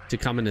to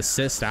come and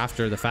assist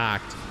after the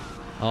fact.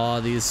 Oh,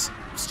 these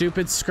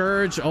Stupid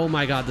Scourge. Oh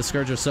my god, the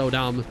Scourge are so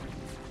dumb.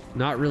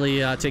 Not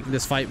really taking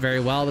this fight very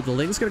well, but the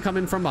Ling's gonna come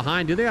in from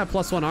behind. Do they have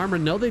 +1 armor?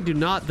 No, they do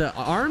not. The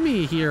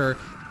army here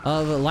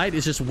of Light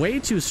is just way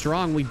too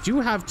strong. We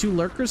do have 2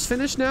 Lurkers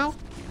finished now.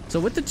 So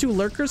with the 2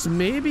 Lurkers,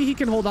 maybe he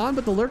can hold on,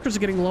 but the Lurkers are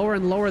getting lower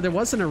and lower. There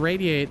was an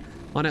Irradiate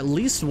on at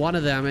least one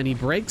of them, and he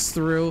breaks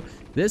through.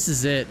 This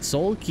is it.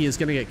 Soulkey is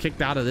gonna get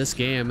kicked out of this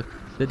game.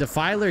 The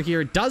Defiler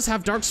here does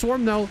have Dark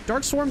Swarm, though.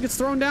 Dark Swarm gets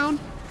thrown down.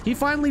 He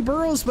finally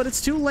burrows, but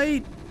it's too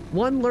late.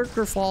 1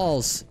 Lurker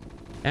falls,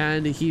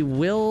 and he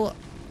will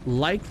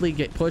likely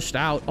get pushed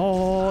out.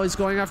 Oh, he's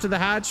going after the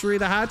hatchery.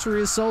 The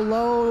hatchery is so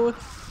low.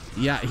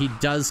 Yeah, he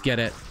does get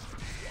it.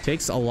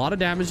 Takes a lot of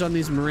damage on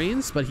these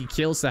Marines, but he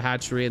kills the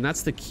hatchery, and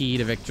that's the key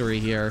to victory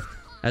here.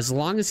 As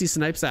long as he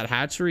snipes that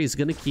hatchery, he's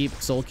going to keep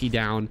Soulkey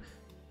down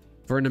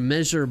for an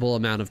immeasurable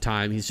amount of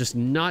time. He's just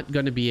not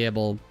going to be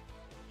able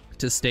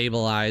to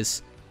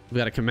stabilize. We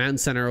got a command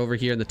center over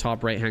here in the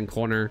top right-hand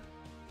corner.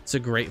 It's a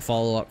great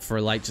follow-up for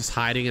Light, just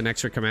hiding an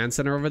extra command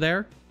center over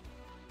there.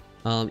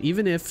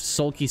 Even if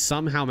Soulkey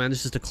somehow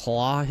manages to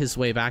claw his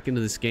way back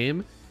into this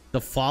game, the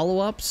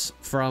follow-ups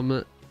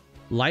from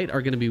Light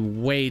are going to be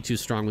way too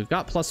strong. We've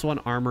got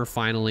 +1 armor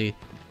finally,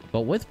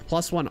 but with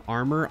 +1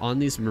 armor on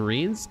these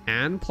Marines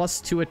and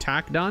 +2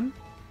 attack done.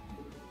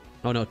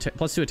 Oh no,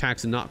 +2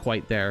 attack's not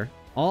quite there.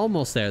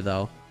 Almost there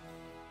though.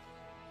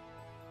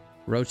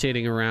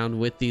 Rotating around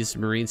with these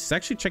Marines. He's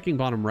actually checking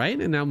bottom right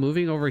and now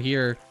moving over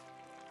here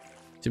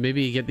to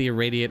maybe get the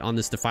Irradiate on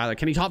this Defiler.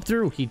 Can he hop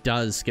through? He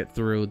does get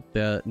through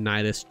the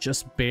Nidus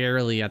just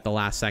barely at the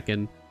last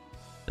second.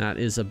 That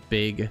is a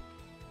big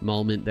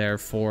moment there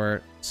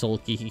for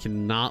Soulkey. He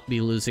cannot be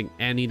losing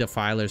any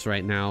Defilers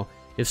right now.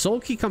 If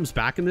Soulkey comes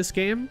back in this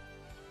game,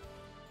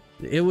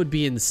 it would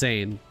be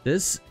insane.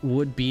 This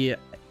would be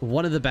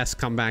one of the best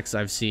comebacks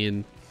I've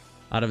seen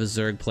out of a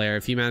Zerg player.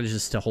 If he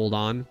manages to hold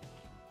on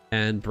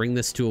and bring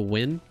this to a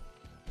win,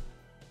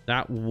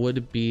 that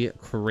would be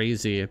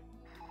crazy.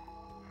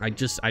 I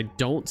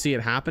don't see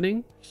it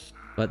happening,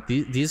 but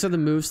these are the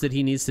moves that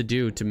he needs to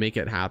do to make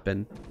it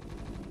happen.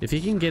 If he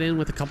can get in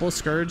with a couple of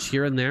Scourge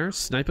here and there,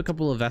 snipe a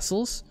couple of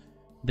vessels,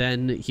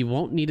 then he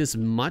won't need as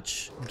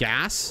much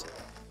gas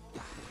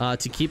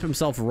to keep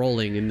himself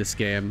rolling in this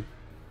game.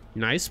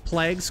 Nice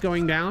Plagues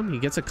going down. He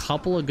gets a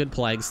couple of good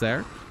Plagues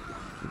there.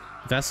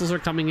 Vessels are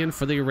coming in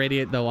for the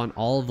Irradiate, though, on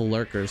all of the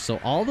Lurkers. So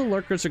all the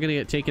Lurkers are going to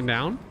get taken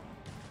down.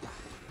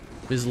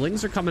 His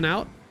Lings are coming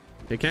out.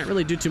 They can't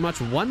really do too much.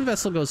 1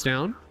 vessel goes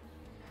down,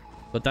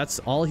 but that's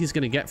all he's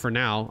going to get for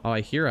now. Oh, I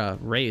hear a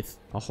Wraith.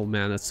 Oh,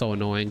 man, that's so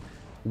annoying.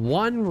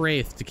 1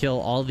 Wraith to kill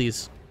all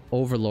these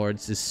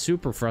Overlords is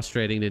super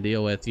frustrating to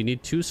deal with. You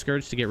need 2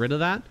 Scourge to get rid of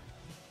that,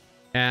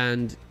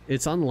 and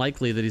it's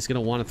unlikely that he's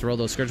going to want to throw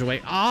those Scourge away.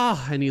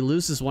 Ah, and he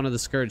loses one of the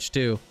Scourge,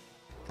 too.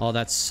 Oh,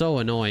 that's so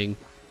annoying.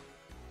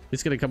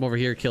 He's going to come over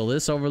here, kill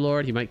this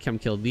Overlord. He might come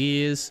kill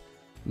these.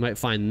 He might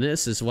find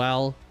this as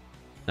well.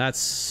 That's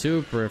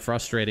super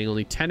frustrating.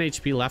 Only 10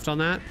 HP left on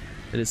that,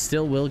 and it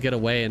still will get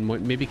away and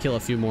maybe kill a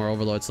few more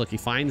Overlords. Look, he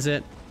finds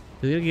it.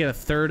 He's gonna get a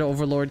 3rd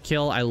Overlord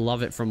kill. I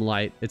love it from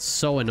Light. It's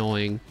so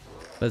annoying.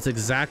 That's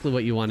exactly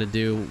what you want to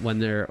do when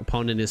their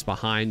opponent is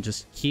behind.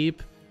 Just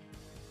keep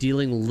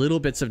dealing little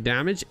bits of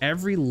damage.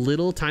 Every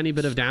little tiny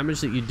bit of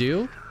damage that you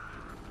do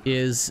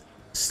is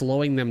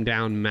slowing them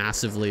down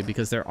massively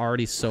because they're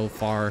already so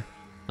far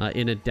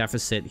in a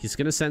deficit. He's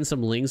gonna send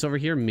some Lings over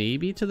here,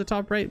 maybe to the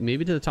top right,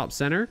 maybe to the top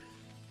center.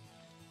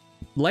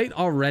 Light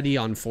already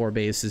on 4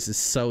 bases is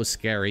so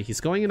scary. He's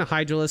going into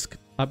Hydralisk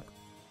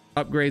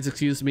upgrades,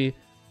 excuse me.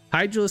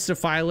 Hydralisk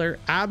Defiler,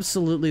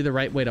 absolutely the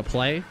right way to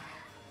play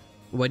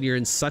when you're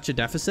in such a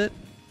deficit.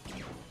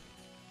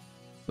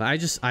 But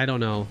I don't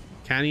know.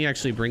 Can he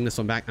actually bring this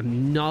one back?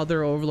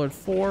 Another Overlord.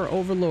 4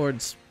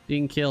 Overlords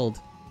being killed.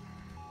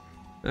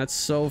 That's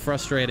so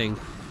frustrating.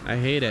 I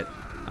hate it.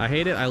 I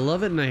hate it. I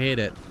love it and I hate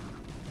it.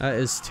 That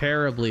is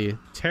terribly,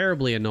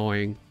 terribly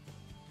annoying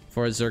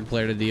for a Zerg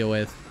player to deal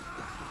with.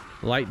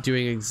 Light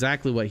doing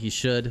exactly what he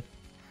should.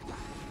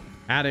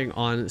 Adding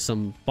on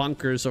some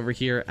bunkers over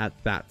here at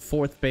that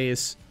 4th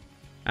base.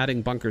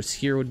 Adding bunkers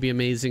here would be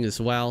amazing as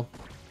well.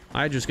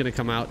 Hydra's going to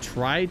come out,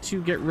 try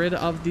to get rid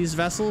of these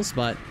vessels,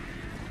 but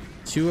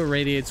 2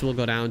 Irradiates will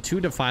go down.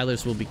 2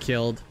 Defilers will be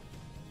killed.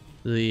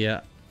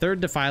 The 3rd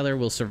Defiler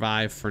will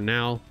survive for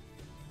now.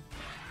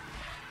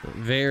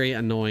 Very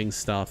annoying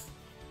stuff.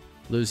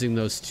 Losing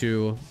those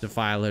 2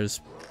 Defilers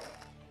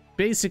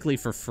basically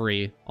for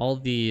free. All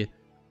the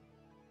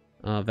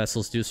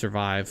vessels do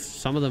survive.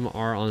 Some of them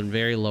are on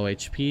very low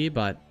HP,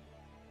 but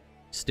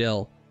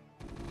still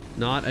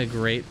not a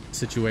great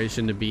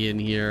situation to be in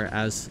here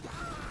as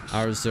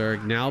our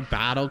Zerg. Now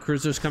battle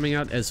cruisers coming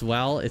out as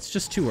well. It's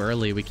just too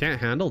early. We can't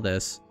handle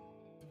this.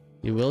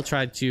 He will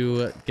try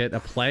to get a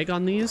Plague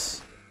on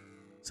these.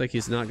 Looks like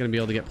he's not going to be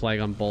able to get Plague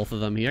on both of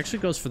them. He actually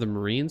goes for the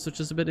Marines, which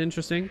is a bit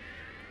interesting.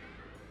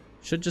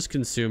 Should just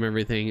consume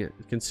everything.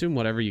 Consume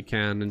whatever you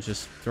can and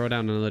just throw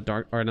down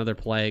another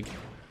Plague.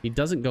 He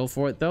doesn't go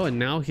for it though, and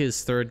now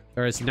his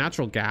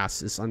natural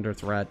gas is under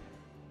threat.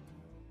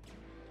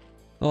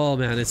 Oh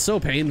man, it's so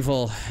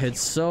painful. It's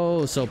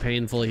so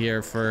painful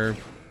here for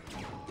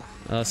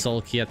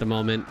Soulkey at the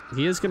moment.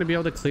 He is going to be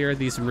able to clear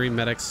these Marine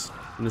medics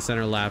in the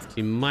center left.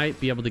 He might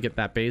be able to get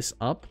that base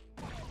up,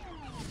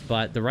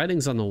 but the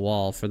writing's on the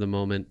wall for the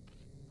moment.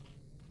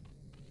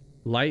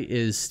 Light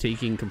is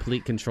taking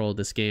complete control of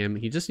this game.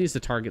 He just needs to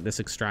target this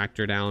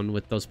extractor down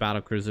with those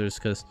battle cruisers,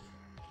 because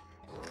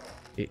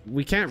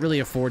we can't really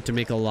afford to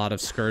make a lot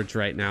of Scourge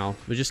right now.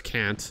 We just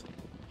can't.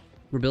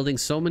 We're building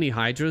so many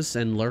Hydras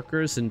and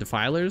Lurkers and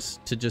Defilers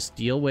to just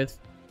deal with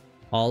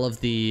all of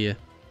the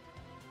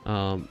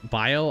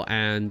bio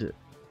and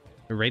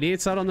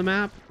Irradiates out on the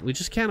map. We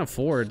just can't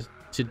afford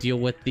to deal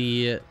with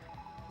the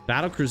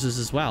battle cruisers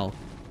as well.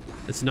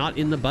 It's not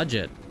in the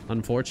budget,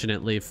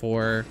 unfortunately,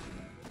 for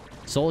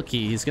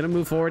Soulkey. He's going to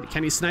move forward.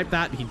 Can he snipe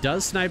that? He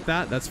does snipe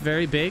that. That's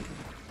very big.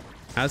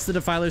 As the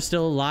Defiler's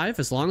still alive,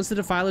 as long as the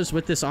Defiler's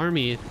with this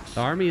army,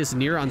 the army is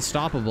near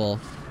unstoppable.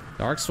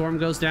 Dark Storm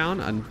goes down.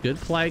 A good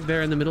Plague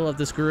there in the middle of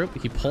this group.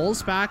 He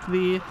pulls back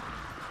the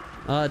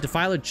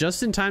Defiler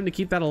just in time to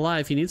keep that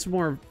alive. He needs some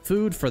more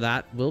food for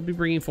that. We'll be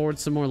bringing forward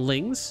some more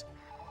Lings.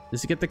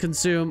 Does he get the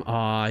consume?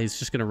 Ah, he's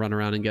just going to run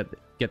around and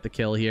get the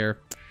kill here.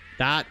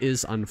 That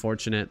is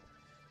unfortunate.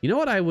 You know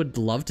what I would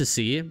love to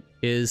see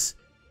is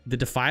the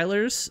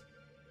Defilers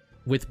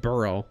with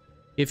Burrow.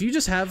 If you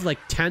just have like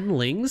 10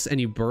 Lings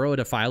and you burrow a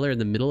Defiler in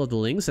the middle of the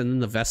Lings and then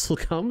the vessel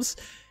comes,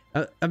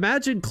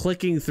 imagine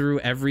clicking through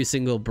every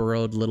single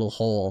burrowed little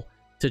hole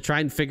to try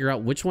and figure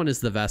out which one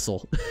is the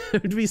vessel.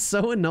 It would be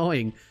so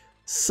annoying.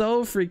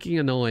 So freaking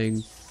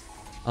annoying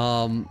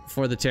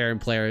for the Terran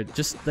player.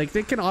 Just like,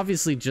 they can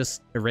obviously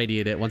just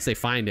irradiate it once they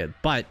find it,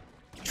 but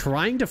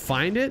trying to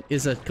find it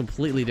is a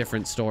completely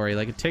different story.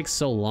 Like, it takes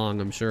so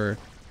long. I'm sure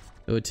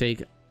it would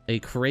take a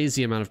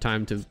crazy amount of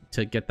time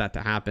to get that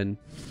to happen.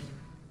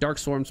 Dark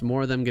Storms,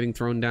 more of them getting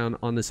thrown down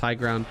on this high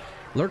ground.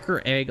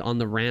 Lurker Egg on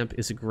the ramp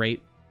is a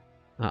great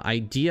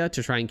idea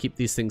to try and keep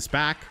these things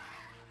back.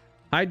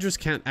 Hydras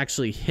can't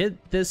actually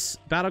hit this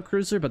battle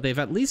cruiser, but they've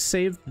at least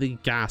saved the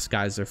gas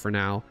geyser for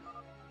now.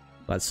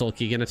 But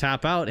Soulkey gonna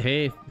tap out.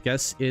 Hey,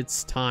 guess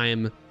it's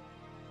time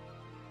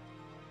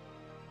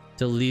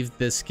to leave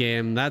this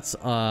game. That's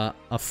a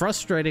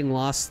frustrating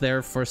loss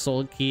there for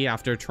Soulkey.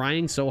 After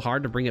trying so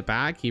hard to bring it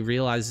back, he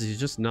realizes he's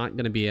just not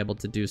going to be able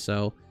to do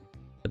so.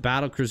 The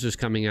battle cruisers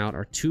coming out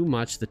are too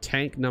much. The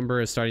tank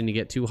number is starting to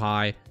get too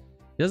high.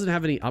 He doesn't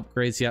have any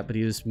upgrades yet, but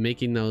he was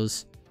making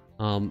those.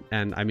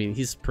 And I mean,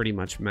 he's pretty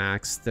much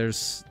maxed.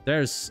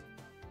 There's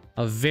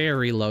a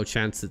very low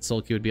chance that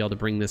Soulkey would be able to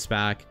bring this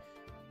back.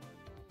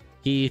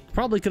 He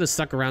probably could have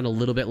stuck around a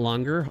little bit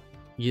longer.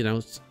 You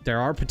know,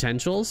 there are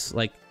potentials,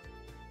 like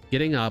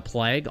getting a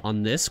Plague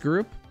on this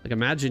group. Like,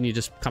 imagine you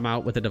just come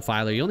out with a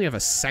Defiler. You only have a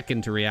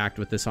second to react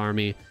with this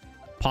army.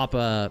 Pop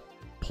a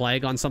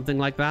Plague on something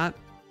like that,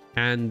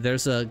 and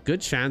there's a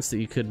good chance that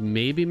you could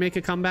maybe make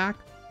a comeback,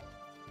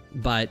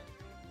 but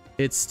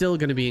it's still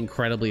going to be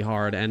incredibly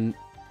hard. And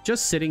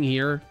just sitting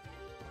here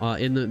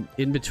in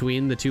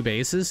between the two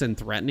bases and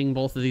threatening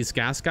both of these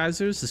gas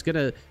geysers is going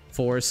to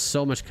force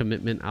so much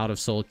commitment out of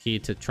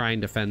Soulkey to try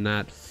and defend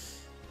that.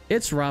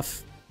 It's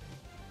rough,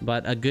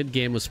 but a good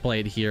game was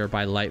played here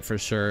by Light for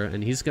sure,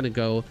 and he's going to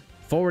go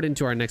forward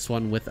into our next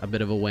one with a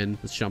bit of a win.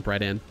 Let's jump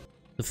right in.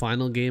 The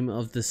final game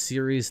of the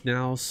series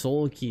now.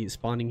 Soulkey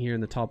spawning here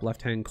in the top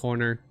left-hand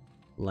corner.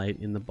 Light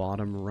in the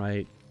bottom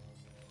right.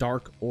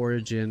 Dark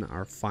Origin,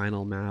 our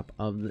final map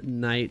of the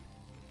night.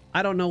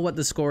 I don't know what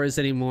the score is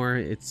anymore.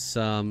 It's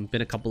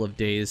been a couple of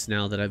days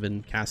now that I've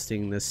been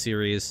casting this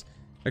series.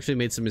 Actually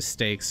made some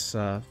mistakes,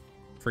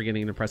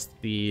 forgetting to press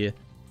the...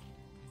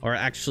 Or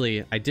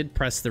actually, I did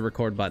press the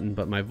record button,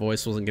 but my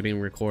voice wasn't getting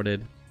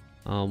recorded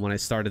when I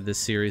started this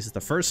series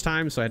the first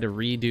time, so I had to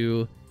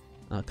redo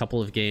a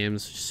couple of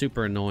games.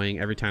 Super annoying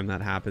every time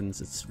that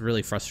happens. It's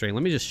really frustrating.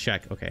 Let me just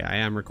check. Okay, I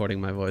am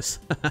recording my voice.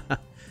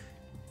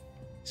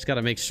 Just got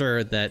to make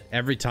sure that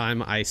every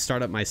time I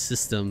start up my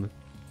system,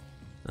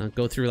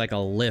 go through like a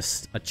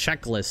list, a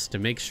checklist to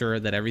make sure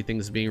that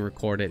everything's being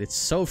recorded. It's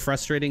so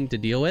frustrating to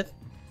deal with.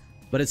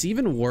 But it's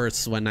even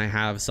worse when I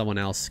have someone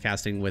else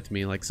casting with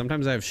me. Like,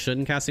 sometimes I have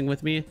Shun casting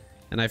with me,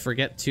 and I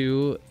forget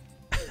to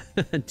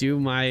do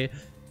my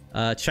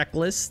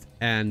checklist,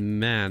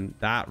 and man,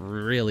 that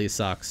really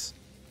sucks.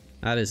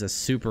 That is a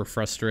super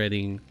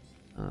frustrating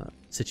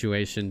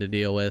situation to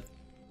deal with.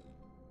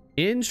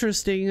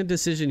 Interesting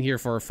decision here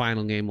for our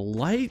final game.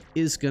 Light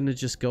is going to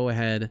just go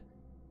ahead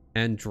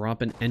and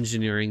drop an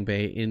engineering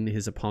bay in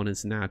his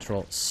opponent's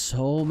natural.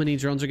 So many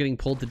drones are getting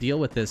pulled to deal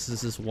with this.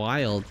 This is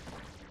wild.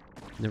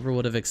 Never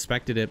would have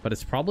expected it, but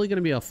it's probably going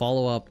to be a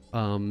follow-up,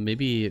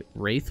 maybe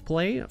Wraith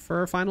play for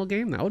our final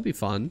game. That would be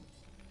fun.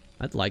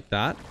 I'd like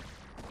that.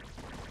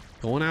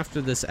 Going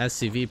after this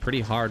SCV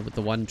pretty hard with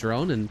the one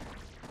drone and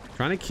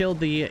trying to kill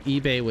the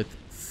eBay with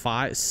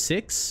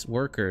 6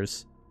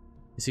 workers.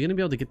 Is he going to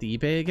be able to get the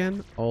eBay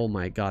again? Oh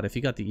my god, if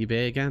he got the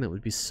eBay again, it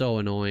would be so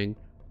annoying.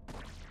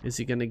 Is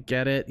he going to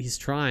get it? He's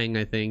trying,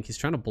 I think. He's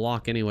trying to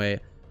block anyway.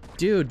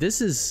 Dude, this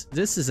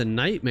is a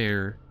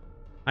nightmare.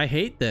 I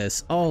hate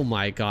this. Oh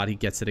my god, he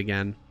gets it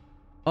again.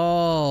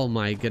 Oh Oh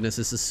my goodness,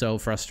 this is so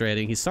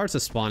frustrating. He starts a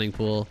spawning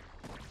pool,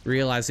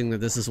 realizing that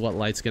this is what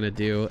Light's gonna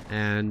do,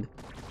 and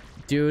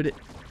dude,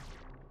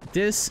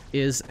 this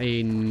is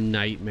a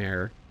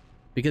nightmare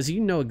because you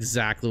know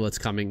exactly what's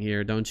coming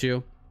here, don't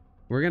you?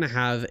 We're gonna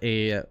have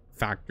a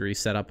factory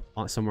set up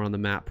somewhere on the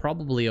map,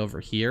 probably over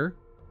here,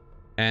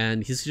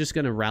 and he's just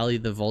gonna rally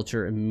the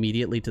vulture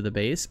immediately to the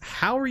base.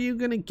 How are you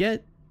gonna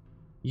get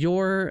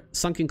your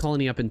sunken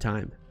colony up in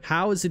time?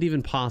 How is it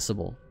even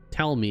possible?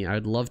 Tell me,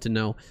 I'd love to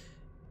know.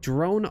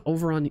 Drone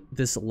over on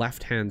this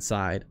left-hand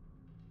side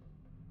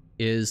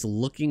is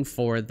looking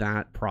for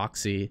that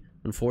proxy.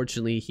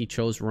 Unfortunately, he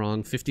chose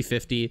wrong.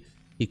 50-50.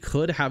 He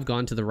could have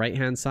gone to the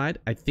right-hand side.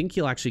 I think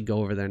he'll actually go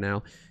over there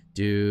now.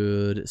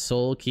 Dude,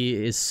 Soulkey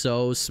is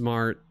so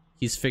smart.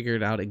 He's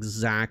figured out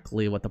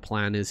exactly what the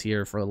plan is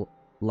here for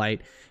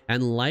Light.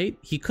 And Light,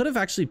 he could have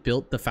actually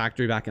built the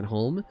factory back at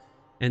home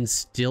and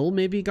still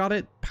maybe got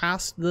it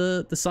past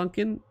the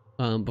sunken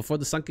before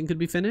the sunken could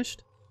be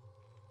finished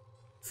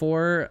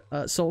for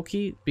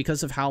Soulkey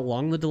because of how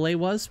long the delay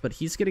was. But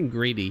he's getting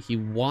greedy. He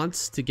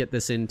wants to get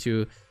this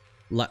into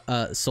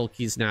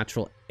Soulkey's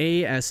natural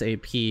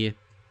ASAP,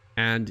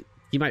 and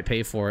he might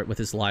pay for it with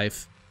his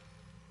life.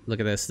 Look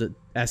at this. The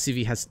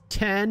SCV has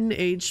 10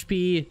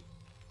 HP.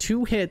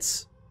 2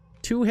 hits.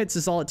 2 hits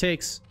is all it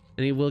takes,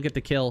 and he will get the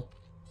kill.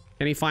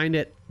 Can he find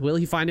it? Will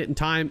he find it in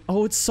time?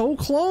 Oh, it's so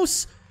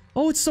close.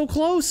 Oh, it's so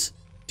close.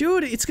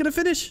 Dude, it's gonna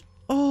finish.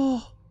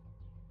 Oh,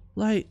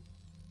 Light.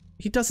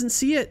 He doesn't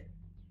see it.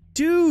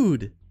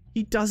 Dude,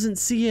 he doesn't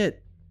see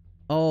it.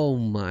 Oh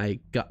my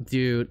god.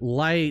 Dude,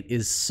 Light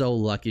is so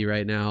lucky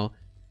right now.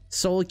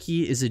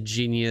 Soulkey is a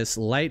genius.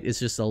 Light is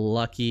just a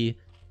lucky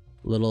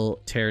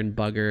little Terran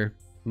bugger.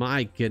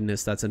 My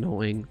goodness, that's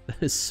annoying.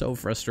 That is so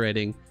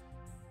frustrating.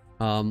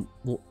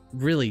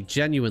 Really,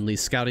 genuinely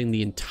scouting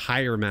the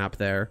entire map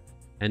there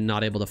and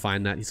not able to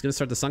find that. He's gonna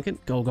start the sunken.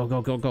 Go, go,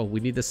 go, go, go.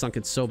 We need this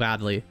sunken so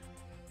badly.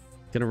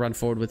 Gonna run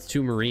forward with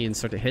 2 Marines,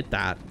 start to hit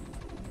that.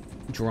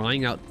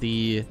 Drawing out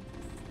the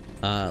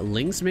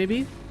Lings,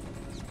 maybe?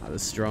 Oh,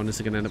 this drone is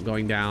gonna end up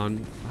going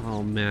down.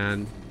 Oh,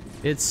 man.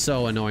 It's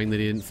so annoying that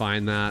he didn't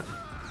find that.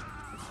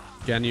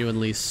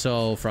 Genuinely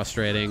so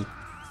frustrating.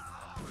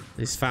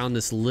 He's found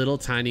this little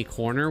tiny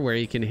corner where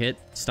he can hit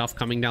stuff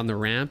coming down the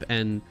ramp,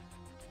 and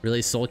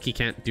really Soulkey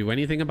can't do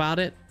anything about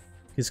it.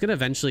 He's gonna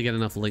eventually get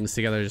enough Lings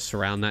together to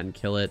surround that and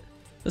kill it.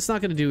 That's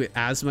not gonna do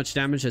as much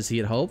damage as he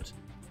had hoped,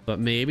 but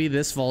maybe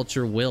this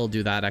vulture will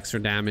do that extra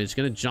damage.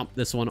 Gonna jump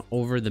this one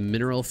over the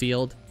mineral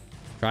field.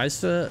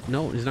 Tries to...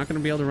 No, he's not gonna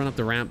be able to run up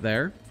the ramp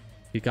there.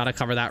 He's gotta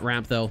cover that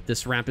ramp, though.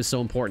 This ramp is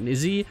so important.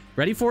 Is he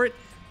ready for it?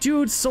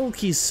 Dude,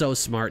 Soulkey's so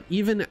smart.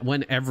 Even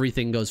when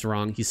everything goes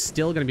wrong, he's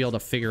still gonna be able to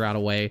figure out a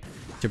way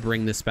to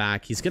bring this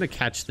back. He's gonna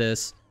catch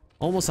this.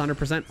 Almost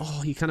 100%.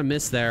 Oh, he kind of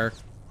missed there.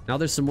 Now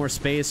there's some more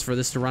space for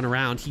this to run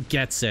around. He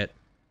gets it.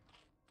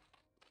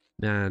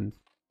 Man,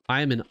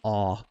 I am in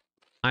awe.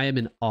 I am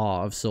in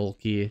awe of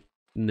Soulkey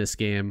in this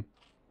game.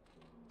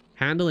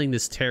 Handling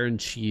this Terran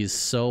cheese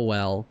so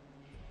well.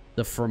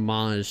 The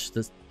fromage,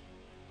 the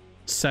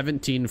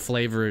 17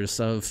 flavors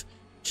of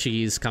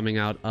cheese coming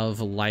out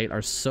of Light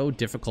are so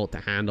difficult to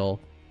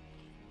handle.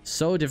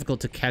 So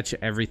difficult to catch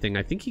everything.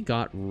 I think he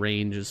got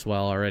range as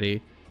well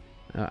already.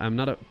 I'm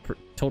not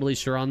totally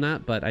sure on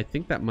that, but I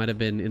think that might have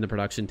been in the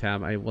production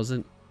tab. I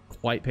wasn't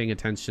quite paying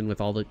attention with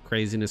all the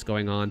craziness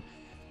going on.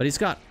 But he's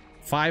got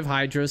 5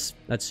 Hydras.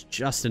 That's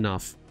just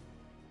enough.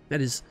 That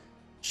is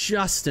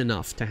just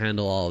enough to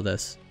handle all of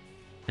this.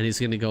 And he's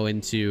going to go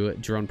into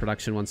drone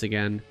production once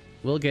again.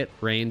 We'll get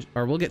range,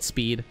 or we'll get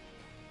speed.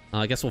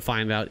 I guess we'll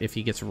find out if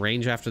he gets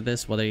range after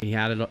this, whether he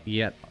had it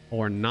yet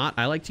or not.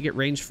 I like to get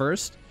range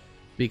first,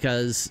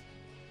 because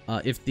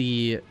if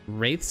the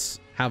Wraiths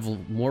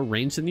have more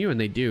range than you, and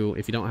they do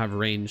if you don't have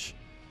range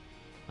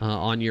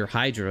on your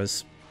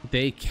Hydras,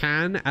 they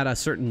can, at a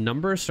certain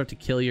number, start to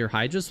kill your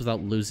Hydras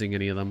without losing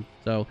any of them.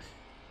 So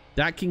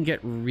that can get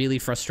really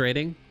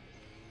frustrating.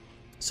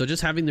 So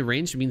just having the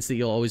range means that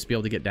you'll always be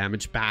able to get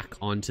damage back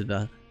onto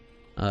the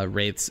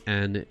Wraiths,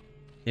 and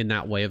in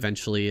that way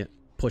eventually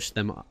push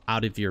them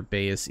out of your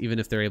base. Even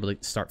if they're able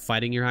to start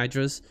fighting your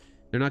Hydras,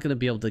 they're not going to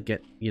be able to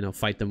get,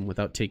 fight them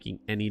without taking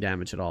any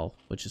damage at all,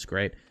 which is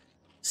great.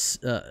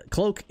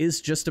 Cloak is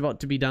just about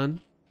to be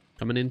done.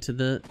 Coming into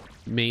the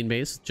main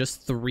base.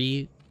 Just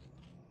 3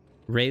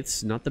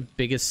 Wraiths. Not the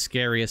biggest,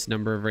 scariest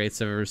number of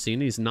Wraiths I've ever seen.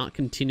 He's not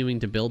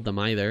continuing to build them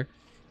either.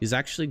 He's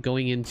actually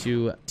going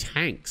into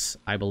tanks,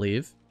 I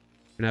believe.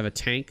 We're going to have a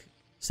tank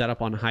set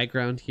up on high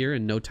ground here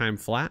in no time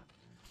flat.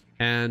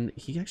 And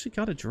he actually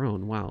got a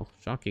drone. Wow.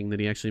 Shocking that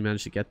he actually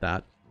managed to get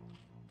that.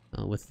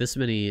 With this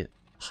many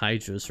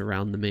Hydras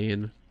around the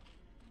main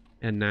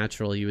and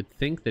natural, you would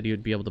think that he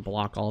would be able to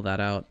block all that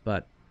out,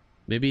 but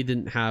maybe he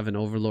didn't have an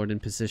Overlord in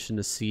position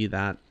to see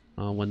that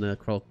when the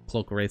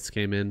Cloak Wraiths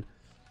came in.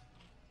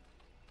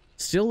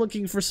 Still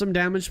looking for some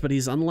damage, but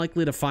he's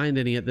unlikely to find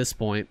any at this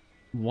point.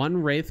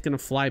 1 Wraith gonna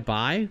fly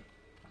by.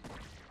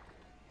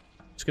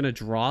 Just gonna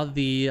draw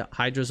the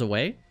Hydras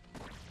away.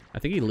 I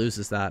think he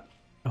loses that.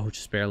 Oh,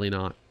 just barely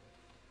not.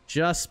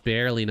 Just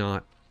barely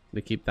not.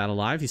 Gonna keep that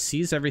alive. He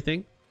sees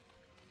everything.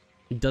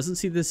 He doesn't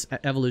see this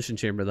evolution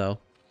chamber, though.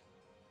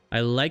 I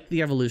like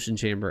the evolution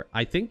chamber.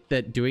 I think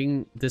that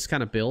doing this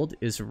kind of build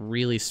is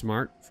really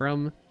smart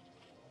from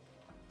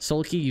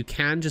Soulkey. You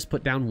can just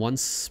put down one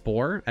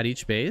spore at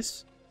each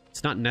base.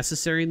 It's not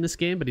necessary in this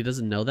game, but he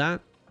doesn't know that.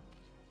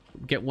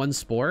 Get one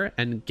spore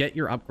and get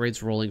your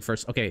upgrades rolling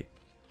first. Okay.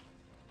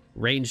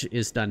 Range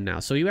is done now.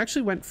 So you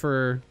actually went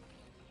for...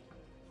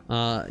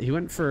 he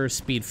went for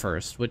speed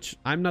first, which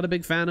I'm not a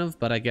big fan of,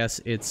 but I guess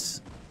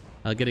it's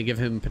gonna give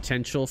him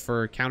potential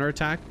for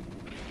counterattack.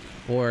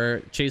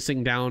 Or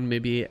chasing down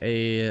maybe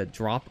a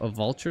drop of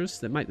vultures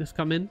that might just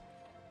come in.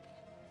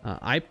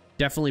 I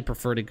definitely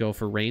prefer to go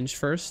for range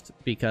first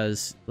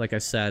because, like I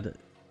said,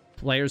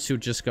 players who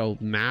just go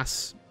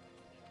mass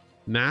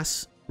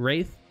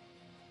wraith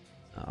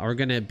are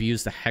going to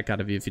abuse the heck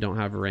out of you if you don't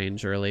have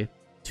range early.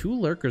 2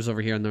 lurkers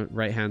over here on the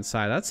right-hand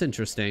side. That's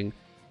interesting.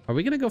 Are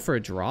we going to go for a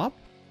drop?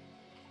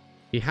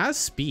 He has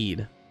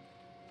speed.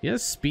 He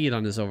has speed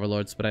on his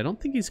overlords, but I don't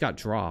think he's got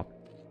drop.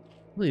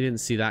 Really didn't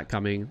see that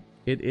coming.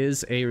 It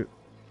is a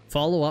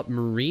follow-up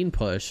marine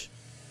push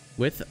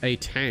with a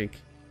tank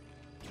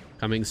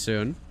coming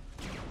soon.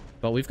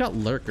 But we've got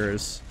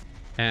lurkers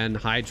and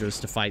hydras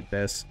to fight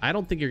this. I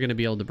don't think you're going to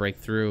be able to break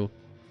through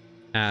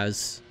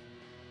as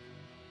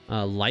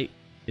light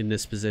in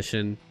this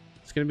position.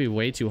 It's going to be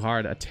way too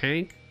hard. A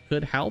tank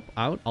could help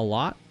out a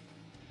lot.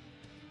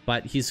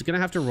 But he's going to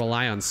have to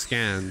rely on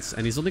scans.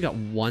 And he's only got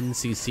 1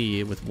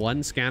 CC with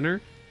 1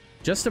 scanner.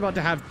 Just about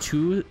to have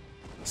 2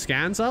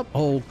 scans up.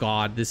 Oh,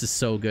 God. This is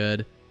so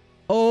good.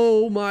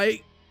 Oh,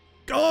 my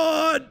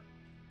God.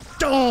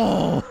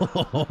 Oh!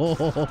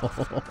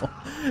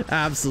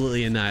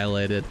 Absolutely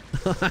annihilated.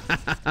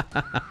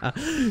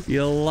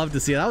 You'll love to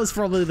see it. That was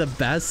probably the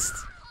best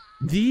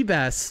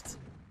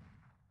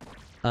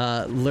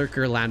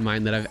lurker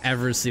landmine that I've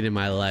ever seen in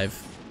my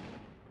life.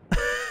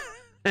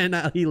 And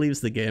he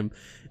leaves the game.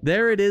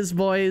 There it is,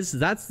 boys.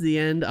 That's the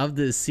end of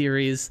this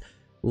series.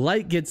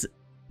 Light gets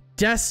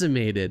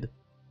decimated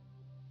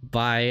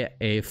by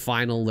a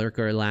final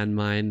lurker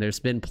landmine. There's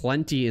been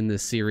plenty in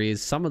this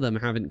series. Some of them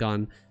haven't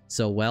gone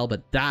so well,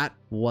 but that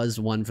was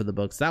one for the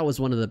books. That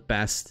was one of the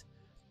best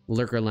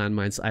lurker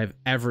landmines I've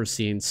ever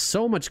seen.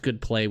 So much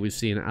good play we've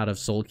seen out of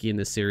Soulkey in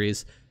this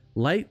series.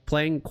 Light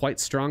playing quite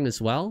strong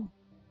as well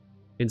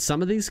in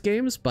some of these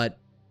games, but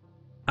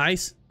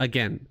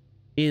again,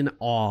 in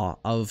awe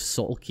of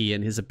Soulkey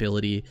and his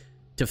ability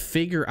to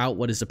figure out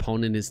what his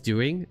opponent is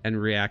doing and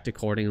react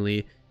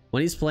accordingly.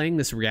 When he's playing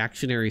this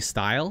reactionary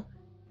style,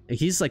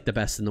 he's like the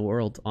best in the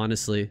world,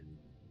 honestly.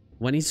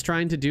 When he's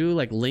trying to do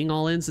like Ling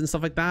all-ins and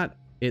stuff like that,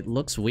 it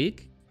looks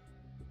weak,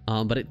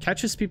 but it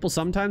catches people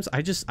sometimes.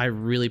 I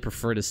really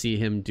prefer to see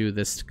him do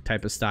this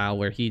type of style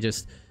where he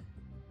just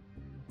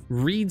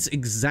reads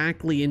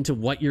exactly into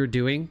what you're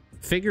doing,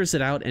 figures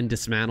it out, and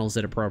dismantles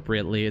it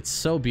appropriately. It's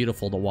so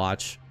beautiful to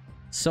watch.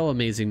 So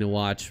amazing to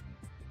watch.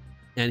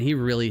 And he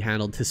really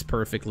handled this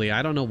perfectly.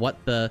 I don't know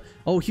what the...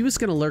 Oh, he was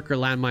going to lurker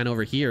landmine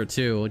over here,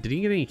 too. Did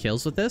he get any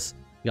kills with this?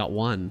 He got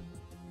 1.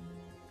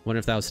 Wonder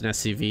if that was an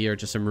SCV or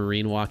just a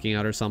Marine walking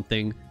out or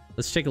something.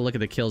 Let's take a look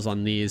at the kills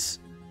on these.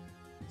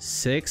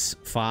 6,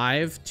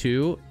 5,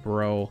 2.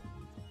 Bro,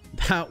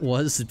 that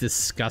was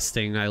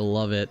disgusting. I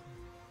love it.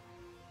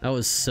 That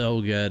was so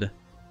good.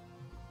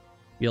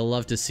 You'll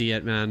love to see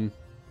it, man.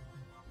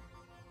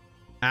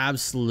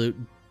 Absolute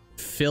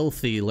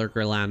filthy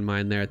lurker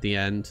landmine there at the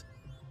end.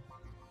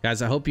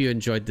 Guys, I hope you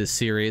enjoyed this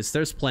series.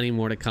 There's plenty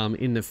more to come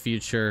in the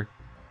future.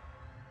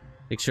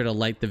 Make sure to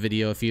like the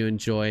video if you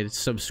enjoyed.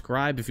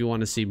 Subscribe if you want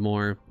to see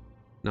more.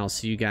 And I'll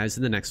see you guys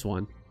in the next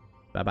one.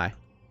 Bye-bye.